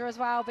of Thunder as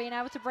well, being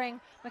able to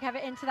bring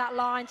McKevitt into that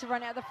line to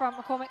run it at the front,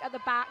 McCormick at the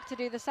back to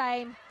do the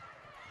same.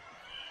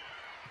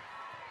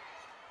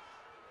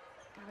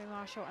 Gabby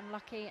Marshall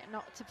unlucky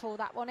not to pull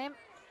that one in.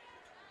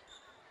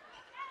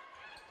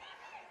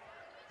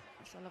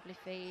 That's a lovely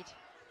feed.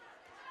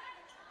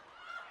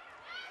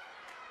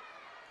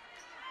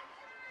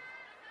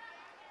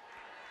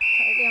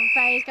 Totally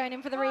unfazed, going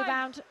in for the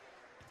rebound.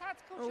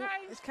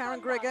 Is Karen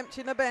Gregg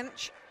emptying the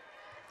bench?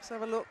 Let's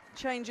have a look.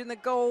 Changing the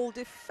goal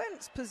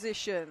defence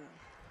position.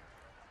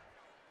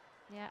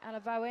 Yeah, Ella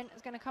Bowen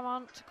is going to come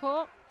on to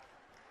court.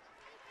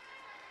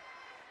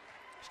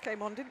 She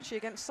came on, didn't she,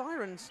 against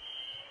Sirens?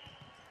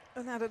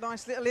 And had a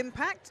nice little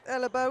impact.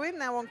 Ella Bowen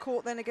now on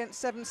court then against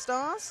Severn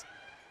Stars.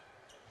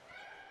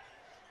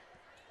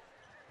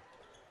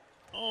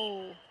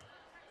 Oh.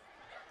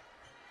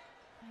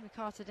 Amy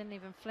Carter didn't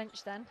even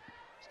flinch then.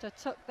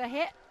 Just took the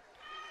hit.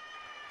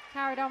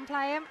 Carried on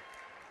playing.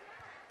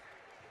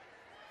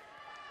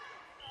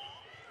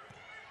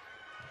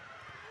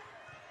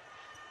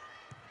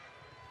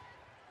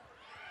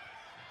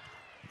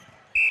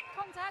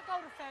 Contact, goal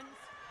defence.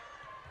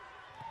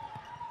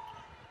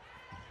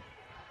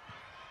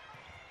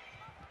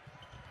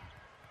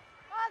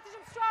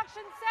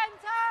 Obstruction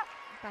centre.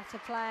 Better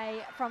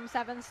play from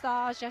Severn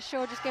Stars. Jess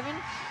Shaw just giving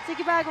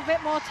Ziggy Berg a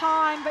bit more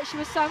time, but she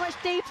was so much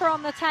deeper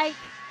on the take.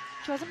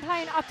 She wasn't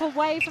playing up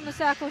away from the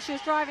circle, she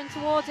was driving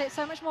towards it.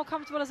 So much more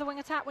comfortable as a wing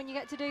attack when you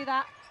get to do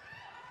that.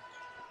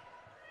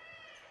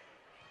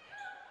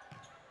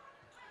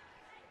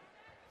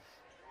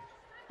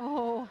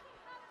 Oh,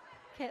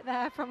 hit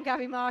there from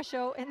Gabby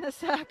Marshall in the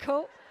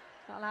circle.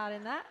 Not allowed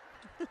in that.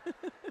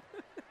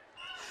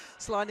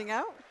 Sliding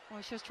out.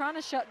 Well, she was trying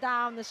to shut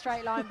down the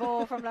straight line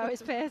ball from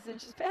Lois Pearson.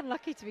 She's a bit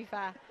unlucky, to be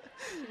fair.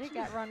 She did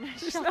get run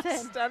shot in.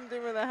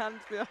 Standing with her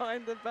hands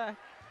behind her back.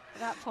 At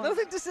that point.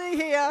 Nothing to see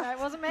here. No, it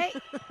wasn't me.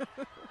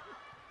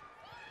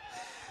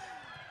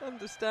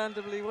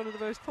 Understandably, one of the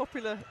most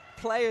popular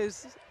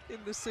players in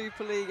the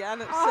Super League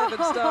and at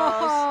Severn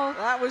Stars.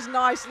 That was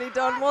nicely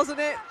done, wasn't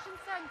it?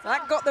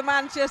 That got the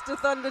Manchester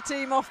Thunder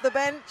team off the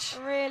bench.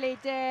 Really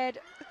did.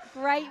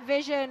 Great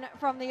vision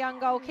from the young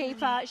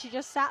goalkeeper. She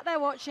just sat there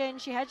watching.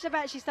 She hedged her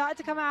bet. She started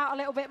to come out a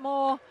little bit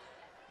more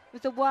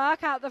with the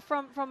work out the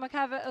front from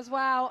McKevitt as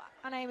well,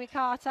 and Amy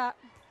Carter.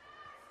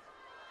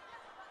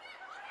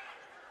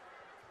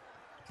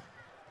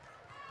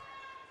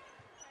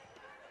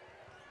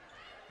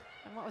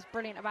 And what was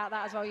brilliant about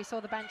that as well, you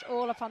saw the bench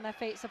all up on their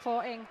feet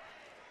supporting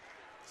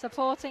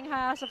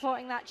her,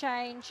 supporting that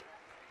change.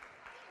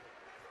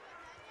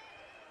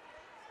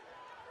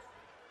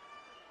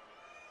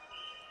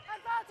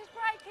 Advantage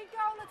breaking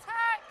goal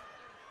attack.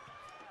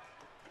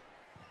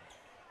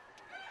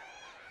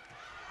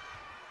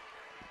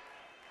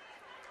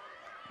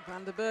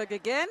 Van der Berg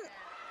again.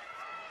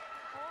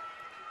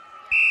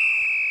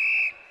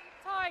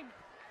 Time.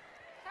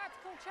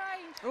 Tactical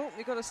change. Oh,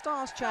 we've got a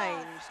Stars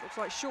change. Looks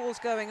like Shaw's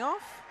going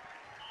off.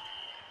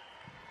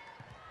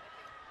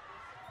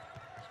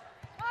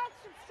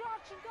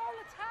 Obstruction goal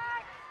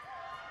attack.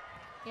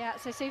 Yeah,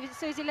 so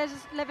Susie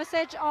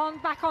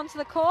Liversidge back onto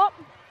the court.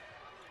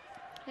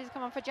 He's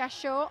come on for Jess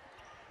Shaw.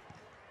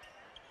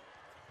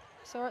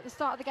 Saw at the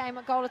start of the game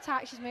at goal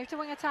attack, she's moved to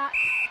wing attack.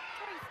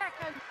 20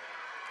 seconds.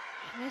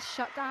 And this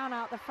shut down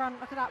out the front.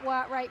 Look at that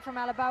work rate from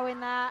Ella Bowen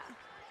there.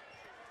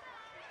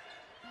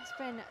 That's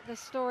been the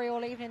story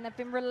all evening. They've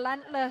been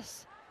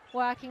relentless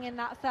working in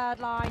that third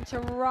line to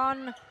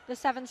run the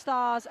Severn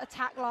Stars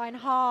attack line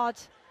hard.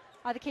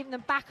 Either keeping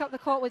them back up the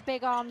court with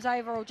big arms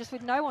over or just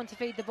with no one to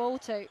feed the ball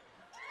to.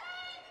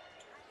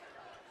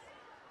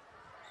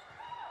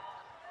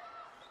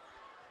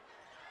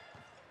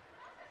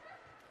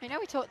 You know,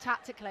 we talked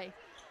tactically.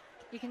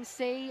 You can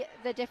see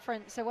the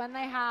difference. So when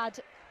they had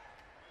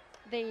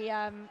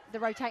the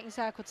rotating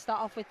circle to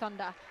start off with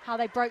Thunder, how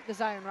they broke the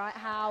zone, right?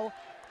 How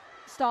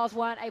Stars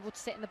weren't able to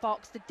sit in the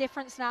box. The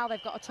difference now,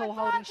 they've got a tall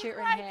holding shooter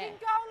in here.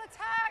 Goal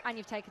attack. And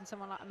you've taken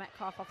someone like a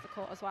Metcalf off the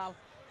court as well.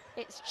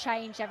 It's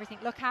changed everything.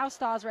 Look how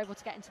Stars are able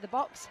to get into the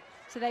box.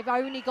 So they've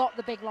only got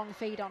the big long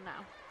feed on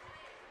now.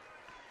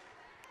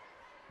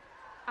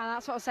 And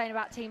that's what I was saying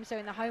about teams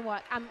doing the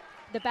homework. And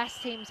the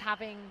best teams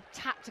having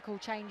tactical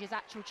changes,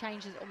 actual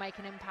changes that will make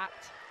an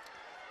impact.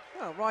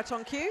 Well, right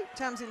on cue.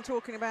 Tamsin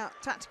talking about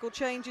tactical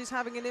changes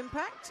having an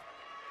impact.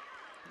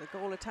 The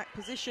goal attack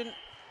position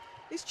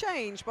is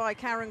changed by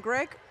Karen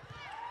Gregg.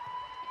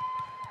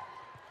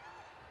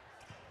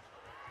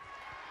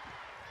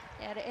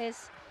 Yeah, it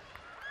is.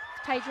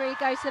 Paige Reed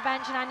goes to the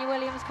bench and Anya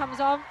Williams comes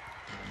on.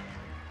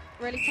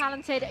 Really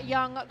talented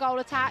young goal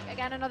attack.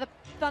 Again, another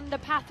Thunder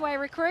pathway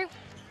recruit.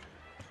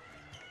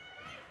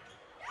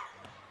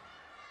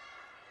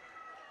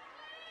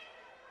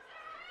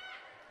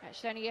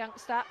 She's only a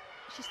youngster.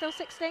 She's still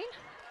 16?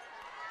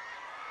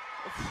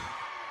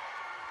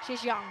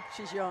 She's young.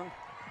 She's young.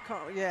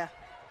 Yeah.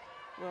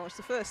 Well, it's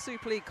the first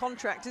Super League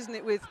contract, isn't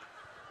it, with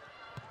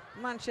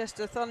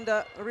Manchester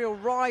Thunder, a real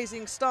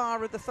rising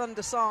star of the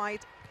Thunder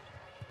side.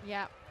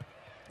 Yeah.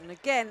 And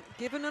again,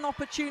 given an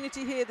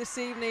opportunity here this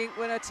evening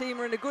when her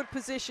team are in a good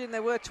position.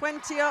 There were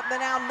 20 up, they're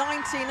now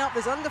 19 up.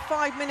 There's under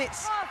 5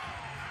 minutes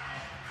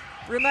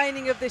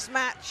remaining of this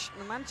match.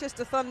 The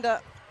Manchester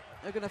Thunder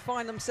are going to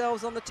find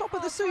themselves on the top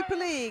of the Super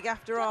League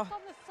after our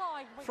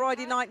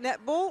Friday night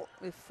netball,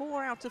 with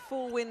 4 out of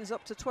 4 wins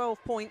up to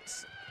 12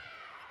 points.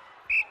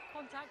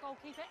 Contact,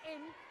 goalkeeper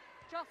in,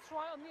 just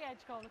right on the edge,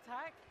 goal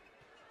attack.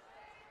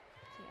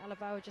 See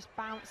Alaboa just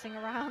bouncing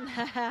around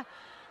there.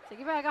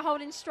 Siggeberger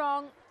holding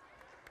strong.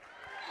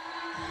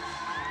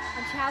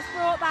 And she has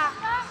brought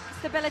that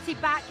stability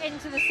back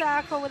into the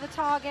circle with a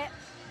target.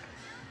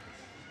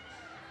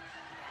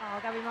 Oh,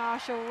 Gabby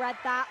Marshall read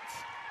that.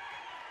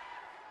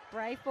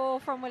 Brave ball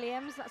from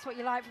Williams. That's what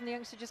you like from the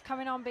youngster, just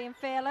coming on, being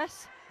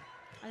fearless.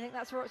 I think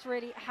that's what's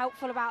really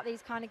helpful about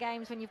these kind of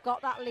games. When you've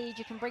got that lead,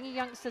 you can bring your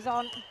youngsters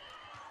on. You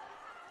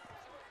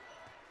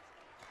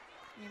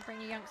can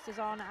bring your youngsters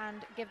on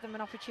and give them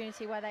an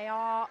opportunity where they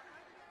are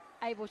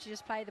able to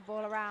just play the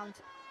ball around.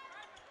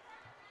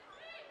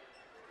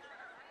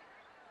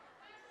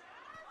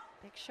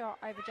 Big shot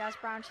over Jazz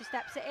Brown. She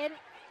steps it in.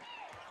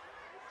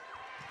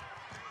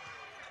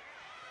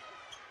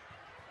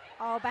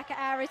 Oh, Becca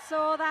Airy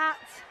saw that.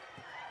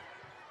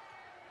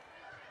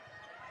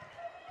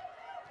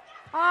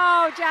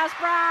 Oh, Jazz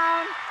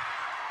Brown.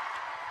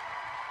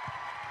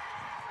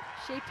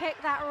 She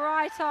picked that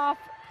right off.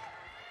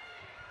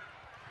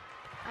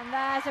 And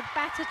there's a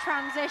better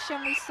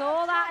transition. We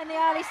saw that in the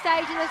early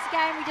stage of this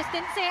game. We just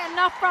didn't see it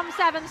enough from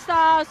Severn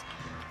Stars.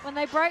 When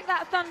they broke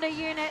that Thunder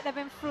unit, they've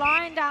been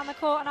flying down the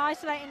court and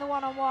isolating the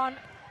one-on-one.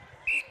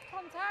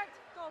 Contact,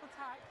 goal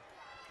attack.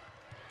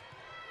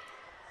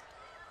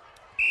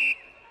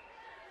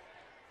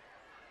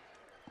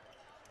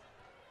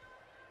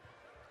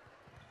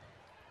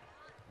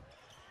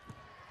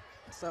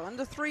 So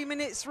under 3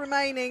 minutes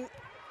remaining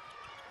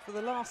for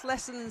the last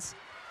lessons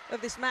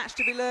of this match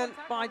to be learned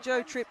by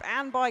Jo Tripp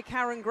and by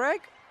Karen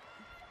Gregg.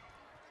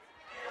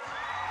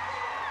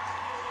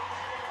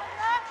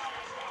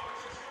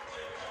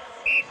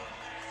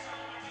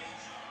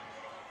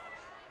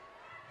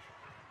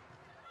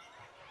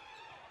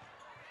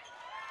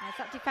 There's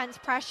that defence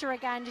pressure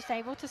again, just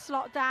able to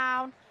slot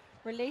down,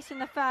 releasing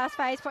the first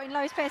phase, putting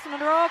Lois Pearson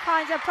under all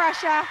kinds of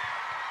pressure.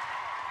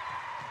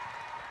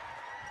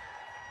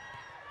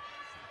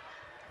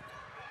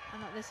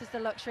 And this is the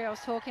luxury I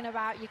was talking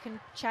about. You can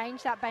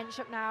change that bench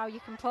up now.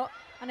 You can put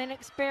an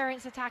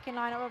inexperienced attacking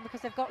lineup on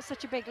because they've got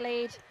such a big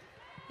lead.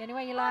 The only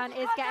way you learn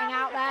is getting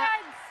out there.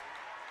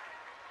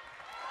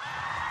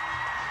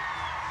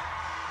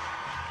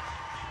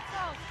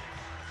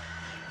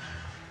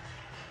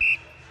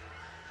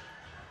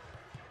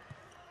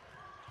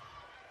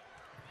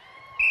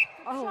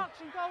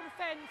 Obstruction, goal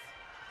defence.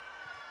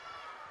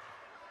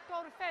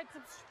 Goal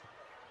defence.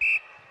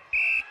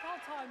 Goal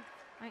time.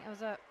 I think there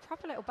was a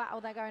proper little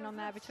battle there going on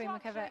there between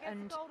McKevitt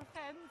and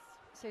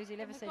Susie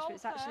Liversidge, but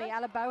it's actually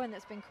Ella Bowen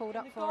that's been called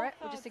up for it.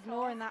 We're just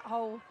ignoring that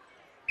whole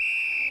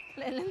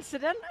little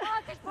incident.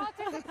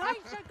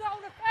 Participation, goal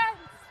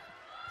defence.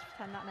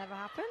 Pretend that never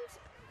happened.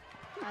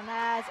 And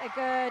there's a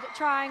good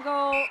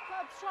triangle.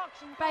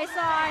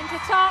 Baseline to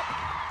top.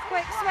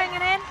 Quick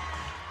swinging in.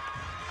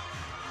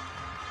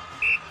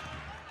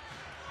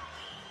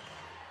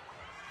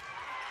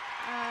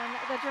 And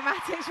the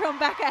dramatics from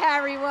Becca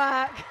Harry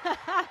work.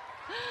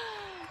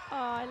 Oh,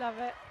 I love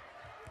it.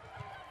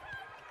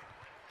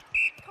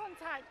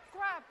 Contact,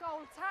 grab,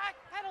 goal, attack,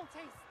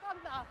 penalties,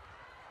 Thunder.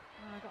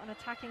 Oh, got an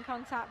attacking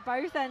contact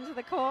both ends of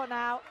the court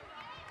now.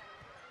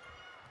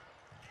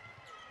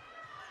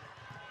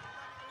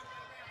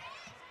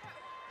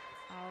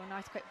 Oh,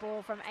 nice quick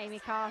ball from Amy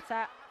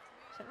Carter.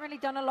 She hasn't really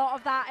done a lot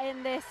of that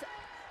in this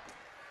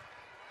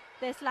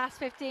last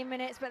 15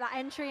 minutes, but that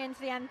entry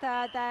into the end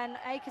third, then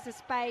acres of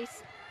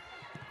space.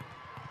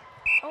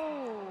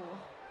 Oh.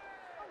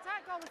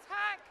 Contact, goal,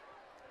 attack.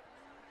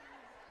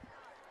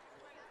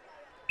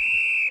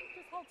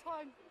 This whole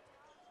time,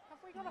 have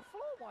we got a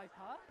floor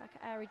wiper? Becca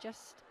Airy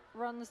just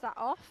runs that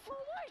off.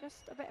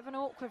 Just a bit of an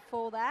awkward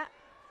fall there.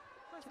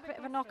 Just a bit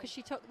of a knock as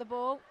she took the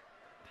ball.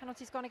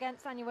 Penalty's gone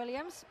against Anya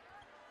Williams.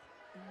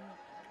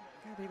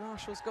 Gabby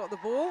Marshall's got the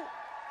ball.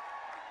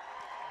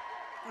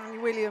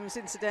 Anya Williams,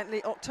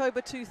 incidentally,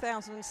 October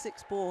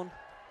 2006 born.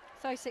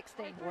 So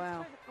 16.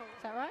 Wow. Is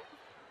that right?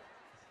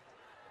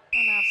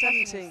 Oh, no,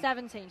 17.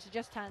 17. She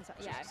just turned.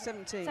 Yeah.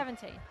 17.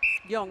 17.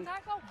 Young.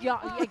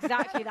 Young,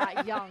 exactly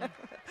that. Young.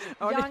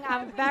 Young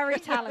and very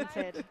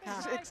talented.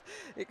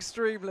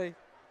 Extremely.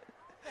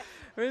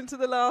 We're into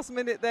the last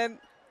minute then.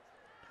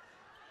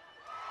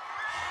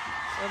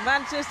 The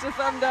Manchester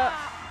Thunder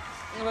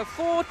have a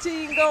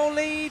 14-goal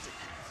lead,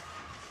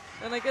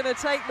 and they're going to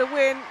take the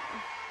win.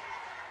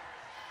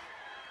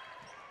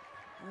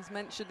 As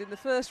mentioned, in the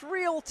first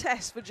real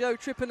test for Jo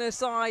Tripp and her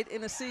side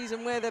in a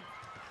season where they've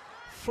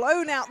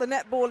flown out the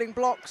netballing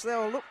blocks.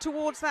 They'll look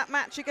towards that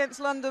match against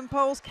London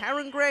Poles.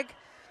 Karen Gregg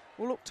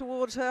will look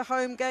towards her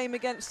home game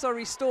against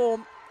Surrey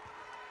Storm.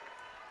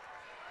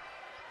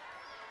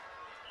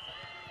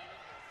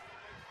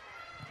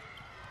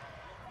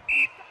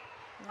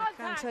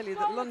 can tell you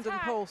that London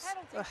Pulse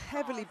are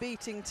heavily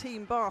beating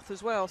Team Bath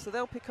as well, so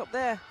they'll pick up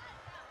their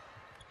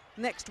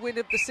next win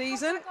of the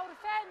season.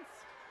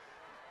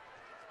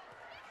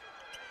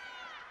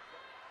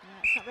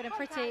 It's not been a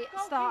pretty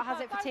start,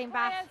 has it, for Team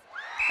Bath?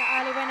 The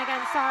early win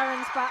against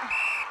Sirens, but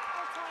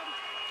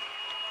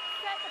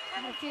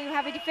a few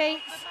heavy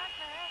defeats.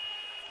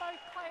 Both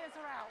players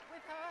are out.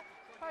 With her,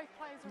 both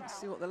players are out. Let's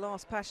see what the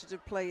last passage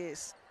of play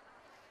is.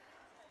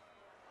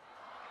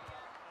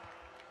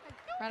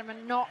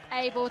 Redmond not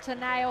able to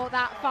nail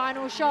that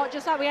final shot,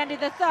 just like we ended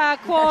the third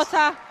quarter.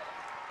 Yes.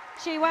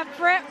 She went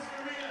for it.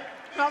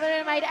 Not that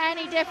it made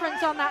any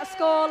difference on that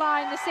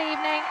scoreline this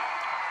evening.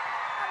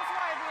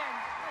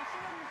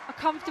 A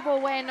comfortable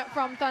win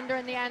from Thunder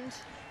in the end.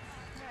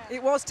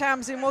 It was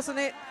Tamsin, wasn't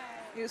it?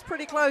 It was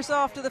pretty close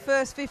after the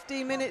first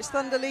 15 minutes.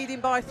 Thunder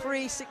leading by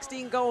 3,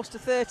 16 goals to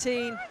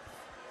 13.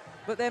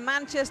 But their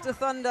Manchester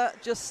Thunder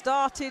just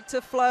started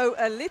to flow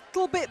a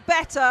little bit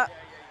better,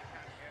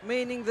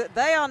 meaning that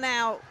they are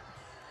now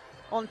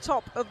on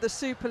top of the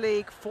Super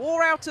League.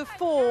 4 out of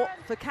 4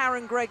 for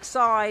Karen Gregg's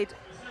side.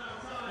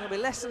 There'll be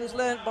lessons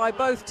learned by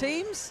both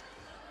teams,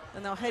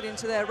 and they'll head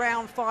into their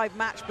round 5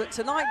 match. But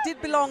tonight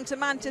did belong to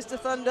Manchester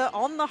Thunder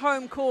on the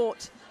home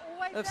court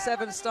of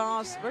Severn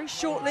Stars. Very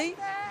shortly,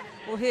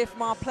 we'll hear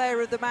from our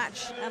player of the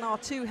match and our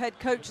 2 head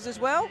coaches as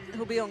well,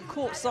 who'll be on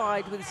court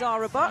side with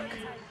Zara Buck.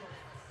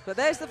 But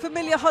there's the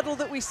familiar huddle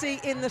that we see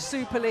in the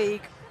Super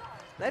League,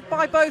 led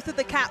by both of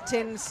the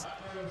captains.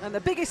 And the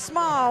biggest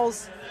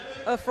smiles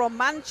are from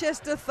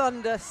Manchester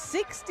Thunder,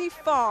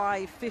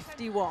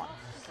 65-51.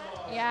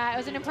 Yeah, it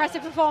was an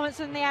impressive performance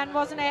in the end,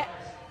 wasn't it?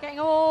 Getting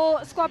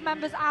all squad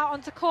members out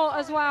onto court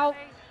as well.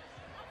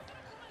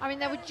 I mean,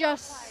 they were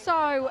just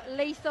so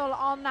lethal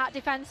on that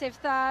defensive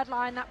third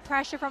line. That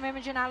pressure from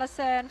Imogen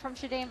Allison, from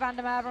Shadeen van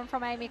der Merwe, and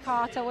from Amy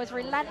Carter was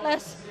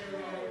relentless.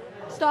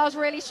 Stars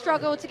really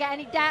struggled to get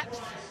any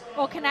depth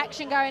or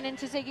connection going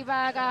into Ziggy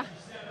Berger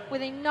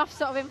with enough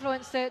sort of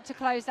influence to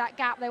close that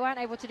gap. They weren't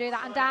able to do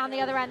that. And down the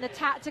other end, the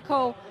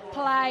tactical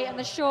play and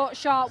the short,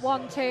 sharp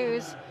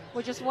 1-2s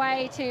were just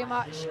way too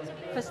much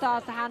for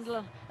Stars to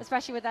handle,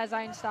 especially with their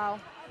zone style.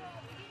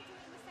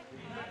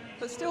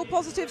 But still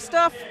positive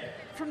stuff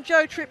from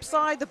Joe Tripp's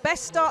side. The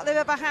best start they've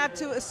ever had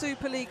to a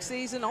Super League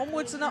season.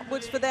 Onwards and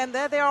upwards for them.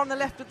 There they are on the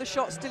left of the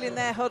shot, still in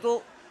their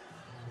huddle.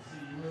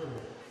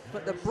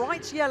 But the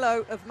bright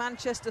yellow of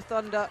Manchester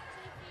Thunder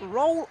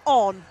roll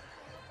on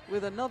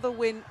with another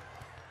win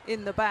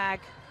in the bag.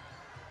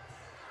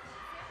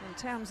 And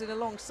Tamsin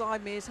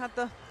alongside me has had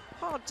the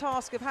hard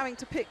task of having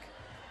to pick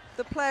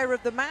the player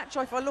of the match.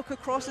 If I look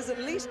across, there's at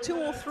least 2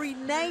 or 3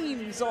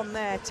 names on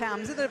there,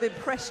 Tamsin, that have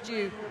impressed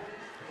you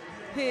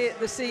here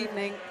this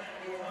evening.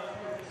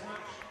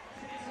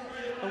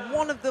 And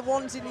one of the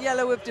ones in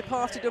yellow have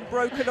departed and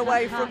broken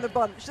away from the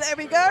bunch. There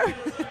we go.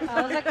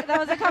 There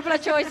was a couple of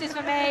choices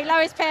for me.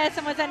 Lois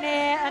Pearson was a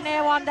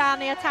near one down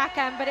the attack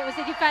end, but it was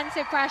the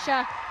defensive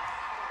pressure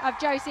of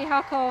Josie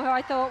Huckle, who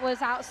I thought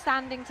was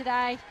outstanding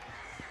today.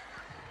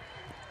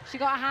 She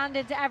got a hand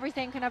into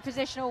everything, and her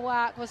positional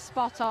work was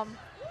spot on.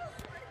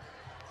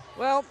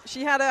 Well,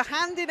 she had her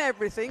hand in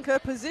everything. Her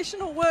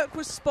positional work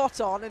was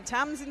spot on, and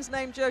Tamsin's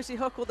named Josie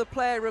Huckle the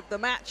player of the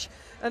match.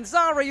 And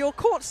Zara, you're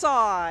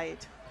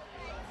courtside.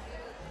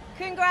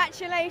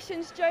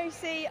 Congratulations,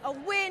 Josie. A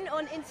win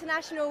on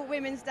International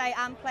Women's Day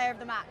and player of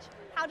the match.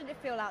 How did it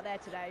feel out there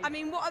today? I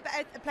mean, what a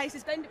better place to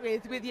spend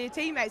it with your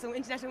teammates on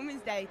International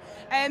Women's Day.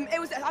 It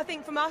was, I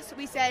think, from us,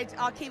 we said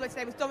our keyword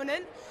today was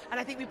dominant, and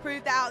I think we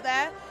proved that out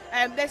there.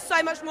 There's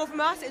so much more from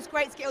us. It was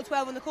great to get all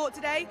 12 on the court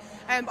today.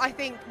 I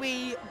think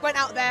we went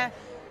out there,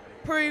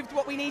 proved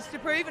what we needed to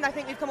prove, and I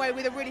think we've come away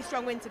with a really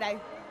strong win today.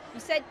 You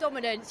said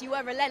dominance, you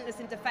were relentless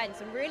in defence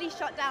and really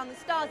shut down the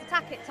Stars'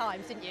 attack at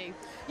times, didn't you?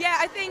 Yeah,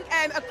 I think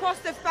across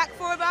the back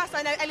 4 of us,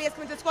 I know Elia's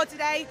coming to the squad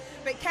today,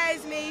 but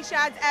Kez, me,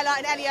 Shad, Ella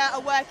and Elia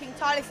are working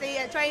tirelessly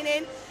at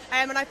training,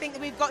 and I think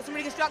that we've got some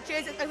really good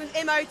structures. With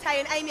Imo,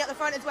 Tay and Amy at the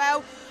front as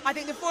well. I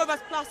think the 4 of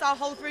us plus our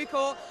whole through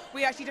court,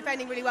 we're actually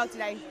defending really well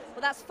today. Well,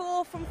 that's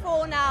 4 from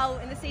 4 now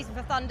in the season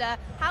for Thunder.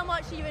 How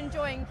much are you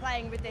enjoying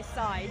playing with this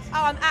side?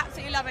 Oh, I'm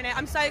absolutely loving it.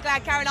 I'm so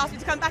glad Karen asked me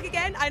to come back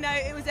again. I know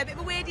it was a bit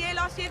of a weird year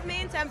last year for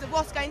me in terms of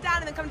what's going down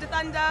and then coming to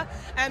Thunder,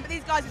 but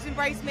these guys have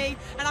embraced me,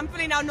 and I'm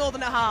fully now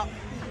Northern at heart.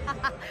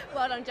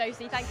 Well done,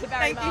 Josie. Thank you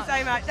very much. Thank you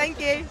so much. Thank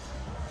you.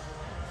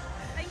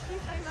 Thank you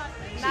so much.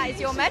 And that is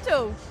your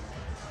medal.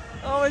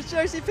 Oh, as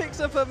Josie picks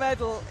up her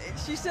medal,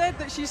 she said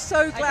that she's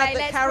so glad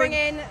that Karen... bring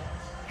in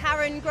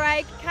Karen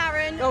Gregg.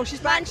 Karen, oh, she's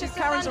back. Manchester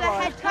Karen's Thunder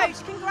arrived. head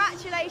coach.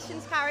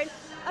 Congratulations, Karen.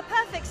 A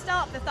perfect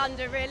start for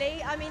Thunder,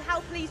 really. I mean, how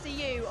pleased are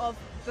you of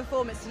the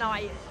performance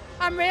tonight?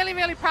 I'm really,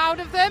 really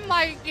proud of them.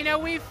 Like, you know,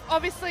 we've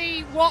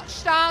obviously watched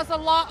Stars a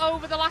lot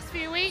over the last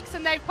few weeks,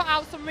 and they've put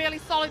out some really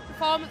solid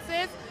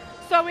performances.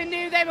 So we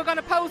knew they were going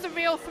to pose a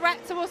real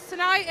threat to us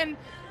tonight, and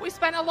we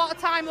spent a lot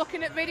of time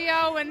looking at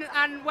video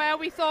and where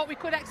we thought we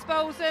could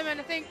expose them. And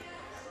I think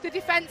the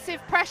defensive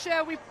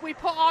pressure we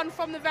put on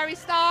from the very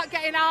start,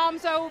 getting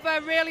arms over,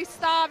 really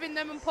starving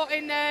them and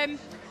putting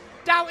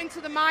doubt into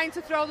the mind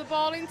to throw the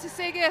ball into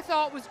Siggy, I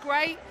thought was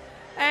great.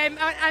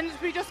 and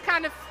we just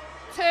kind of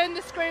turned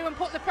the screw and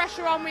put the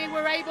pressure on. We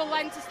were able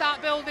then to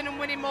start building and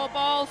winning more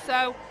balls.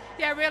 So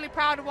yeah, really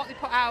proud of what they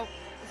put out.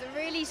 It was a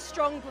really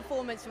strong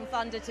performance from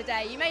Thunder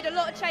today. You made a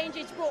lot of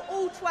changes, you brought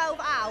all 12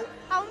 out.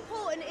 How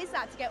important is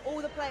that to get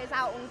all the players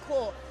out on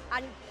court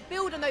and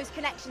build on those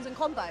connections and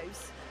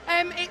combos?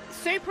 It's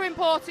super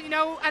important, you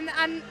know, and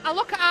I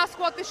look at our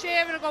squad this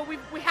year and I go,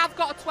 we have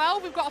got a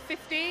 12, we've got a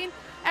 15.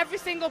 Every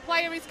single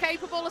player is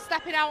capable of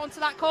stepping out onto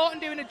that court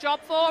and doing a job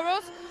for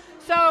us.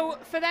 So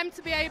for them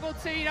to be able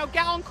to, you know,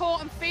 get on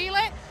court and feel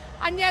it,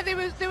 and yeah, there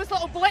was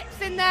little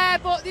blips in there,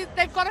 but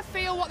they've got to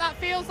feel what that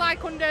feels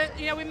like under,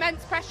 you know,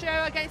 immense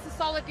pressure against a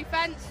solid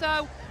defence.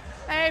 So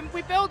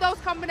we build those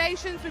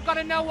combinations. We've got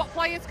to know what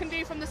players can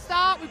do from the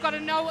start. We've got to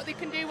know what they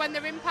can do when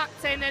they're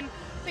impacting, and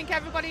I think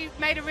everybody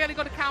made a really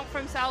good account for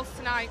themselves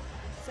tonight.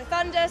 So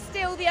Thunder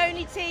still the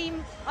only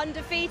team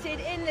undefeated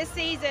in the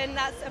season.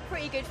 That's a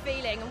pretty good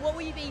feeling. And what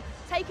will you be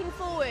taking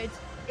forward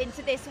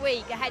into this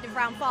week ahead of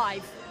round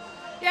 5?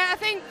 Yeah, I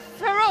think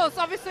for us,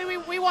 obviously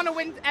we want to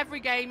win every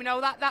game, you know,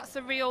 that's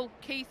a real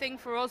key thing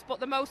for us, but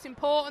the most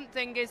important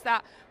thing is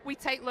that we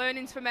take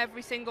learnings from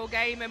every single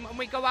game, and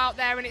we go out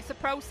there and it's a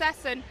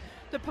process, and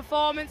the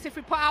performance, if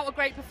we put out a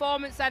great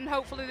performance, then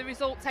hopefully the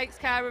result takes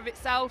care of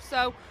itself.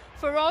 So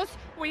for us,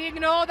 we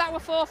ignore that we're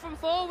 4 from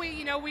 4,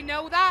 we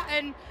know that,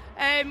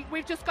 and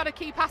we've just got to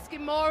keep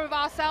asking more of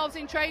ourselves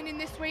in training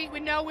this week.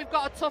 We know we've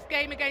got a tough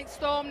game against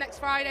Storm next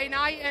Friday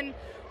night, and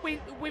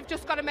we've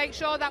just got to make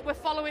sure that we're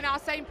following our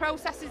same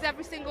processes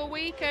every single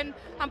week and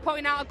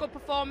putting out a good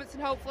performance,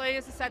 and hopefully,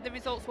 as I said, the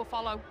results will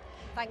follow.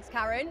 Thanks,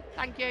 Karen.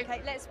 Thank you.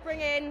 Okay, let's bring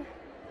in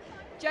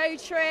Jo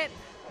Tripp.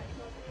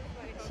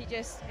 She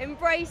just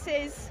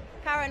embraces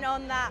Karen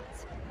on that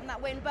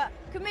win. But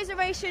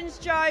commiserations,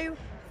 Jo.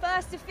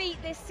 First defeat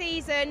this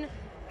season.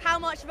 How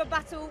much of a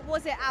battle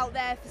was it out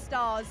there for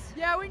Stars?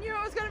 Yeah, we knew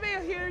it was going to be a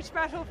huge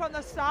battle from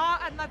the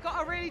start, and they've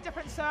got a really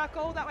different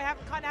circle that we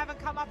haven't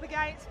come up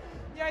against.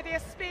 You know, their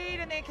speed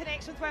and their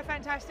connections were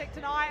fantastic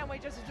tonight, and we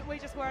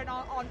just weren't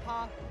on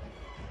par.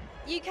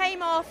 You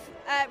came off,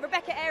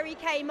 Rebecca Airy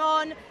came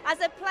on. As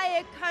a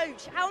player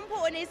coach, how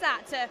important is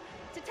that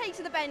to take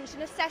to the bench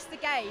and assess the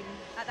game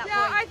at that point?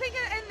 Yeah, I think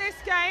in this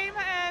game,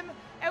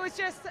 it was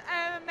just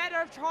a matter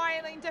of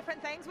trialling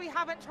different things. We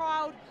haven't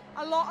trialled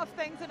a lot of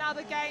things in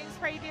other games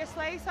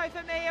previously, so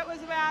for me it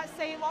was about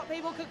seeing what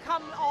people could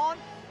come on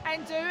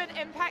and do and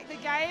impact the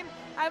game.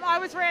 I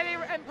was really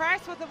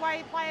impressed with the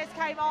way players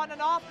came on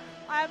and off.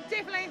 I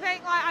definitely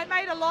think I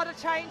made a lot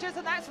of changes,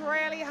 and that's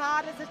really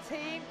hard as a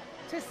team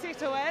to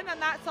settle in,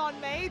 and that's on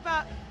me,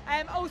 but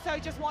also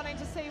just wanting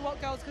to see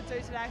what girls could do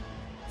today.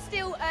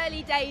 Still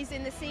early days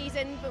in the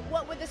season, but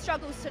what were the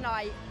struggles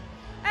tonight?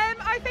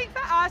 I think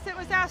for us it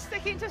was our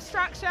sticking to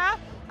structure.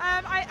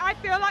 I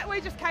feel like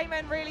we just came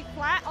in really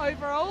flat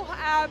overall,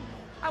 and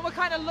we're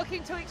kind of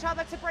looking to each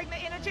other to bring the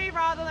energy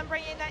rather than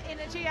bringing that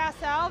energy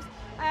ourselves.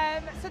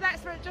 So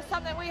that's just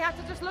something we have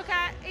to just look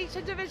at each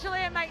individually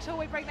and make sure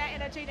we bring that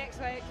energy next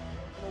week.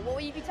 Well, what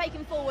will you be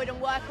taking forward and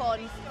work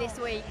on this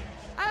week?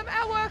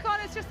 Our work on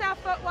is just our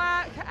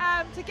footwork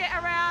to get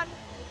around.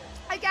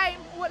 Again,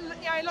 you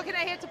know, looking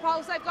ahead to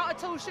Pulse, they've got a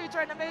tall shooter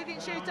and a moving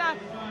shooter.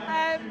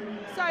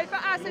 So for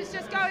us, it's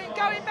just going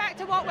back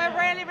to what we're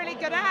really, really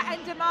good at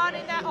and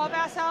demanding that of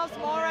ourselves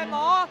more and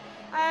more.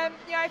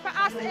 You know, for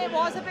us, it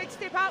was a big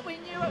step up. We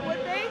knew it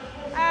would be.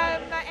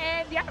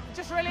 And yeah,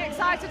 just really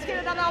excited to get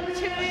another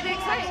opportunity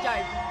next week.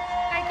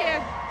 Thank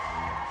you.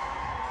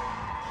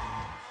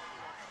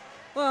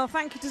 Well,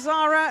 thank you to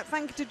Zara,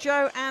 thank you to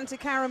Jo and to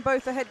Karen,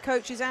 both the head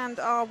coaches, and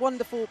our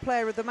wonderful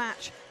player of the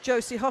match,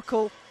 Josie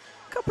Huckle.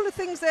 A couple of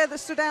things there that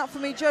stood out for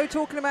me. Jo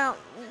talking about,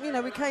 you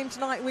know, we came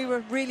tonight and we were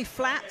really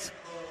flat.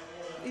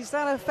 Is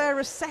that a fair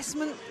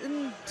assessment?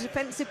 And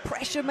defensive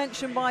pressure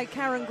mentioned by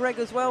Karen Gregg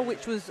as well,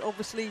 which was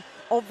obviously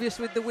obvious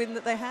with the win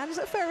that they had. Is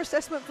that a fair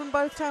assessment from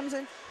both,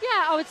 Tamsin?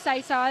 Yeah, I would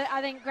say so.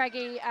 I think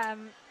Greggy,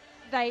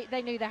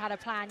 they knew they had a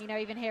plan. You know,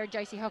 even hearing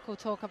Josie Huckle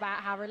talk about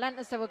how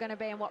relentless they were going to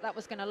be and what that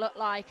was going to look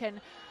like, and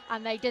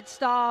they did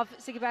starve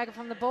Siggy Berger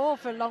from the ball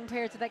for long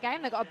periods of the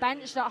game. They got a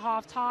bench at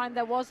half time.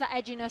 There was that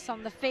edginess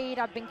on the feed.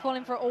 I've been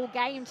calling for it all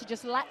game to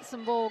just let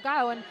some ball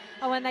go, and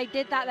when they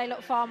did that, they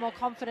looked far more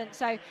confident.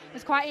 So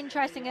it's quite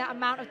interesting, that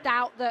amount of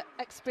doubt that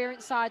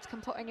experienced sides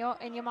can put in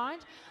your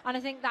mind. And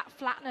I think that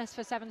flatness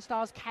for Severn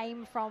Stars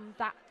came from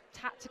that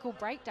tactical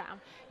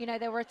breakdown. You know,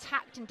 they were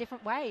attacked in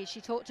different ways.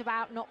 She talked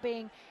about not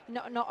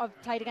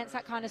have played against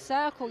that kind of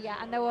circle yet,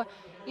 and they were,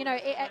 you know,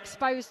 it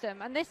exposed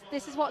them. And this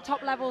is what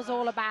top level is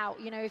all about.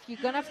 You know, if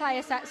you're going to play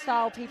a set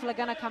style, people are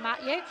going to come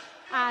at you.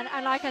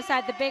 And like I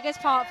said, the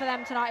biggest part for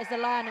them tonight is the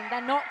learning.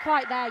 They're not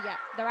quite there yet.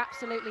 They're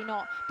absolutely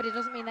not. But it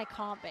doesn't mean they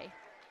can't be.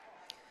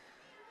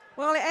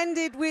 Well, it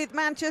ended with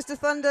Manchester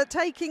Thunder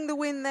taking the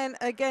win then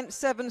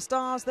against Severn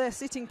Stars. They're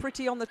sitting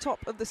pretty on the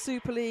top of the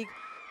Super League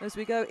as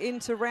we go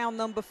into round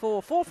number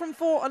 4. 4 from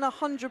 4 and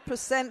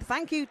 100%.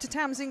 Thank you to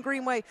Tamsin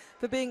Greenway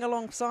for being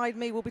alongside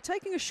me. We'll be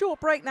taking a short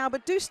break now,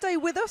 but do stay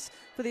with us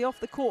for the Off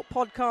the Court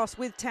podcast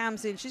with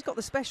Tamsin. She's got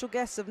the special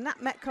guests of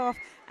Nat Metcalfe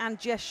and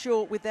Jess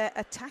Short with their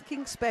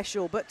attacking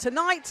special. But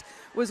tonight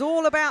was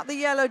all about the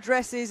yellow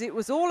dresses. It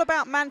was all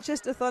about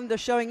Manchester Thunder,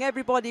 showing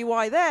everybody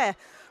why they're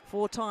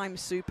 4-time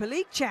Super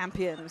League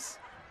champions.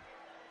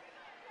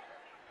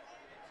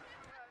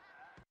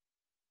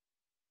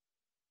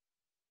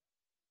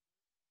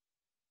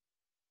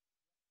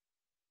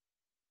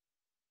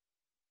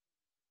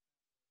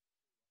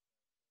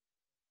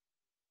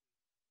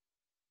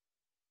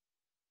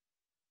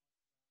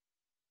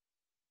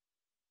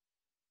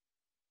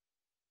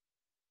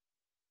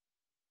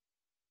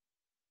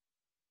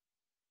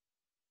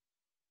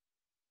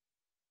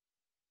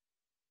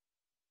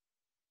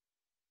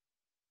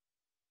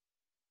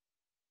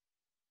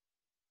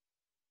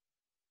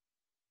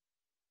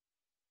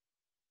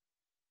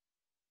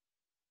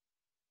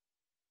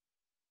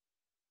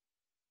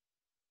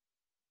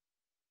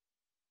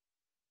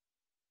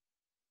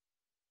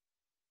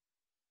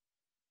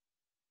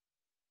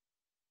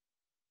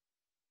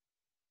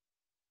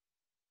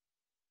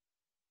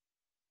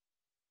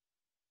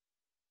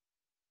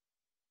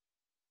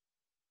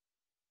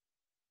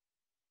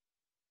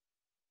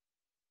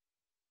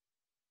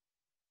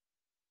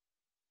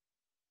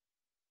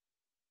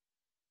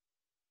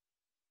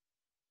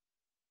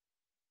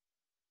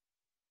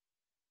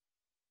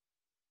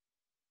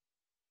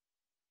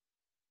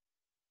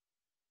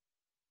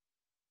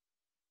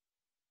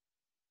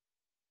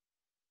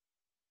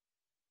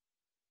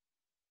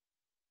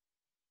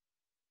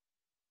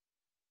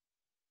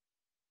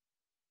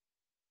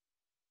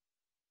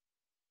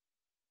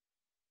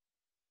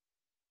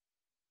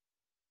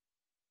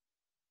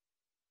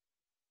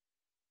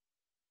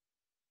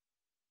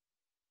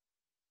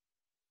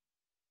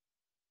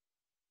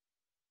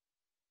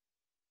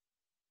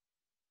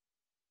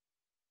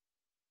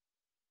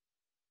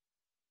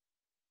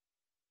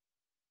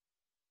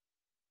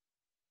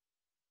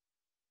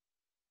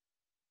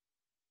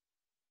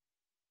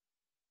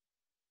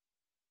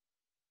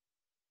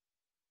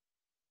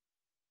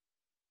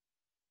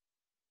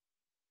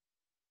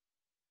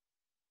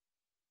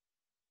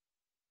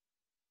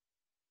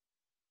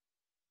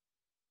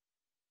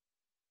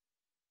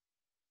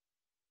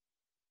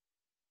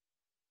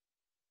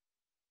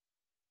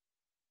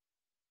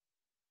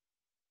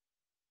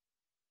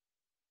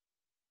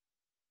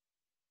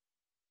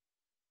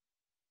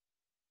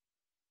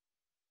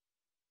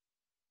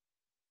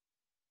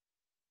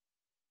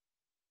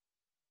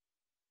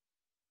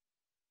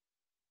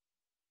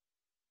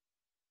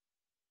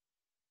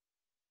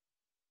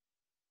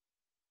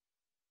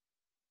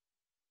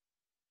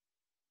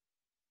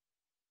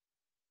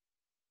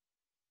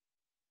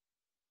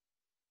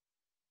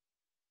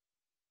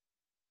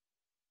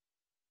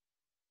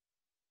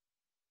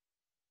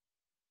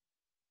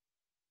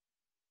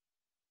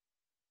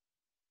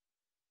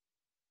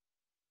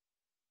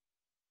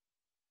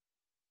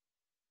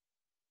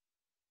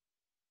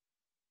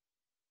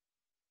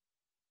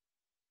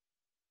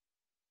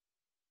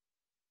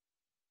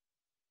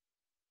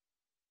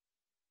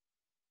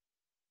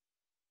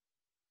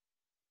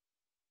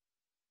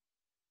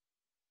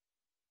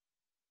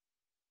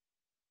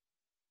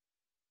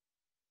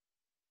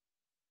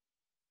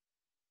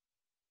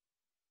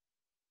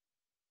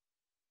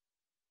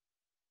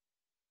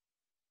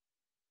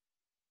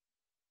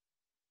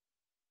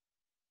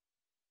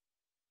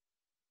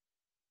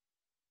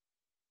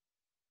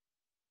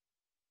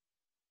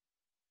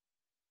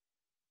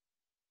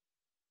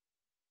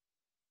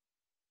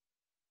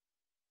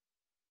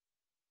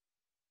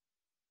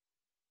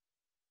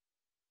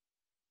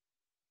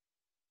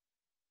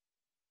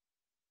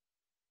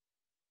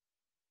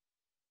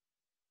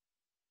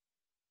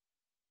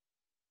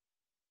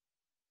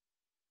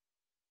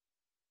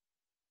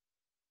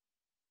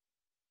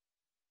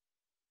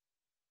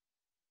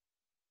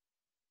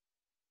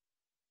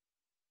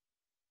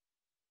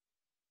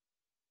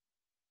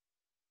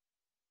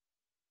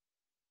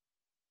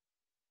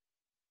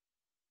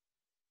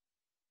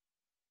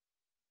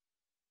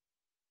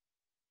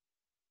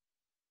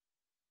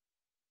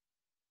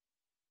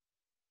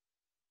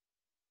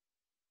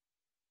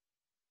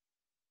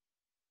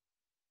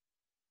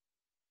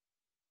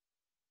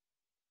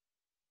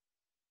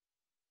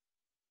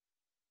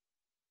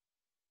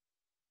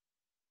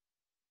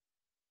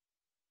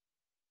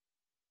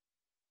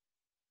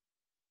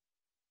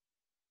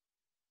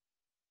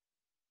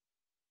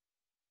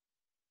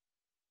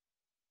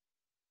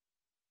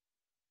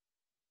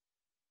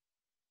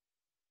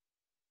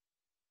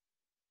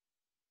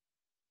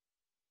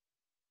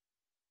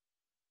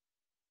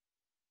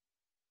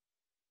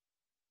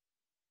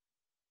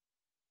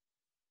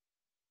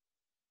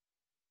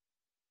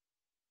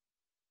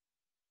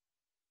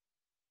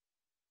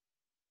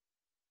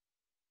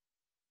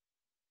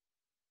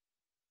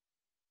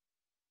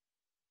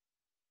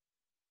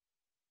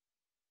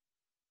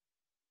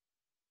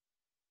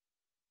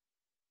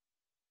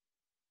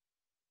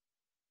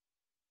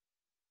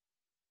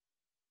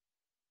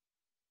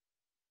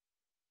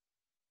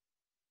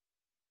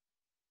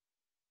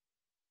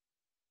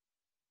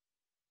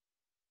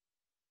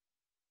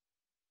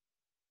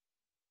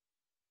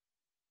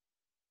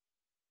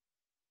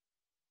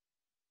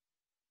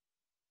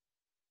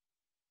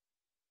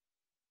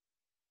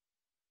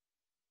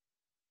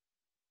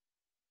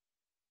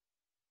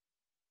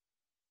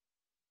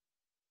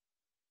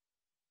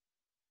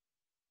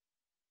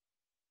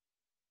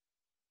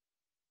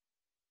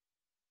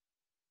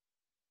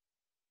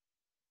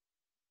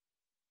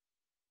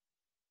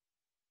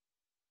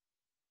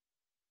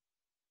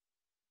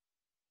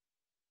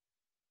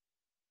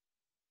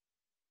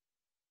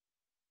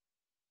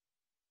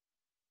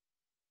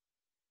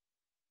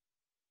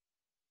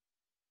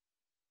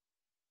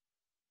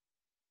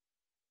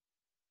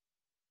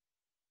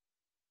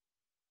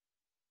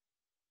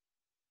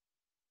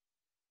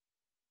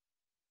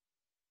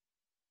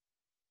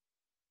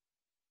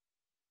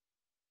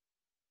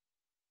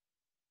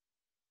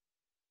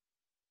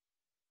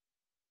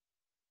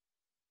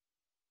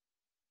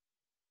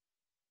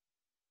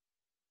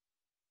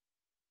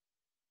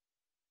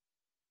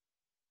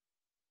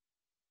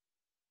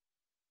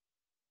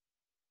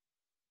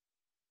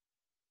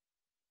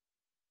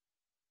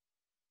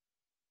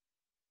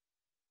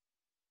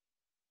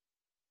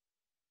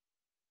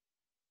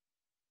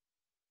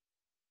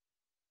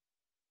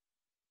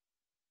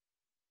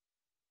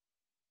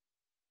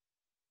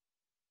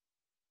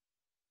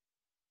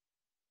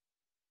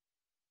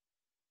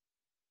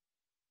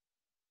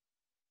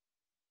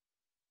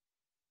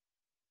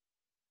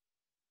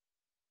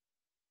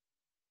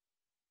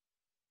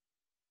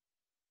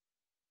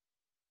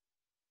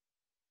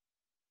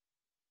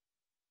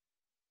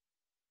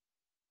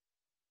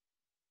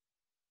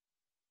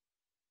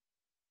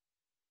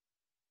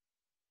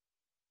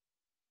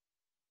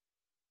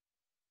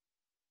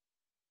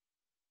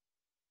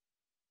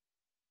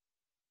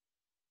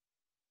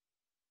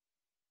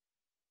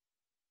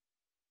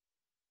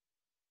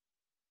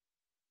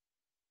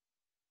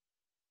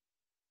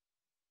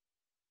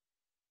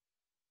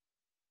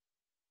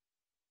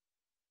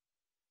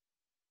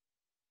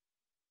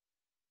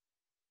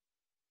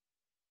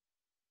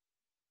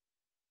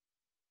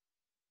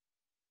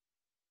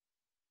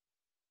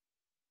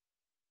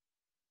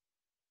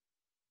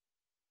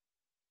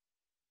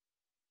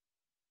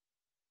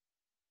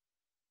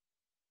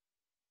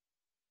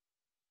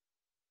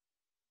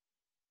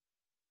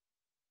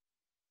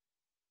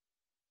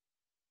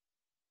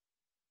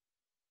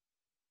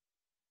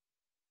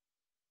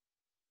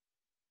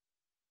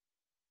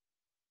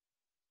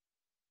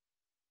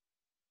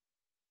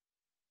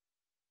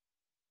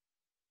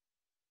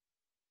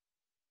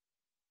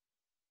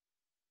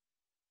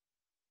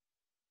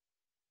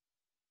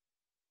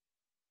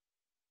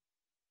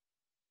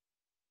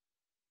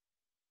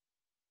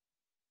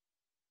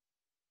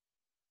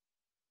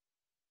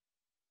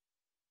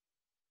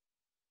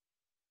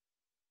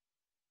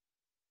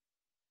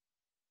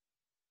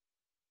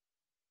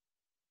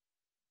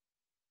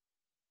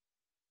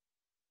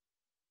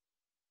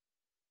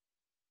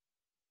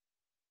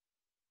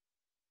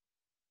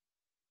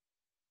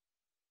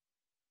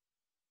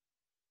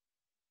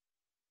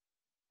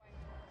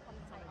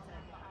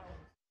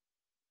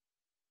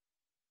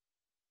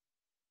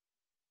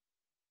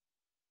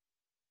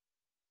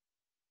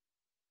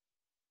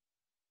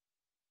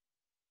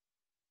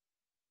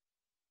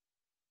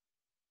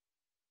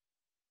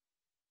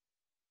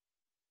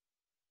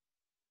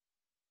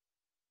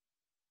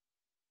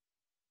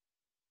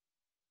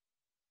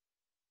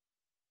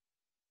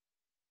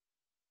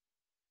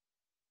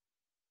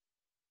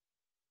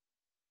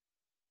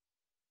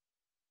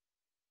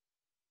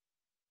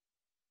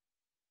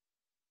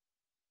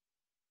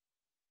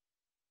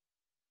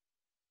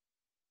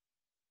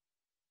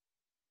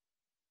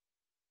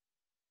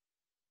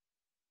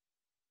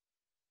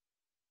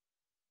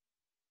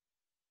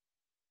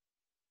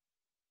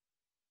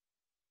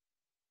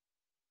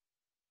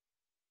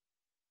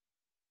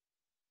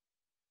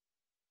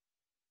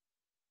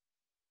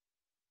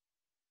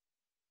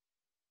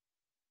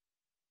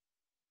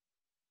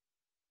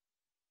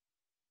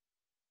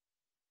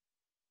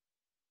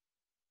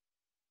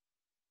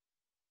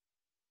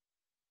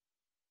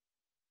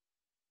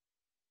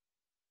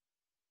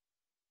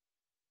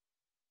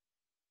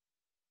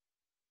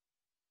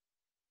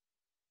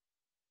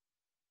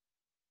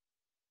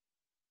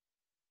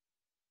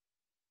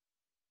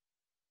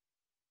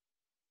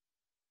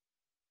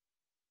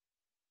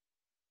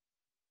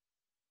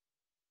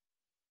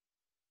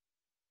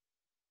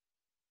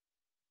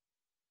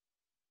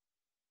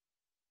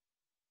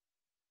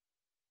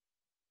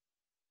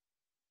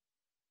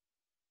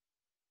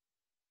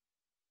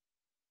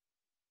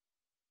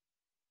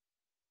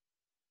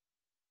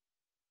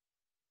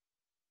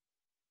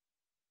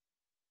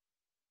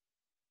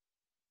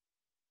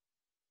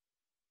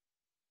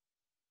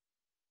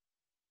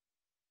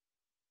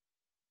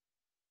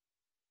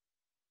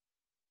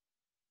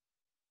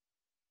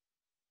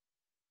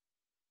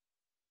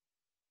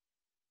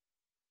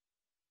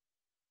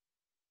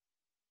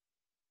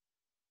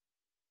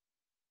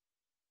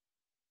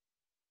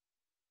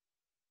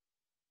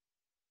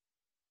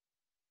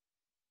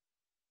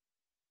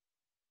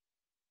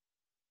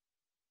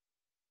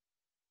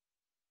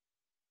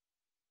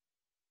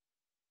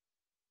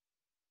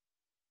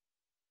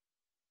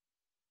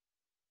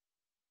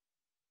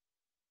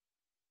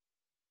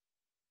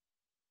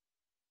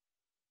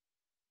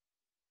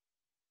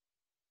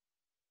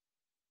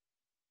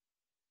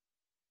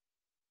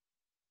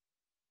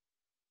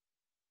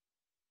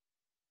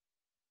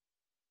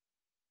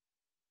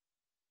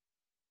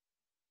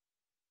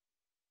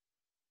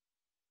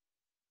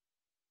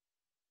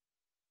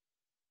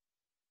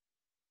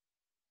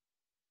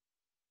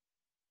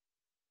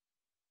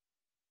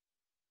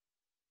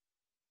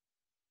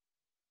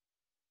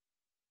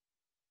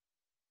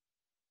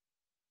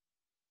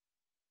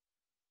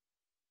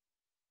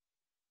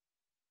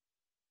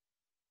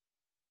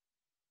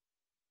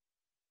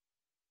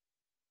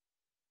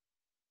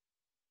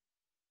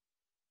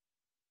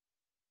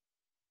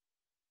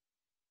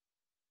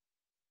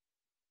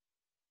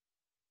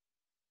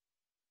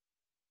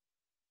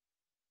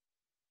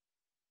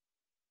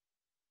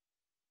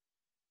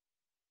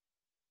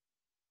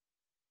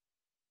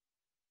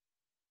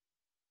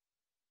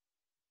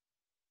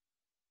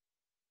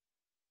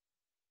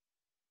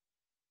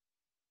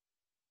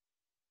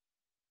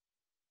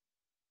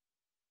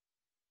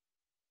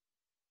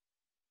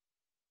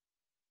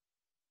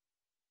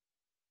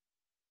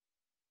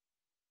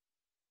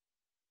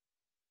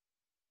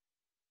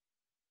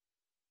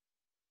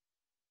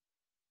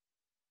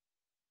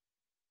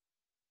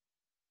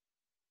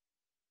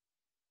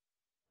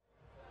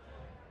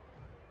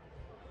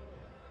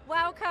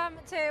 welcome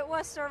to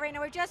Worcester Arena.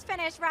 We've just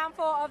finished round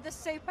 4 of the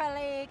Super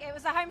League. It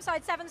was the home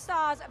side Severn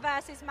Stars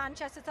versus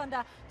Manchester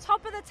Thunder.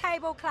 Top of the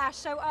table clash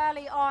so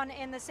early on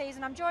in the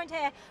season. I'm joined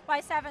here by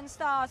Severn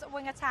Stars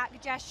wing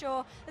attack Jess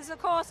Shaw. This is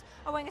of course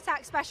a wing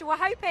attack special. We're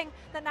hoping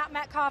that Nat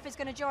Metcalfe is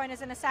going to join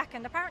us in a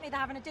second. Apparently they're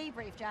having a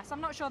debrief, Jess.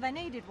 I'm not sure they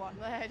needed one.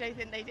 Well, I don't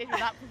think they did with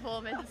that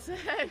performance.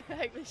 I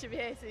hope they should be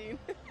here soon.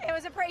 It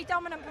was a pretty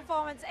dominant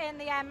performance in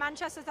the end.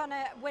 Manchester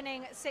Thunder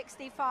winning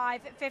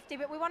 65-50,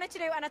 but we wanted to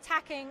do an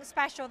attacking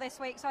special this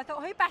week, so I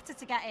thought who better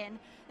to get in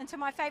than to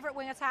my favourite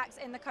wing attacks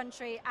in the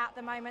country at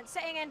the moment,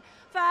 sitting in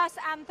first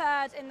and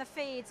third in the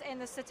feeds, in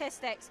the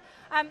statistics.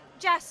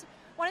 Jess,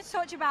 wanted to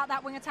talk to you about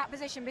that wing attack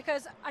position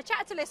because I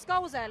chatted to Liz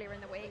Scholes earlier in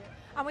the week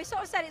and we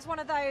sort of said it's one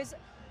of those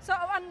sort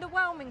of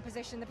underwhelming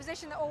position, the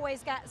position that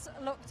always gets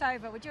looked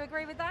over. Would you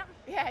agree with that?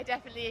 Yeah, I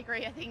definitely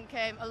agree. I think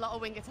a lot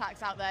of wing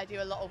attacks out there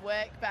do a lot of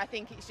work, but I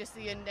think it's just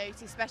the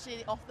unnoticed, especially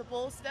the off the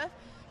ball stuff,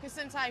 because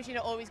sometimes you're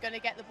not always going to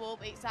get the ball,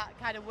 but it's that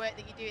kind of work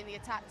that you do in the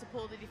attack to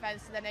pull the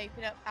defence to then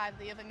open up either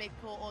the other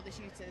mid-court or the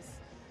shooters.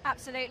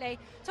 Absolutely.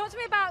 Talk to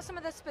me about some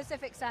of the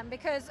specifics then,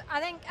 because I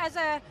think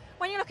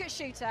when you look at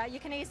shooter, you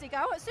can easily go,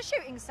 oh, it's the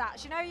shooting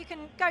stats. You know, you can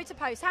go to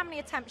post, how many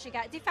attempts you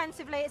get.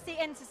 Defensively, it's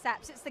the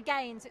intercepts, it's the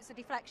gains, it's the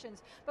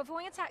deflections. But for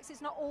wing attacks,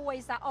 it's not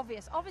always that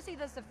obvious. Obviously,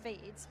 there's the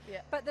feeds,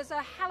 but there's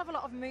a hell of a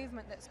lot of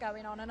movement that's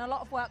going on and a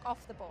lot of work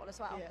off the ball as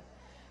well.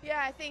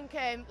 Yeah, I think,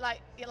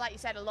 like you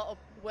said, a lot of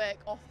work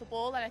off the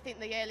ball, and I think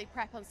the early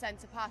prep on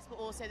centre pass, but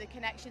also the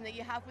connection that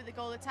you have with the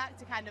goal attack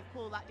to kind of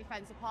pull that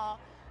defence apart,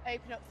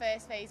 open up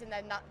first phase and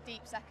then that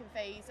deep second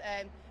phase,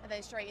 and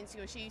then straight into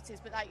your shooters.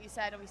 But like you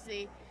said,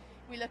 obviously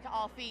we look at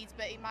our feeds,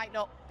 but it might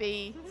not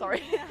be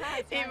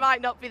it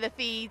might not be the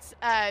feeds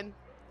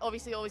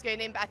obviously always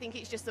going in, but I think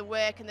it's just the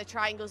work and the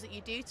triangles that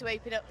you do to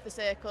open up the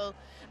circle,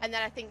 and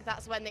then I think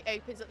that's when it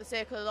opens up the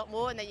circle a lot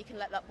more, and then you can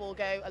let that ball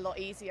go a lot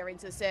easier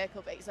into the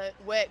circle. But it's a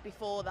work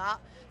before that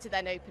to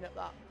then open up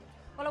that.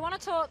 Well, I want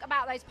to talk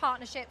about those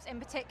partnerships in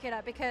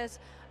particular because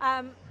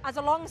as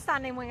a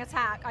long-standing wing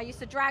attack, I used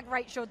to drag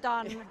Rachel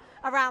Dunn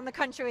around the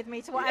country with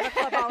me to whatever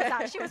club I was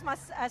at. She was my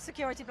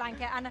security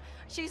blanket, and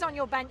she's on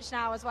your bench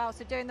now as well,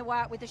 so doing the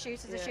work with the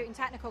shooters, the shooting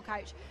technical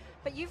coach.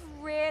 But you've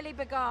really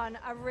begun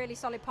a really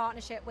solid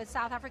partnership with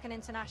South African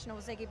international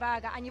Ziggy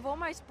Berger, and you've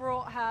almost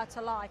brought her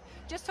to life.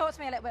 Just talk to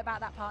me a little bit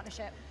about that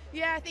partnership.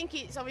 Yeah, I think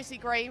it's obviously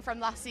growing from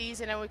last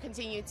season, and we're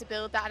continuing to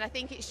build that, and I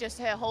think it's just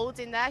her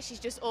holding there.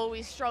 She's just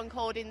always strong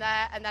holding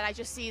there, and then I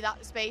just see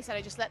that space and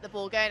I just let the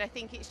ball go, and I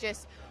think it's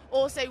just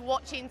also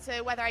watching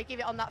to whether I give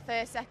it on that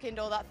first second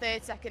or that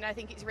third second. I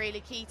think it's really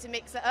key to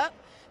mix it up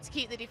to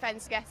keep the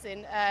defence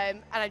guessing,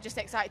 and I'm just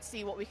excited to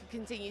see what we can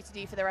continue to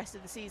do for the rest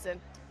of the season.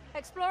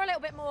 Explore a little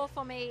bit more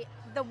for me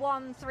the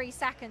 1-3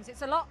 seconds.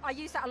 It's a lot. I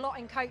use that a lot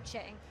in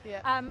coaching.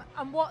 And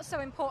what's so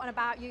important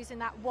about using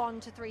that 1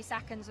 to 3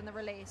 seconds in the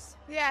release?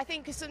 Yeah, I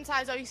think because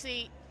sometimes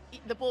obviously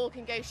the ball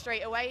can go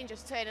straight away and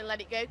just turn and let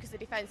it go because the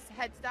defence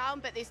heads down,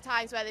 but there's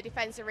times where the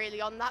defence are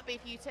really on that, but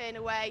if you turn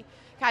away,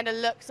 kind of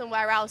look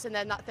somewhere else and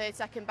then that third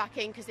second back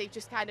in because they've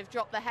just kind of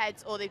dropped their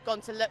heads or they've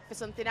gone to look for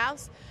something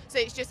else. So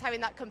it's just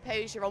having that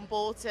composure on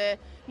ball to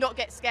not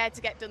get scared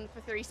to get done for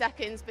 3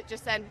 seconds, but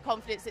just then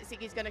confidence that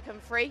Ziggy's going to come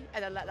free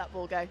and then let that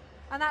ball go.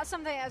 And that's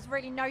something that's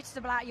really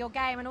noticeable about your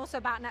game and also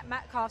about Nat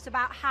Metcalfe,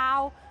 about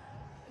how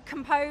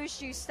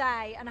composed you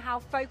stay and how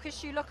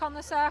focused you look on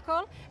the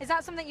circle. Is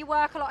that something you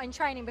work a lot in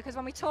training? Because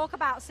when we talk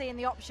about seeing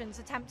the options,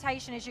 the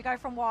temptation is you go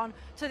from one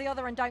to the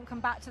other and don't come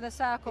back to the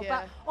circle,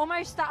 but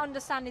almost that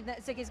understanding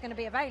that Ziggy's going to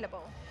be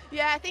available.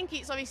 Yeah, I think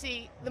it's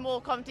obviously the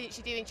more confidence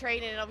you do in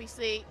training, and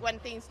obviously when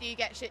things do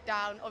get shut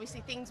down,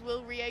 obviously things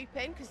will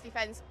reopen because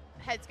defence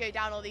heads go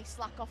down or they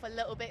slack off a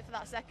little bit for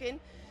that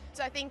second.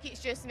 So I think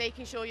it's just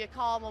making sure you're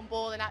calm on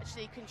ball and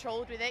actually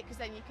controlled with it, because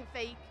then you can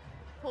fake,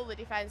 pull the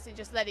defence and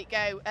just let it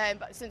go.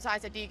 But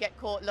sometimes I do get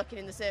caught looking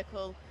in the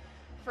circle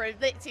for a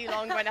bit too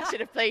long when I should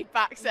have played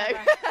back. So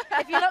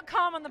if you look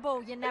calm on the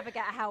ball, you never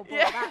get a held ball.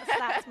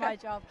 That's my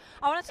job.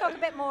 I want to talk a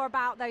bit more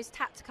about those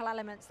tactical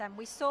elements then.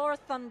 We saw a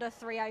Thunder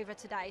 3-over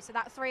today, so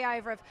that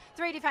 3-over of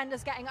 3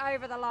 defenders getting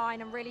over the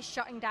line and really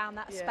shutting down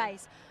that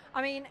space.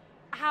 I mean,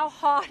 how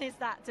hard is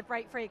that to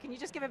break free? Can you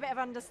just give a bit of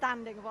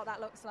understanding of what that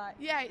looks like?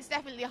 Yeah, it's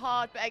definitely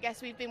hard, but I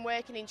guess we've been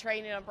working in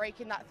training on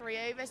breaking that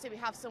 3-over, so we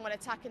have someone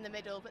attacking the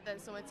middle, but then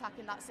someone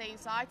attacking that same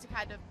side to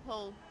kind of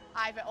pull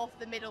either off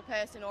the middle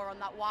person or on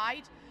that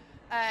wide,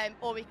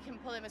 or we can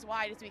pull him as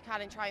wide as we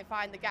can and try and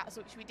find the gaps,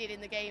 which we did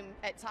in the game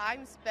at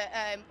times, but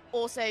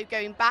also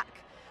going back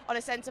on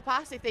a centre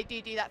pass, if they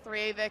do that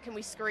 3-over, can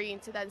we screen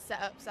to then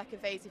set up second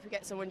phase if we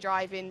get someone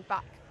driving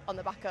back on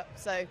the backup?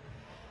 So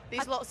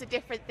there's lots of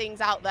different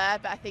things out there,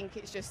 but I think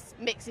it's just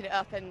mixing it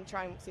up and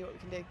trying to see what we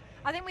can do.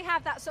 I think we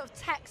have that sort of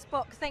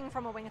textbook thing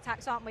from a wing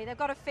attacks, aren't we? They've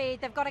got to feed,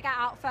 they've got to get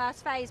out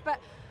first phase, but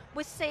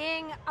we're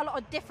seeing a lot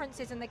of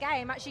differences in the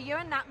game. Actually, you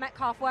and Nat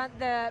Metcalfe weren't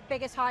the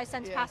biggest high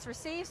centre pass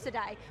receives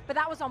today, but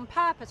that was on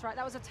purpose, right?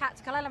 That was a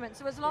tactical element.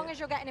 So as long as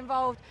you're getting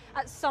involved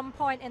at some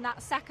point in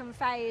that second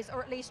phase,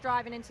 or at least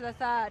driving into the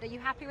third, are you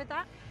happy with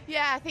that?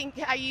 Yeah, I think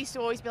I used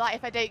to always be like,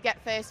 if I don't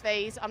get first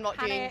phase, I'm not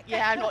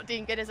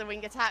doing good as a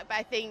wing attack. But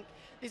I think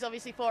there's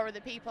obviously 4 other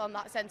people on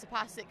that centre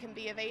pass that can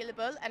be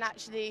available, and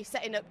actually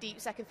setting up deep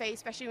second phase,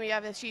 especially when you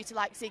have a shooter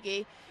like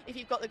Siggy. If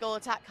you've got the goal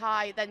attack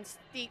high, then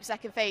deep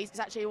second phase is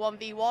actually a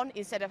 1v1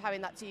 instead of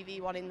having that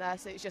 2v1 in there.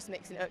 So it's just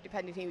mixing it up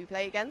depending who we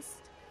play against.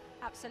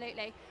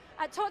 Absolutely.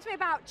 Talk to me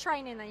about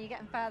training then. You're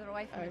getting further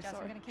away from me, Jess.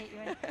 Sorry. I'm going to keep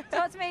you in.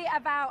 Talk to me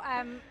about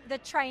the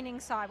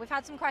training side. We've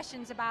had some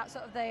questions about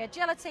sort of the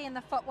agility and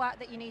the footwork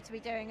that you need to be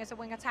doing as a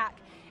wing attack.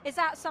 Is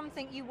that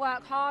something you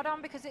work hard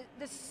on? Because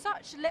there's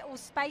such little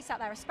space out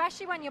there,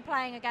 especially when you're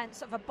playing against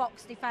sort of a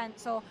box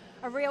defence or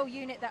a real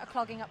unit that are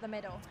clogging up the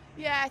middle.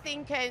 Yeah, I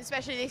think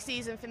especially this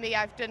season for me,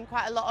 I've done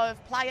quite a lot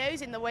of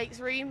plyos in the weights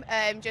room,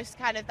 just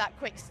kind of that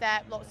quick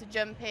step, lots of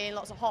jumping,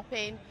 lots of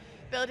hopping,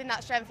 building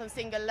that strength on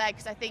single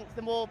legs. I think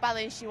the more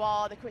balanced you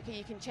are, the quicker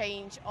you can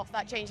change off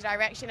that change of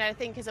direction. And I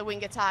think as a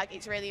wing attack,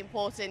 it's really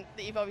important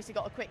that you've obviously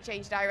got a quick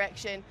change of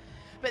direction,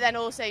 but then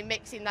also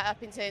mixing that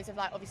up in terms of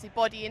like obviously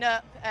bodying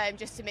up,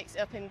 just to mix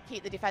it up and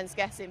keep the defence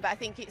guessing. But I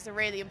think it's a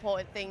really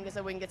important thing as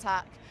a wing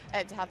attack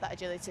to have that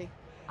agility.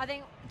 I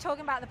think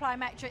talking about the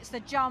plyometrics, the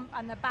jump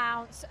and the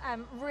bounce,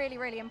 really,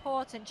 really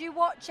important. Do you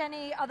watch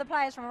any other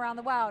players from around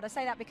the world? I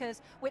say that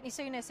because Whitney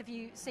Souness, if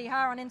you see her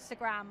on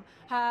Instagram,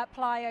 her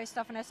plyo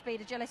stuff and her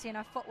speed, agility and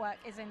her footwork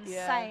is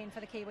insane for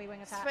the Kiwi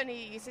wing attack. It's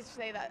funny you should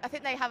say that. I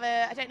think they have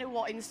I don't know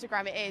what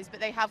Instagram it is, but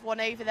they have one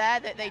over there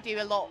that they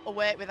do a lot of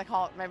work with. I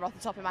can't remember off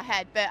the top of my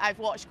head, but I've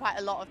watched quite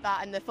a lot of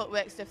that and the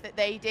footwork stuff that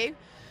they do.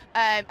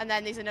 And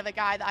then there's another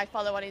guy that I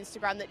follow on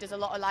Instagram that does a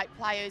lot of like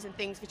plyos and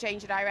things for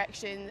change of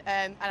direction,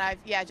 and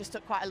I've just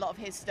took quite a lot of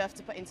his stuff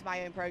to put into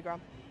my own programme.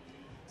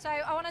 So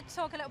I want to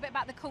talk a little bit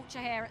about the culture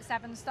here at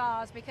Severn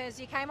Stars, because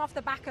you came off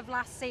the back of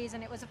last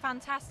season. It was a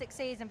fantastic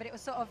season, but it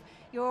was sort of,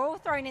 you were all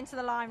thrown into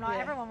the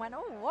limelight. Everyone went,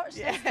 oh, watch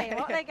this team,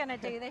 what are they going to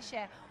do this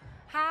year?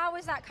 How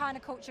is that kind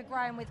of culture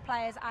growing with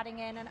players adding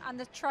in, and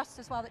the trust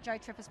as well that Joe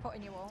Tripp has put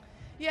in you all?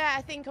 Yeah,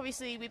 I think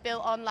obviously we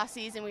built on last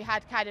season. We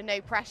had kind of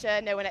no pressure,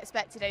 no one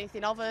expected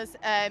anything of us.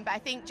 But I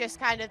think just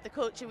kind of the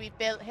culture we've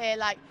built here,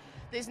 like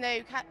there's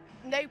no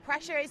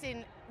pressure, as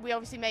in we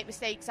obviously make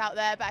mistakes out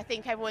there, but I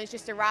think everyone's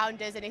just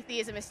around us, and if there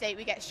is a mistake,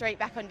 we get straight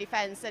back on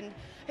defence. And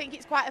I think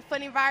it's quite a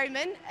fun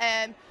environment.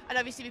 And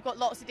obviously we've got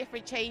lots of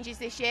different changes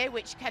this year,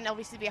 which can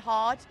obviously be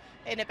hard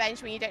in a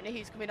bench when you don't know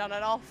who's coming on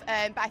and off.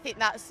 But I think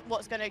that's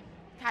what's going to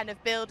kind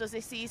of build us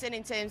this season,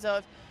 in terms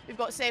of we've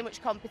got so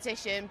much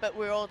competition, but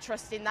we're all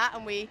trusting that,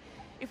 and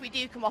if we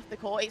do come off the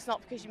court, it's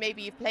not because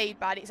maybe you've played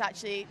bad, it's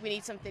actually we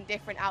need something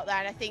different out there.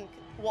 And I think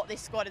what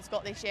this squad has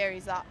got this year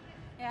is that.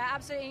 Yeah,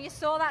 absolutely. And you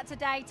saw that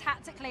today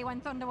tactically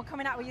when Thunder were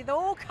coming out with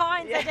all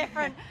kinds of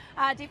different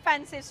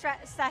defensive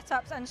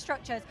setups and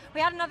structures.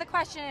 We had another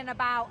question in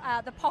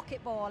about the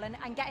pocket ball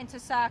and getting to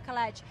circle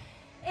edge.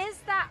 Is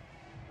that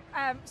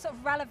sort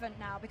of relevant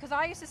now? Because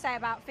I used to say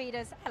about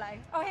feeders, hello,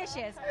 oh here she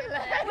is.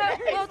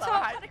 We'll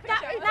talk.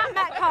 Nat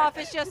Metcalf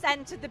has just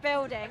entered the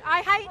building.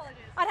 I'd hate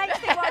to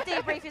think what a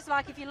debrief is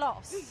like if you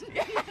lost.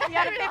 You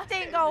had a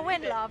 15-goal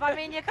win, love. I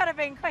mean, you could have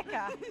been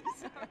quicker.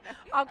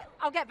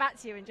 I'll get back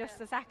to you in just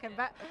a second.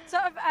 But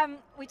sort of,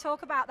 we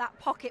talk about that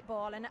pocket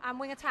ball and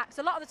wing attacks.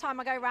 A lot of the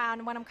time I go around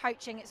and when I'm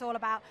coaching, it's all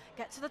about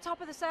get to the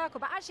top of the circle.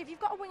 But actually, if you've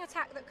got a wing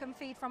attack that can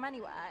feed from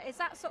anywhere, is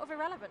that sort of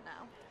irrelevant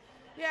now?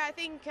 Yeah, I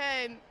think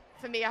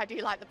for me, I do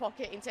like the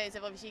pocket in terms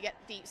of obviously you get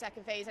deep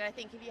second phase, and I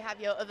think if you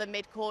have your other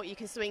mid-court, you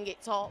can swing it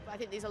top. I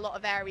think there's a lot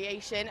of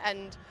variation,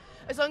 and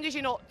as long as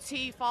you're not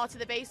too far to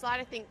the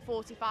baseline, I think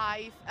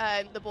 45,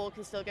 the ball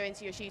can still go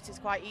into your shooters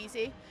quite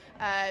easy.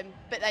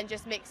 But then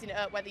just mixing it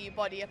up, whether you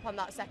body up on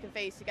that second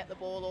phase to get the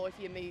ball or if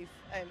you move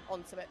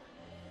onto it.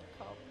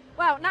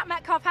 Well, Nat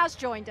Metcalf has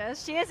joined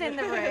us. She is in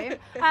the room.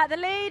 The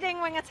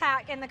leading wing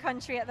attack in the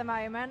country at the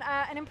moment.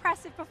 An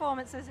impressive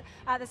performance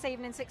this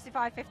evening,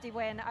 65-50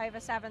 win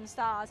over Severn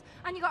Stars.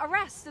 And you got a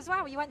rest as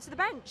well. You went to the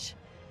bench.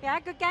 Yeah,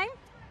 good game?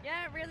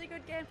 Yeah, really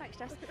good game, thanks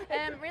Jess.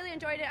 Really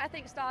enjoyed it. I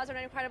think Stars are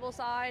an incredible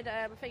side.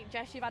 I think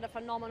Jess, you've had a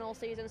phenomenal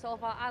season so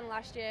far and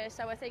last year,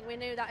 so I think we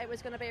knew that it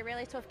was going to be a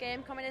really tough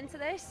game coming into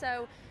this,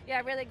 so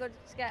yeah, really good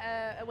to get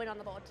a win on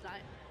the board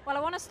tonight. Well, I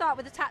want to start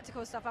with the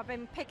tactical stuff. I've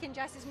been picking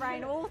Jess's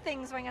brain, all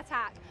things wing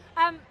attack.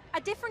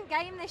 A different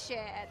game this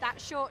year,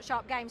 that short,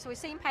 sharp game. So we've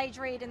seen Paige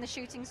Reed in the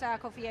shooting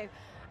circle for you.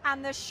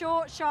 And the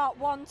short, sharp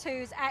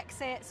 1-2s,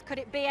 exits, could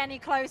it be any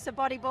closer,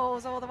 body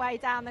balls all the way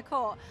down the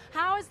court?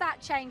 How has that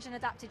changed and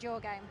adapted your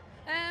game?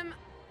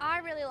 I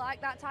really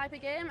like that type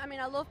of game. I mean,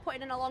 I love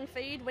putting in a long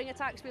feed. Wing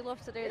attacks, we love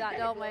to do that,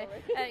 don't we?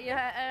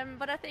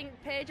 But I think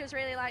Paige has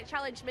really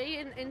challenged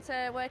me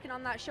into working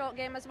on that short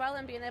game as well,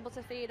 and being able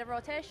to feed a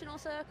rotational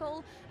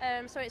circle.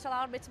 So it's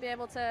allowed me to be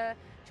able to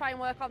try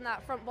and work on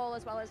that front ball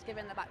as well as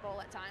giving the back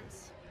ball at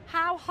times.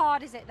 How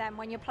hard is it then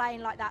when you're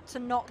playing like that to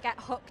not get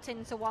hooked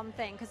into one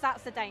thing? Because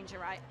that's the danger,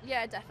 right?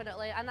 Yeah,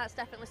 definitely. And that's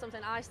definitely something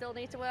I still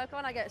need to work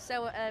on. I get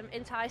so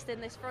enticed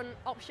in this front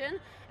option.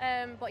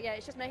 But yeah,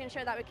 it's just making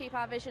sure that we keep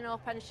our vision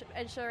up and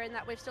ensuring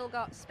that we've still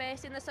got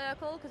space in the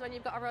circle. Because when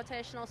you've got a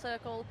rotational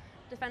circle,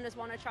 defenders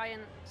want to try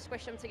and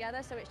squish them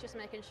together. So it's just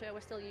making sure we're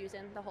still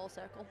using the whole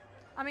circle.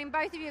 I mean,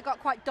 both of you have got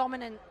quite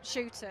dominant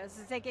shooters.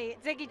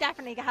 Ziggy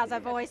definitely has her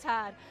voice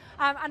heard.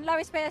 And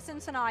Lois Pearson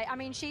tonight, I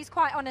mean, she's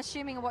quite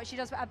unassuming of what she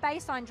does, but her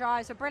baseline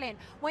drives are brilliant.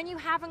 When you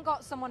haven't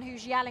got someone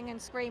who's yelling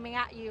and screaming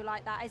at you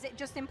like that, is it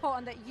just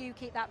important that you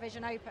keep that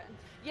vision open?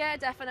 Yeah,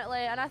 definitely.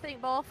 And I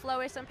think both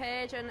Lois and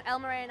Paige and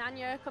Elmarie and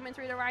Anya coming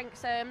through the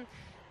ranks,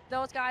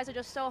 those guys are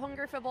just so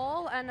hungry for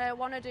ball and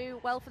want to do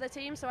well for the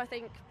team. So I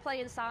think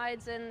playing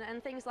sides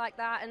and things like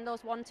that and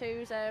those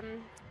 1-2s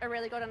are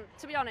really good. And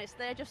to be honest,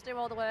 they just do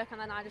all the work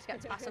and then I just get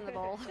to pass them the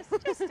ball.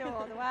 just do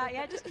all the work,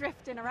 yeah, just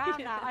drifting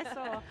around that, I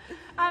saw.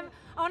 I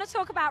want to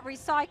talk about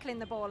recycling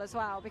the ball as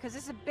well, because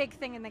this is a big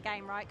thing in the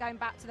game, right? Going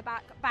back to the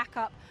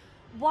backup.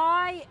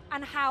 Why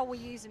and how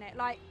we're using it?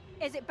 Like,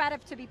 is it better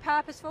to be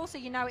purposeful so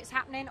you know it's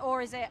happening,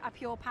 or is it a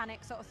pure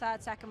panic sort of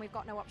third second, we've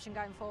got no option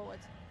going forward?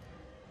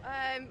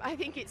 I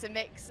think it's a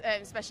mix,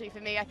 especially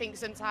for me. I think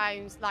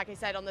sometimes, like I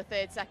said, on the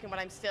third second when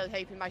I'm still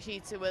hoping my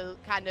shooter will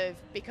kind of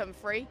become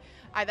free,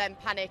 I then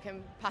panic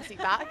and pass it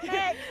back.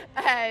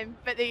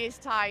 But there's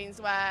times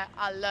where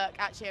I'll look,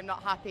 actually I'm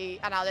not happy,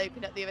 and I'll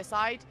open up the other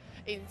side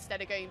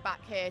instead of going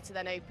back here to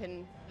then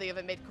open the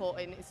other mid-court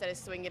in, instead of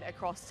swinging it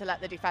across to let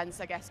the defence,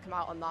 I guess, come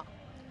out on that.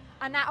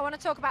 And now I want to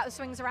talk about the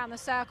swings around the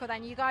circle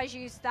then. You guys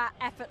used that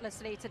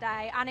effortlessly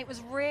today, and it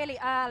was really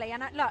early.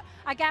 And look,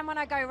 again, when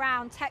I go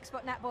around,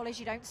 textbook netball is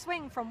you don't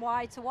swing from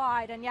wide to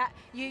wide, and yet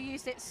you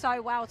used it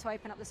so well to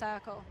open up the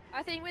circle.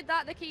 I think with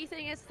that, the key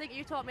thing is, I think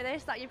you taught me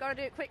this, that you've got to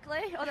do it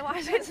quickly,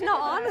 otherwise it's not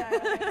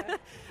on.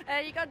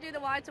 You've got to do the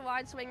wide to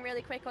wide swing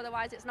really quick,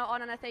 otherwise it's not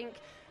on. And I think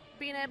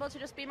being able to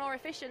just be more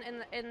efficient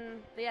in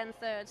the end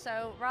third,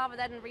 so rather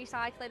than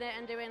recycling it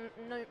and doing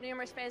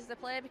numerous phases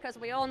of play, because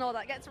we all know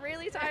that gets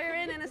really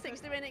tiring in a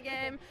 60-minute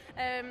game.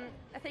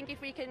 I think if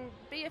we can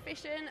be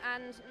efficient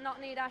and not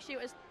need our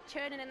shooters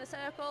churning in the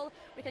circle,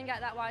 we can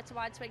get that wide to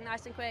wide swing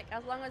nice and quick,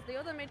 as long as the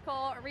other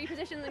mid-court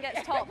repositions and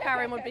gets top,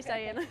 Karen would be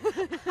saying.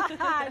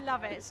 I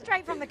love it,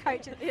 straight from the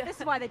coach. This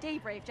is why they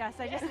debrief, Jess,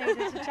 they just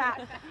needed to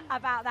chat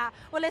about that.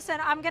 Well listen,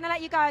 I'm going to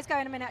let you guys go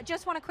in a minute. I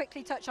just want to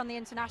quickly touch on the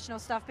international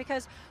stuff,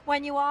 because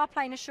when you are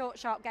playing a short,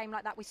 sharp game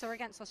like that, we saw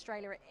against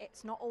Australia,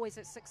 it's not always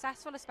as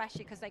successful,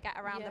 especially because they get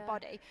around the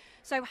body.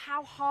 So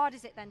how hard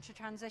is it then to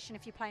transition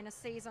if you're playing a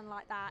season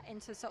like that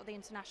into sort of the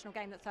international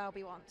game that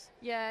Thirlby wants?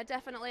 Yeah,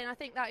 definitely, and I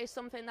think that is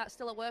something that's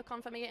still a work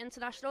on for me at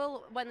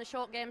international. When the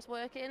short game's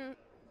working,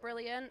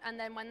 brilliant, and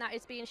then when that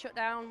is being shut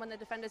down, when the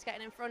defender's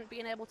getting in front,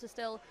 being able to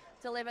still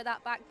deliver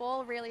that back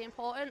ball, really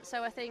important.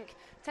 So I think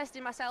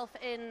testing myself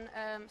in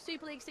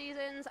Super League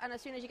seasons, and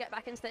as soon as you get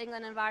back into the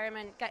England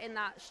environment, getting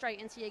that straight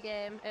into your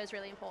game is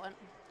really important.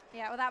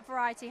 Yeah, well, that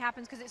variety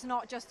happens because it's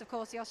not just, of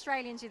course, the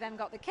Australians. You've then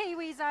got the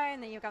Kiwi zone,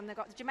 then you've got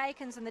the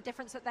Jamaicans, and the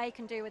difference that they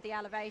can do with the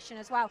elevation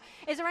as well.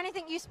 Is there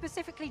anything you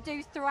specifically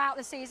do throughout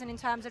the season in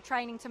terms of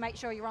training to make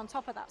sure you're on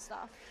top of that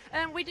stuff?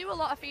 We do a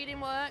lot of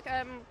feeding work.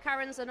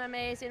 Karen's an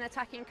amazing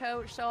attacking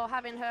coach, so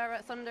having her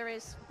at Thunder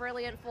is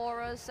brilliant for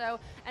us. So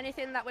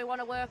anything that we want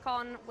to work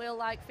on, we'll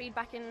like feed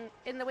back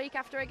in the week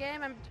after a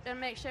game and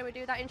make sure we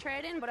do that in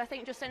training. But I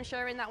think just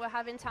ensuring that we're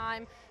having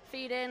time,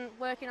 feeding,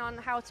 working on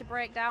how to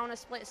break down a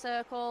split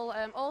circle,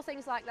 all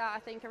things like that I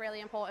think are really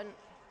important.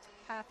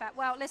 Perfect.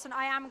 Well, listen,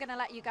 I am going to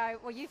let you go.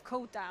 Well, you've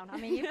cooled down. I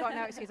mean, you've got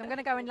no excuse. I'm going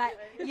to go and let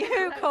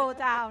you cool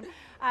down.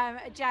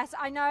 Jess,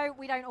 I know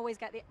we don't always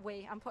get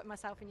I'm putting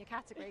myself in your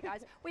category,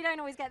 guys. We don't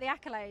always get the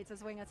accolades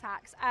as wing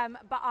attacks,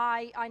 but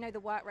I know the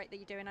work rate that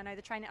you do, and I know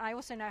the training. I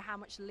also know how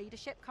much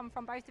leadership come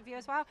from both of you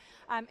as well.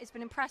 It's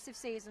been an impressive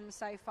season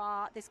so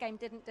far. This game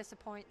didn't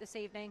disappoint this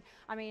evening.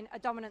 I mean, a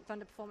dominant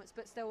Thunder performance,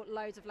 but still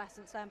loads of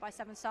lessons learned by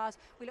Severn Stars.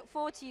 We look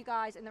forward to you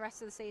guys in the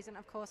rest of the season,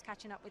 of course,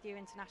 catching up with you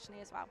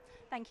internationally as well.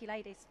 Thank you,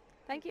 ladies.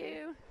 Thank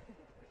you.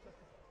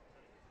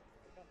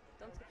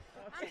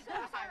 I'm so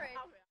sorry.